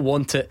 if you all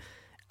want it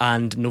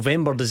and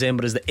November,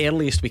 December is the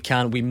earliest we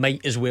can, we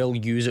might as well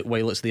use it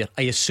while it's there.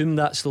 I assume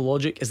that's the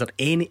logic. Is there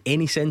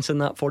any sense in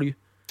that for you?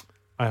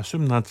 I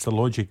assume that's the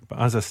logic, but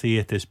as I say,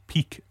 it is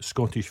peak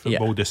Scottish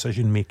football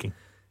decision making.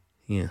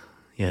 Yeah,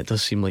 it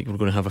does seem like we're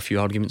going to have a few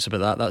arguments about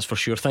that, that's for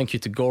sure. Thank you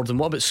to Gordon.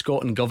 What about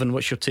Scott and Govan?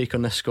 What's your take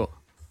on this, Scott?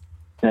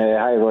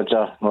 Hi,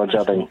 Roger.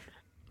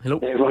 Hello.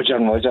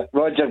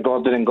 Roger,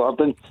 Gordon and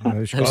Gordon.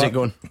 How's it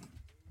going?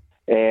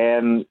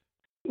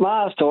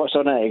 My thoughts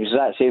on it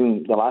exact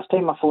same the last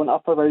time I phoned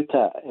up about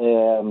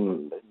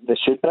it. They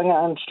should bring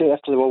it in straight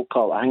after the World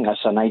Cup. I think that's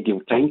an ideal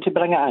time to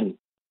bring it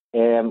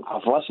in.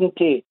 I've listened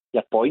to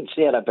your points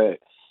there about,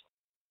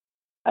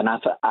 and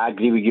I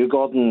agree with you,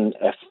 Gordon.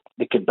 If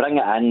they could bring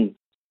it in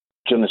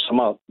during the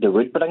summer, they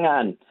would bring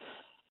it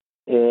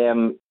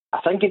in. I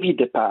think if you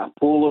did a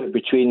poll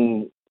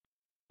between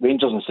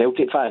Rangers and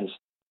Celtic fans,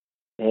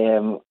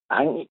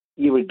 I think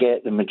you would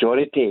get the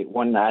majority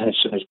wanting it in as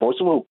soon as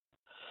possible.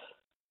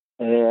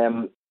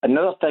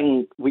 Another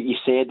thing what you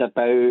said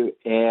about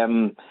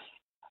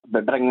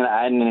bringing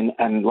it in,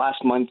 and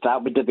last month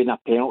that would have been a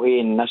penalty,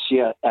 and this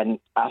year and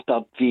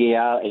after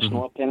VAR it's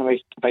not a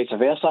penalty, vice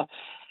versa.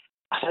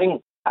 I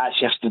think that's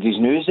yesterday's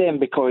news then,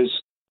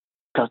 because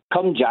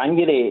come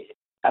January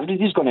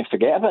everybody's going to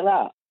forget about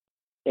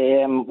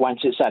that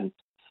once it's in,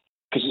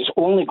 because it's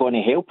only going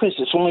to help us.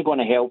 It's only going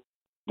to help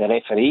the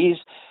referees,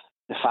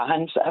 the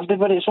fans,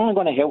 everybody. It's only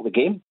going to help the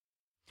game.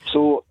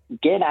 So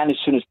getting in as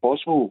soon as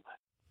possible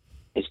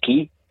is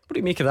key. What do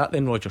you make of that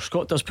then, Roger?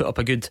 Scott does put up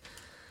a good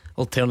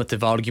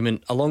alternative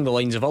argument along the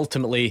lines of,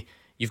 ultimately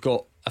you've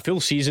got a full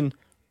season,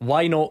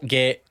 why not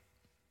get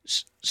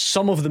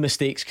some of the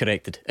mistakes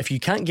corrected? If you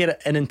can't get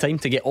it in time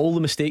to get all the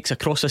mistakes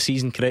across a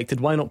season corrected,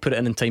 why not put it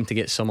in time to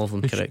get some of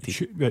them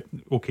corrected?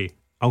 Okay,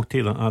 I'll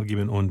take that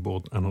argument on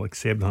board and I'll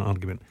accept that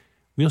argument.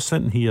 We're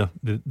sitting here,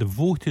 the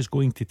vote is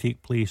going to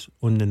take place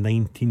on the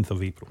 19th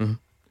of April.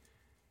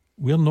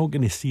 We're not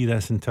going to see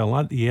this until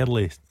at the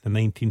earliest the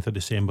 19th of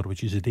December,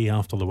 which is the day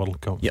after the World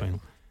Cup final.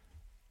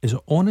 Is it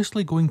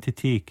honestly going to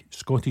take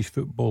Scottish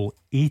football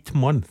 8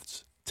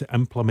 months to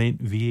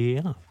implement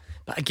VAR?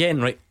 But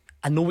again, right,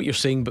 I know what you're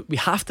saying, but we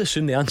have to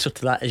assume the answer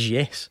to that is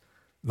yes.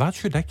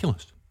 That's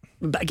ridiculous.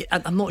 But again,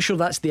 I'm not sure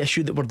that's the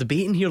issue that we're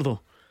debating here, though.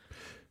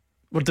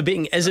 We're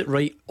debating, is it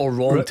right or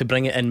wrong to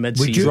bring it in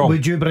mid-season?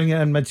 Would you bring it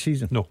in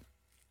mid-season? No.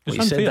 Well,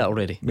 you said that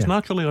already. It's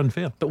naturally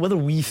unfair. But whether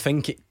we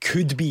think it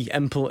could be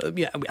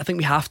implemented, I think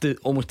we have to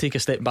almost take a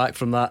step back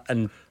from that.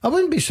 And I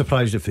wouldn't be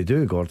surprised if they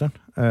do, Gordon,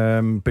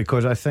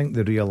 because I think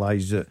they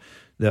realise that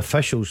the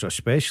officials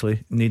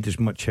especially need as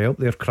much help.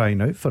 They're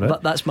crying out for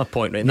it. That's my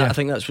point, right? And I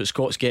think that's what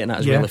Scott's getting at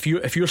as well.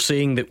 If you're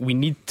saying that we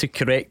need to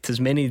correct as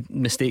many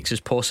mistakes as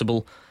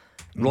possible,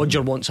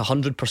 Roger wants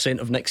 100%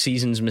 of next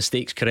season's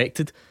mistakes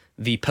corrected.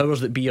 The powers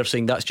that be are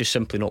saying that's just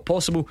simply not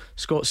possible.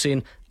 Scott's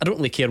saying, I don't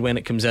really care when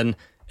it comes in.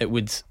 It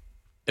would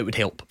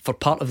help for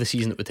part of the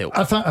season. It would help.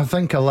 I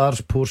think a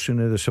large portion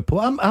of the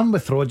support. I'm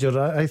with Roger.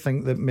 I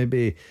think that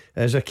maybe it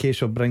is a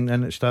case of bringing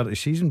in at the start of the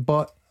season,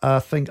 but I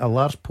think a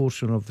large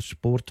portion of the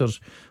supporters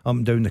up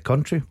and down the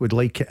country would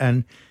like it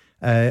in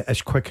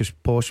as quick as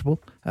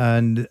possible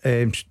and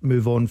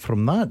move on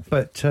from that.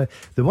 But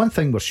the one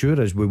thing we're sure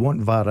is we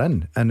want VAR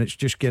in, and it's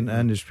just getting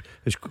in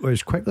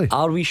as quickly.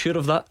 Are we sure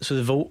of that? So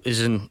the vote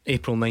is in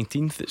April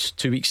 19th. It's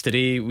 2 weeks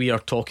today. We are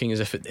talking as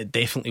if it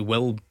definitely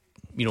will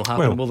happen.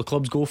 Well, will the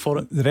clubs go for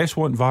it? The rest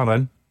want VAR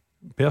in.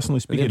 Personally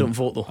speaking, they don't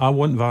vote though. I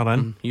want VAR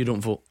in. You don't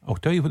vote. I'll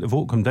tell you what the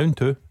vote come down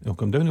to. It'll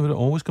come down to what it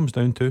always comes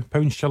down to: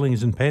 pounds,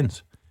 shillings and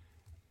pence.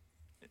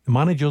 The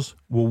managers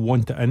will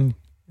want it in.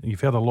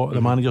 You've heard a lot of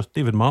the managers.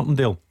 David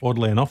Martindale,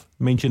 oddly enough,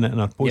 mentioned it in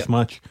our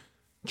post-match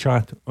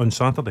chat on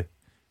Saturday.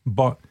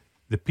 But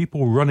the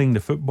people running the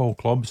football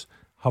clubs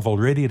have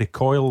already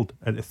recoiled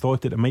at the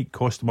thought that it might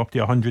cost them up to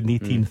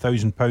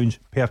 £118,000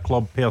 per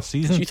club per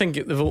season. Do you think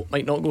the vote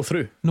might not go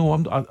through? No,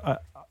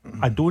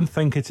 I don't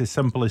think it's as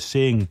simple as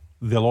saying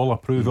they'll all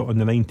approve it on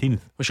the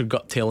 19th. What's your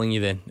gut telling you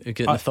then?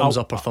 Getting the thumbs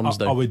up or thumbs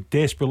down? I would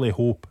desperately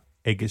hope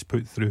it gets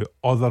put through.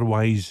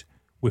 Otherwise,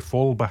 we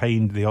fall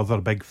behind the other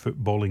big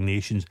footballing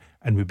nations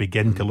and we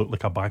begin to look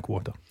like a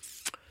backwater.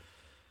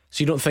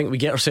 So you don't think we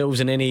get ourselves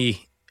in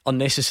any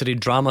unnecessary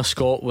drama,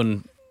 Scott,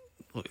 when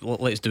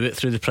let's do it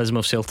through the prism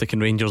of Celtic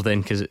and Rangers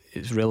then, because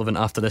it's relevant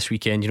after this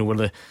weekend.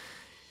 Where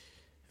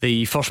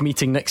the first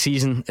meeting next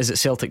season is at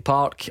Celtic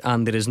Park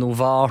and there is no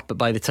VAR, but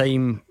by the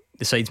time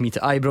the sides meet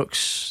at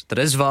Ibrox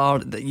there is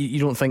VAR. You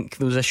don't think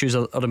those issues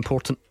are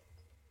important?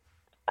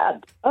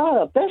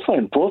 Definitely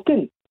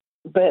important,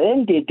 but at the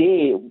end of the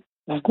day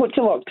we've got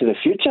to look to the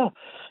future,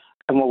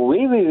 and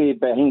we're way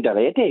behind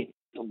already.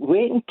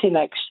 Waiting to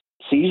next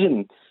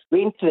season,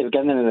 waiting to the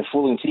beginning of the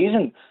following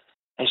season,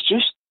 it's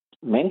just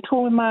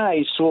mental in my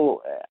eyes.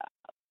 So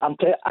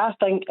I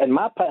think, in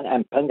my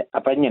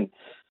opinion,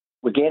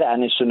 we get it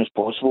in as soon as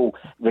possible,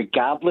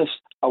 regardless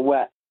of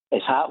what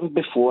has happened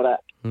before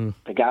it,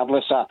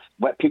 regardless of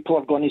what people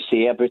are going to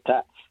say about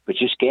it. We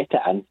just get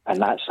it in,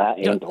 and that's that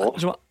end off.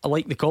 So I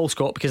like the call,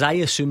 Scott, because I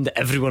assumed that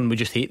everyone would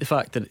just hate the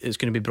fact that it's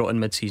going to be brought in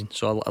mid-season.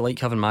 So I like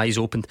having my eyes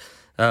opened.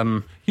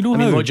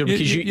 Roger,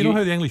 because you know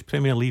how the English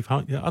Premier League,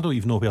 I don't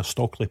even know where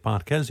Stockley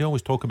Park is. They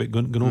always talk about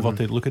going over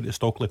to look at the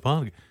Stockley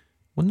Park.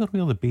 Wonder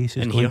where the base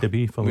is going to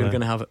be for we're going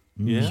to have it.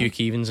 Hugh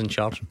Keevins in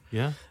charge.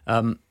 Yeah.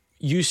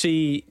 You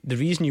say the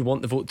reason you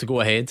want the vote to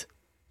go ahead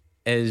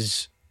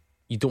is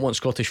you don't want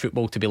Scottish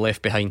football to be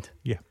left behind.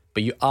 Yeah.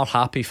 But you are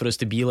happy for us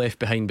to be left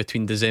behind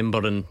between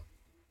December and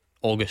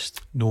August.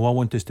 No, I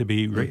want us to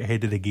be right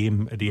ahead of the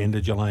game at the end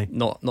of July.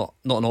 Not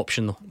an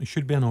option though. It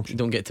should be an option. You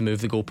don't get to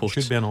move the goalposts.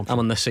 It should be an option. I'm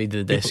on this side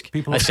of the desk.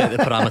 People I set the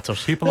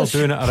parameters. People are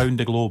doing it around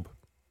the globe.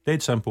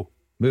 Dead simple.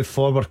 Move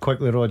forward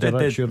quickly, Roger.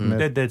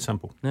 Dead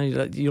simple. No,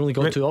 you only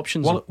got two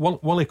options.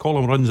 Wally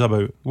Collum runs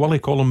about. Wally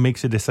Collum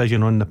makes a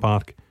decision on the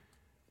park.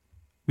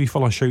 We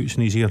full of shouts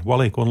in his ear.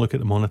 Wally, go and look at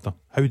the monitor.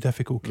 How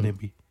difficult can it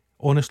be?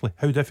 Honestly,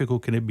 how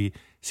difficult can it be?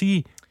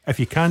 See, if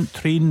you can't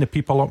train the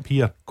people up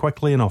here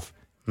quickly enough,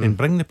 then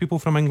bring the people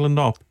from England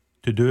up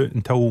to do it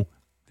until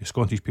the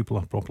Scottish people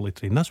are properly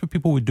trained. That's what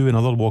people would do in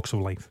other walks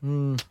of life.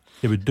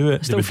 They would do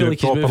it. I still feel like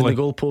he's moving the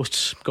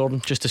goalposts, Gordon,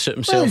 just to suit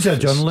himself. Well, he's a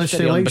journalist.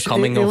 He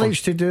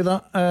likes to do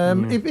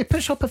that. He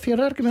puts up a fair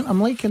argument.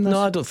 I'm liking this. No,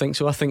 I don't think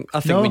so. I think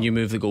when you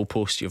move the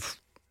goalposts, you're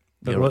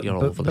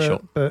all over the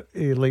shop. But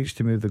he likes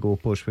to move the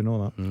goalposts. We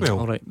know that. Well,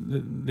 all right.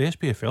 The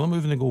SPFL are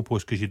moving the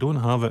goalposts because you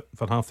don't have it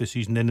for half the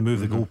season, then they move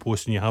the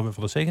goalposts and you have it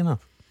for the second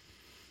half.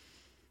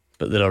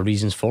 But there are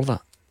reasons for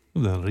that.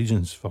 Well, there are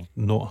reasons for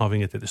not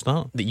having it at the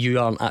start that you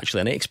aren't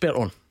actually an expert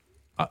on.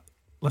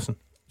 Listen,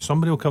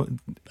 somebody will come.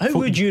 How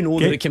would you know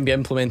that it can be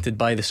implemented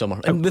by the summer?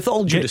 And with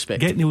all due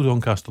respect, get Neil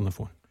Doncaster on the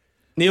phone.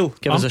 Neil,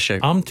 give us a shout.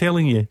 I'm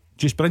telling you,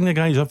 just bring the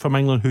guys up from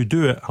England who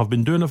do it, have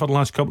been doing it for the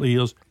last couple of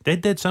years.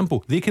 Dead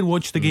simple. They can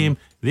watch the game,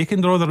 they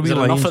can draw their wee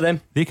lines. Enough of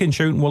them? They can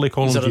shout in Wally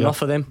Collins. Is there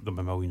enough of them? There'll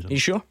be millions of them. Are you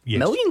sure? Yes.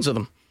 Millions of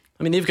them.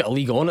 I mean, they've got a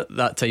league on at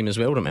that time as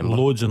well, remember?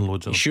 Loads and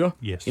loads of them. You sure?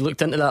 Yes. You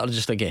looked into that, or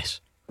just a guess?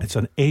 It's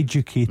an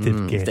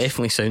educated guess.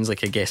 Definitely sounds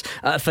like a guess.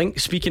 I think,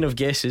 speaking of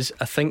guesses,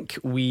 I think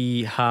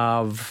we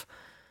have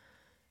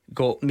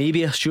got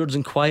maybe a steward's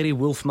inquiry.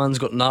 Wolfman's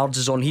got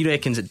Nards on. He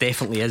reckons it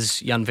definitely is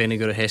Jan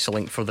Vennegoor of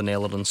Hesselink for the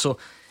Netherlands. So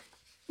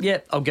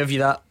yeah, I'll give you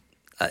that.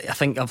 I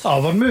think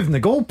we're moving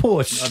the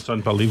goalposts. That's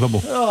unbelievable.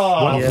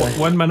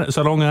 1 minute it's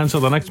a wrong answer,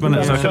 the next minute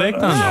it's a correct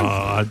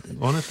answer.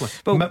 Honestly.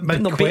 Well,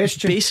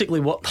 basically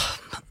what,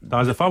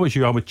 as if I was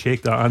you, I would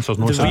check that answer's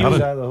not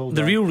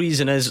the real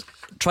reason is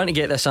trying to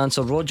get this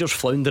answer. Roger's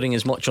floundering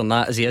as much on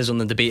that as he is on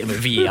the debate about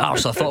VAR,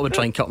 so I thought I would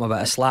try and cut him a bit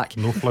of slack.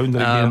 No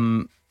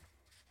floundering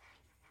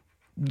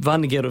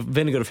Vennegoor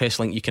of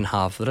Hesselink you can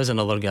have. There is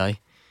another guy.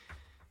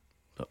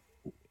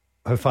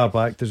 How far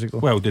back does it go?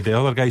 Well, did the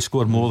other guy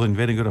score more than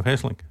Vennegoor of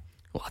Hesselink?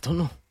 Well, I don't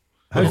know.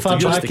 How far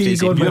back are you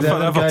going with the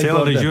other guy?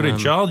 Tell us you're in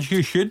charge.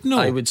 You should know.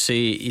 I would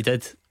say he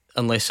did,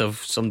 unless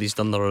somebody's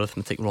done their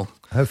arithmetic wrong.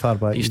 How far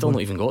back? You've still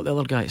not even got the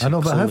other guys. I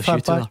know, but how far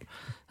back?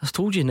 I've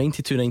told you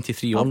 92,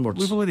 93 onwards.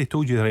 We've already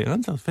told you the right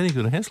answer.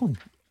 Vennegoor of Hesselink.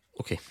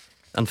 Okay.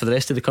 And for the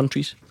rest of the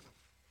countries?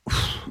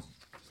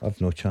 I've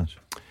no chance.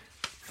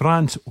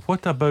 France,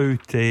 what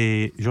about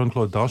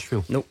Jean-Claude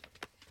Darcheville? Nope.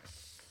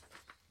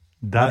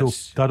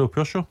 Dado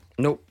Purshaw?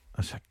 Nope.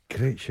 That's a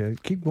great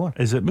shout. Keep going.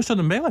 Is it Moussa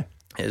Dembele?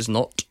 It is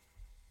not.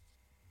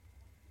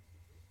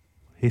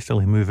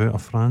 Hastily move out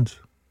of France.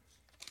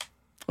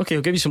 Okay,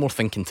 I'll give you some more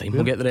thinking time.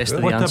 We'll get the rest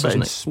of the what answers about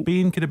next.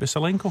 Spain? Could it be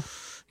Solenko?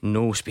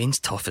 No, Spain's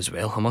tough as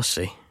well, I must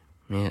say.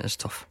 Yeah, it's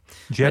tough.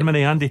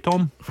 Germany, Andy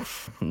Tom?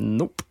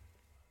 Nope.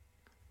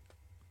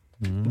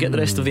 Get the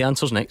rest of the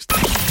answers next.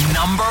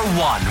 Number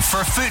 1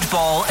 for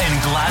football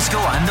in Glasgow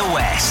and the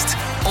West.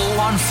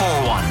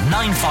 0141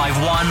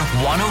 951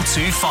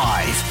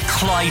 1025.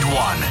 Clyde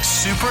One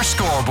Super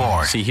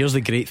Scoreboard. See, here's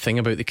the great thing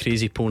about the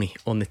Crazy Pony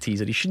on the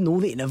teaser. You should know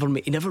that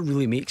he never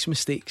really makes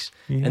mistakes.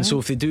 And so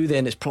if they do,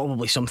 then it's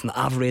probably something that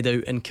I've read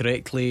out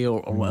incorrectly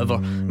or whatever. I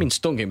mean,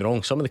 don't get me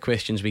wrong, some of the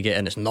questions we get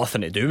in, it's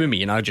nothing to do with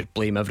me and I just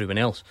blame everyone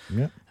else.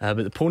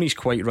 But the Pony's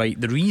quite right.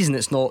 The reason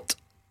it's not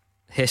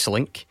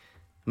Hesselink,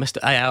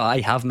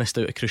 I have missed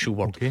out a crucial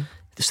word. Okay.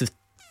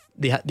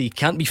 They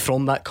can't be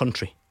from that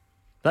country.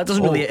 That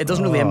doesn't really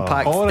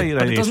impact.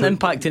 It doesn't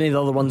impact any of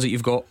the other ones that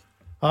you've got.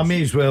 I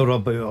may as well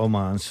rub out all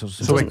my answers.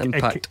 So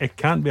it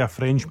can't be a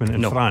Frenchman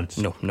in France.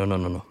 No.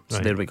 So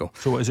there we go.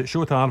 So is it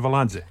Shota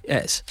Arveladze?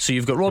 Yes. So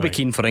you've got Robbie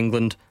Keane for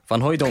England,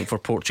 Van Hooijdonk for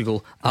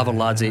Portugal,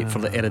 Arveladze for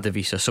the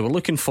Eredivisie. So we're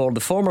looking for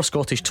the former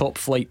Scottish top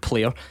flight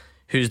player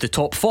who's the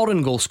top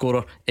foreign goal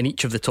scorer in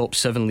each of the top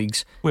 7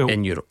 leagues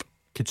in Europe.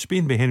 Could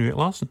Spain be Henrik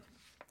Larsson?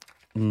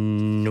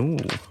 No,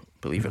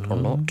 believe it or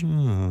not.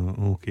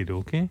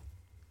 Okay.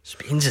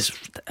 Spain's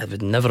I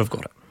would never have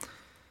got it.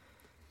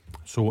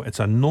 So it's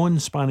a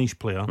non-Spanish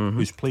player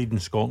who's played in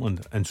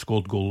Scotland and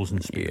scored goals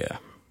in Spain. Yeah.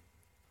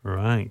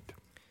 Right.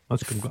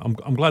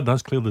 I'm glad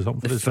that's cleared us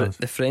up for this.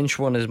 The French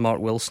one is Mark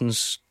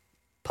Wilson's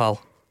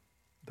pal,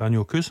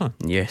 Daniel Cousin.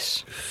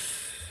 Yes.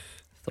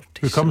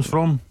 Who comes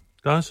from,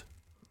 Daz?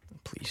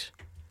 Please.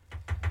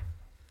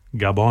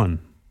 Gabon.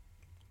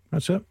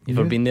 That's it. You've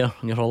ever been there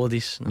on your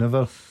holidays? No?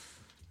 Never.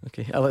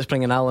 Okay, let's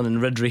bring in Alan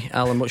and Ridley.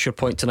 Alan, what's your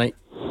point tonight?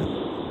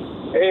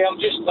 I'm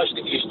just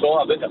listening to you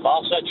talk about the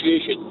VAR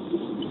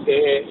situation.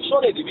 It's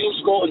only the real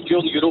Scotland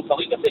during the Europa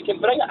League. If they can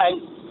bring it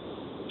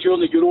in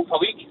during the Europa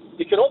League,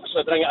 they can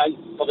obviously bring it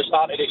in for the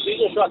start of the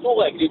season. So I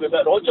totally agree with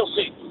what Roger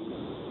said.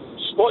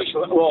 Scottish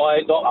will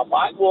end up a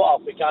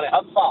backwater if we can't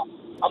have VAR.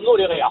 I'm not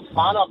really a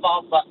fan of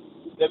VAR, but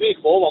the way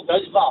forward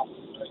is VAR.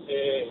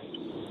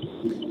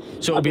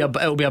 So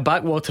it'll be a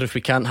backwater if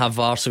we can't have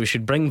VAR. So we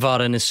should bring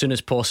VAR in as soon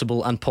as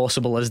possible, and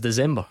possible as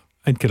December.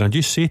 And can I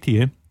just say to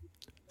you,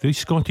 these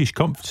Scottish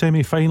Cup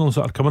semi-finals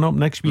that are coming up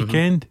next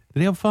weekend, do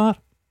they have VAR?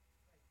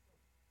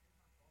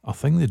 I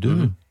think they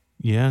do.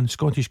 Yeah, and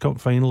Scottish Cup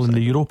final and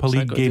the Europa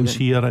League games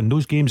here, and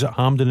those games at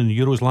Hampden and the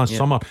Euros last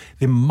summer,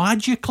 they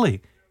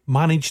magically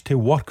managed to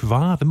work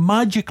VAR. They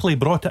magically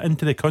brought it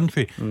into the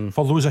country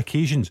for those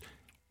occasions.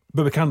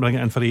 But we can't bring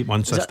it in for 8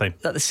 months this time.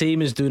 Is that the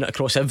same as doing it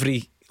across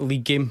every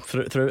league game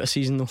throughout a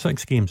season though?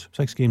 6 games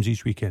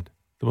each weekend.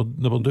 They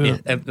will do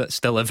it. That's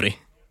still every.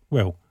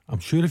 Well, I'm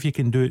sure if you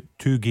can do it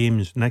 2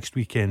 games next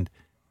weekend,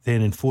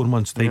 then in 4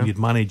 months' time you'd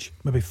manage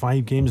maybe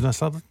 5 games in a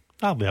Saturday.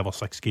 Hardly ever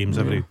 6 games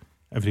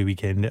every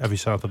weekend, every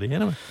Saturday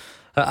anyway.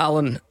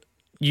 Alan,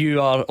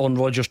 you are on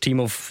Roger's team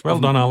of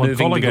done, Alan.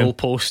 moving the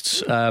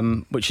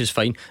goalposts, which is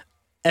fine.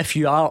 If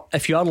you are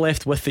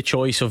left with the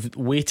choice of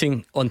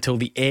waiting until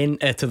the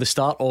end to the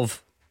start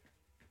of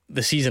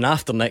the season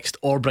after next,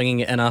 or bringing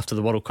it in after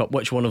the World Cup,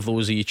 which one of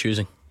those are you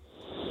choosing?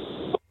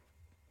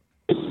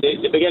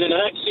 The beginning of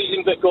next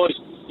season, because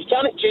you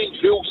can't change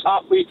rules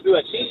halfway through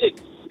a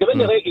season. They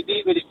wouldn't let you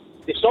do with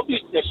the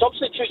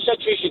substitute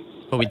situation.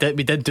 Well,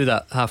 we did do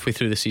that halfway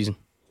through the season.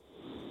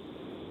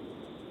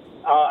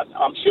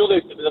 I'm sure they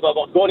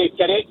were going to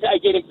correct it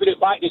again and put it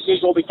back and say,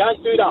 "Oh, we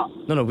can't do that."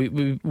 No,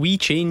 we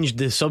changed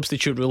the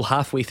substitute rule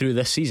halfway through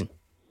this season.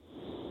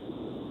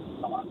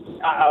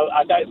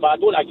 I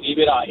don't agree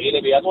with that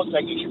anyway. I don't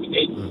think you should be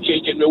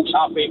changing rules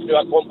halfway through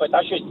a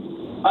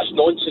competition. That's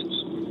nonsense.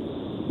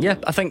 Yeah,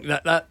 I think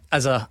that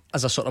as a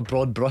sort of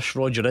broad brush,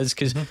 Roger, is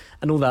because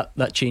I know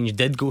that change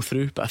did go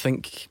through, but I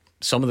think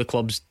some of the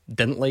clubs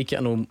didn't like it.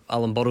 I know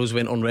Alan Burrows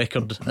went on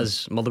record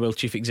as Motherwell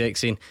chief exec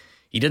saying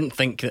he didn't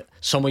think that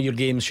some of your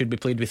games should be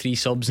played with 3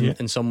 subs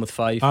and some with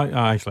 5.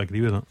 I actually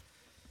agree with that.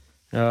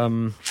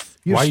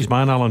 Wise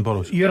man, Alan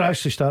Burrows. You're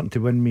actually starting to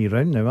win me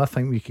round now. I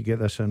think we could get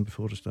this in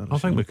before the start. I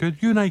think we could.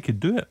 You and I could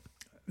do it.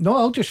 No,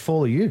 I'll just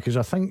follow you because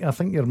I think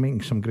you're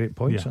making some great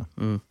points.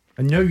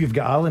 And now you've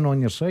got Alan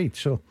on your side,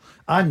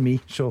 and me,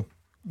 so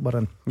we're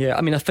in. Yeah,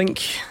 I mean, I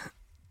think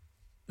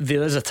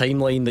there is a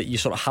timeline that you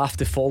sort of have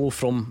to follow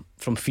from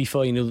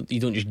FIFA. You know, you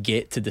don't just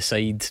get to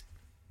decide,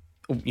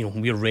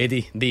 we're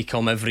ready. They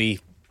come every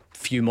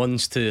few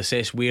months to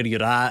assess where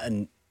you're at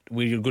and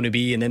where you're going to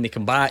be, and then they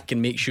come back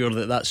and make sure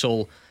that that's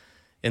all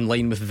in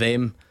line with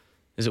them.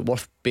 Is it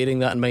worth bearing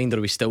that in mind, or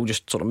are we still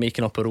just sort of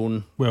making up our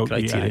own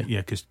criteria?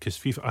 Yeah, because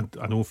FIFA,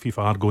 I know FIFA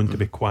are going to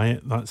be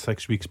quiet that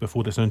 6 weeks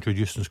before it's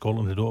introduced in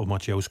Scotland. They don't have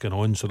much else going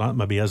on, so that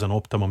maybe is an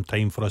optimum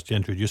time for us to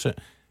introduce it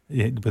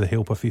with the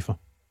help of FIFA.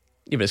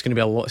 Yeah, but it's going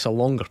to be it's a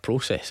longer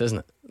process, isn't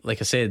it?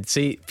 Like I said,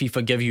 say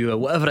FIFA give you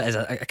whatever it is,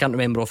 I can't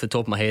remember off the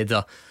top of my head,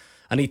 an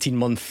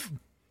 18-month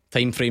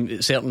time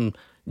frame. Certain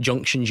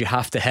junctions you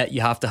have to hit, you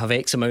have to have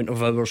X amount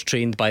of hours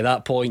trained by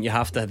that point, you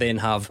have to then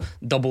have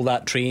double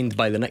that trained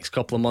by the next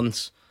couple of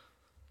months.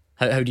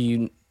 How do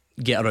you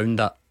get around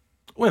that?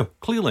 Well,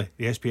 clearly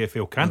the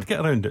SPFL can't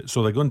get around it,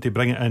 so they're going to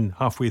bring it in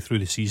halfway through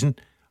the season.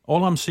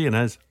 All I'm saying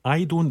is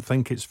I don't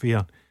think it's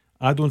fair.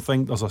 I don't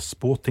think there's a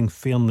sporting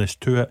fairness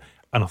to it,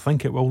 and I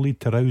think it will lead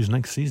to rows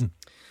next season.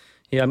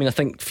 Yeah, I mean, I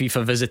think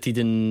FIFA visited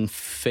in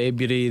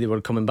February. They were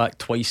coming back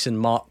twice in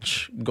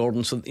March,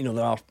 Gordon. So, there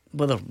are,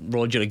 whether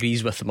Roger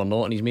agrees with them or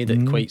not, and he's made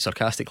it quite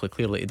sarcastically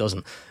clear that he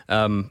doesn't.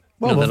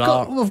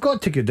 We've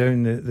got to go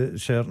down the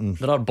certain.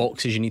 There are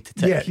boxes you need to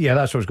tick. Yeah,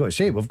 that's what I was going to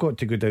say. We've got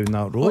to go down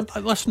that road.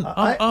 Listen,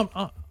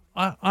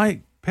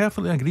 I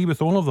perfectly agree with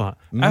all of that.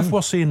 If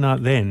we're saying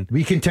that, then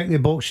we can tick the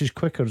boxes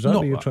quicker. Is that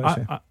what you're trying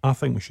to say? I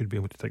think we should be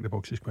able to tick the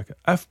boxes quicker.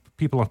 If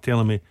people are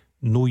telling me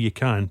no, you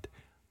can't,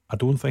 I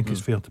don't think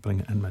it's fair to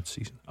bring it in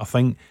mid-season. I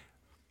think,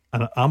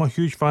 and I'm a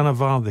huge fan of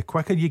VAR, the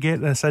quicker you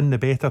get this in, the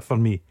better for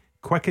me.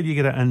 Quicker you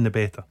get it in, the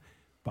better.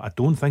 But I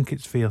don't think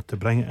it's fair to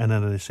bring it in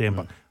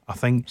December. I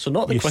think so.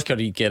 Not the quicker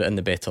you get it in,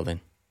 the better.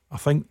 Then I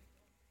think,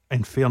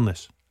 in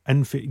fairness,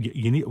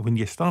 you need, when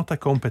you start a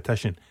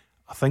competition,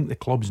 I think the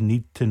clubs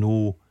need to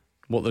know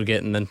what they're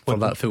getting in for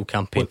that full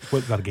campaign.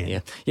 What they're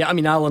getting. Yeah. I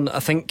mean, Alan, I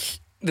think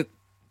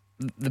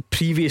the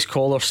previous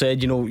caller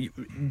said,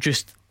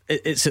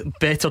 it's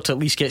better to at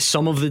least get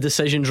some of the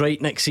decisions right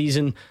next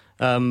season.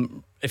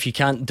 If you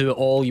can't do it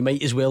all, you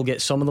might as well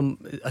get some of them.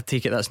 I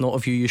take it that's not a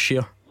view you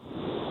share.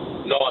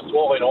 No,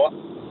 totally not.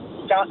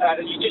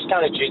 You just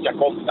can't change a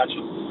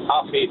competition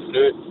halfway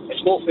through.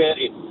 It's not fair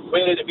to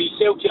whether it be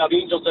Celtic or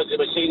Rangers, as they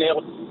were saying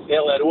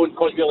earlier on,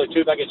 because we're the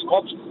two biggest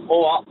clubs,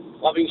 or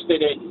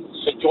Livingston and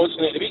St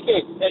Johnstone at the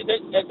weekend. It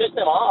doesn't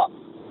matter.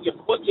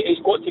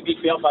 It's got to be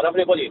fair for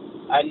everybody.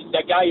 And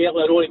the guy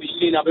earlier on, he was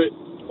saying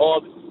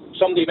about,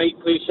 somebody might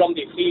play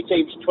somebody 3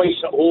 times,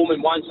 twice at home and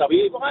once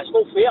away. Well, that's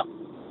not fair.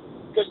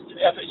 Because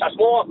if it's a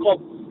smaller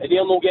club and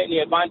they're not getting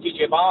the advantage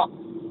of that,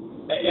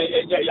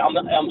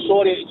 I'm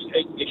sorry,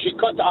 they should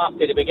cut it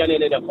after the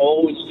beginning of the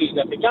following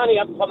season. If they can't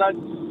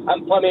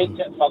implement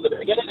it for the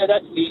beginning of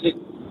this season,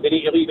 they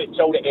need to leave it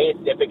till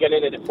the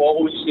beginning of the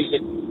following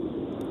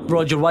season.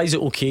 Roger, why is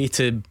it okay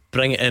to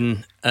bring it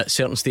in at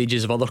certain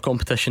stages of other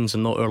competitions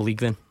and not our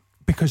league then?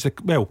 Because,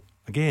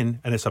 again,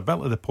 and it's a bit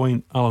of the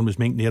point Alan was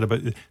making there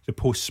about the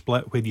post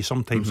split, where you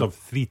sometimes have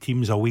 3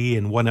 teams away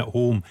and 1 at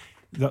home.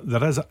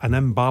 There is an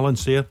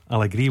imbalance there.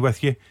 I'll agree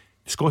with you.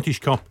 The Scottish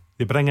Cup,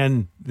 they bring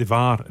in the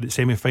VAR at the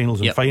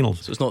semi-finals and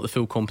finals. So it's not the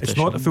full competition. It's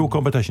not the full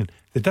competition.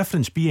 The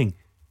difference being,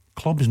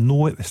 clubs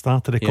know at the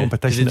start of the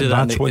competition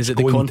that's what's Is it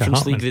the going Conference to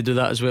happen. League they do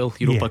that as well?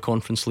 Europa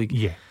Conference League?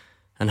 Yeah.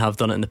 And have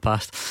done it in the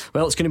past.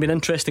 Well, it's going to be an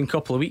interesting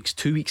couple of weeks.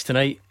 2 weeks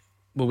tonight.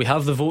 Will we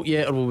have the vote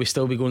yet, or will we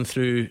still be going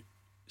through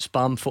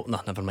spam folder? No,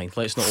 never mind.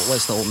 Let's not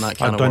open that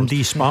can of worms.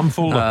 Dundee spam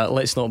folder.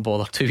 Let's not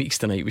bother. 2 weeks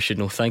tonight, we should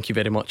know. Thank you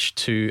very much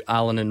to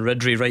Alan and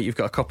Ridley. Right, you've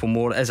got a couple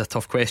more. It is a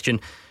tough question.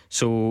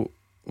 So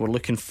we're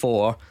looking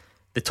for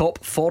the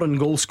top foreign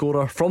goal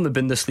scorer from the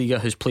Bundesliga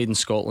who's played in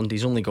Scotland.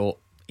 He's only got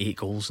 8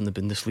 goals in the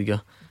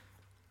Bundesliga.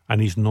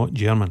 And he's not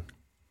German.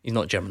 He's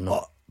not German,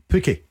 no.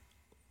 Pukki.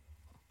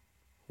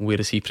 Where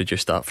has he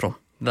produced that from?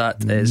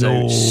 That is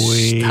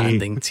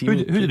outstanding. Who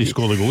did he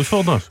score the goals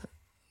for, though?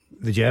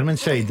 The German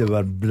side, they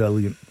were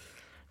brilliant.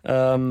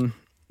 The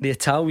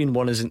Italian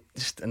one is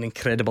just an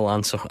incredible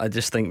answer. I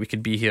just think we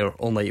could be here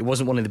all night. It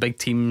wasn't one of the big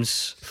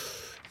teams.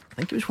 I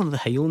think it was one of the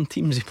Highland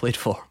teams he played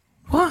for.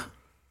 What?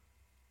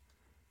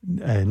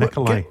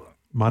 Nikolai.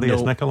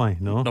 Marius Nikolai.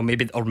 No,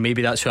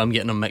 maybe that's who I'm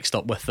getting them mixed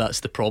up with. That's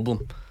the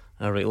problem.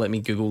 Alright, let me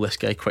Google this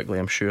guy quickly.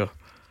 I'm sure.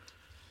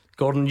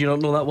 Gordon, you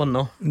don't know that one,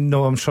 no?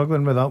 No, I'm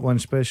struggling with that one,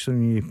 especially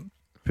when you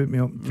put me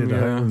up to the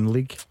Highland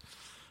League.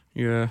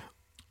 Yeah.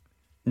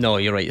 No,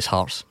 you're right, it's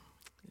Hearts.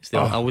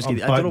 I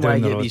don't know why I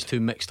get these two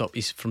mixed up.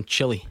 He's from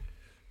Chile.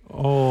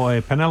 Oh,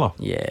 Pinella.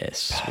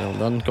 Yes, well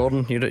done,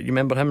 Gordon. You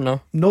remember him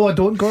now? No, I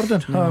don't,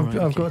 Gordon.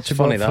 I've got to be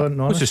upfront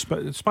and honest.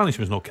 The Spanish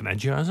one's not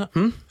Caniggia, is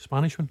it?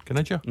 Spanish one,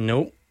 Caniggia?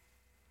 No.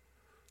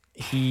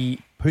 Who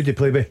did he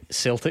play with?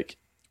 Celtic.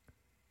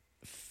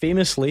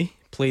 Famously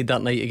played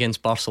that night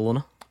against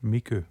Barcelona.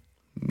 Miku.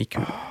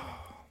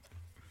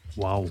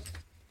 Wow.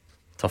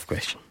 Tough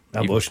question.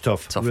 That was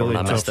tough. Really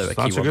tough.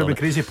 That's a good one.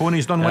 Crazy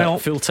Pony's done well.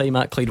 Fulltime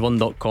at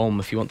Clyde1.com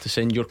if you want to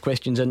send your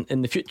questions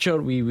in the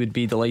future. We would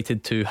be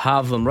delighted to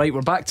have them. Right,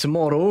 we're back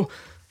tomorrow.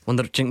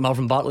 Wonder if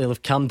Marvin Bartley will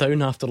have calmed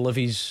down after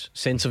Livy's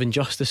sense of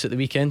injustice at the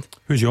weekend.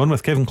 Who's you on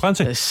with, Kevin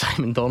Clancy? It's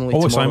Simon Donnelly.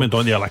 Oh, tomorrow. Simon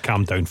Donnelly. I'll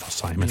calm down for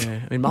Simon. Yeah.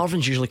 I mean,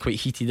 Marvin's usually quite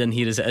heated in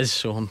here as it is,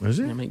 so I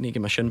might need to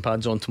get my shin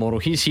pads on tomorrow.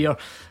 He's here,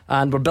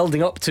 and we're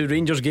building up to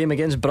Rangers' game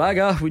against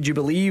Braga. Would you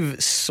believe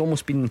it's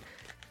almost been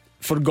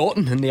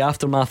forgotten in the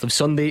aftermath of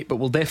Sunday, but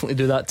we'll definitely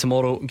do that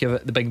tomorrow, give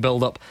it the big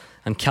build up.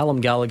 And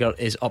Callum Gallagher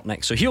is up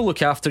next, so he'll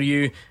look after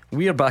you.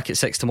 We're back at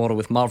 6 tomorrow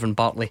with Marvin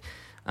Bartley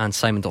and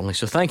Simon Donnelly.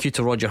 So thank you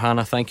to Roger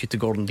Hanna, thank you to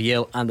Gordon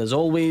Dalziel, and as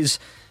always,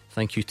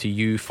 thank you to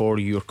you for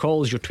your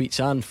calls, your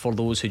tweets, and for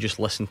those who just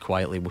listen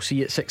quietly. We'll see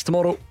you at 6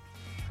 tomorrow.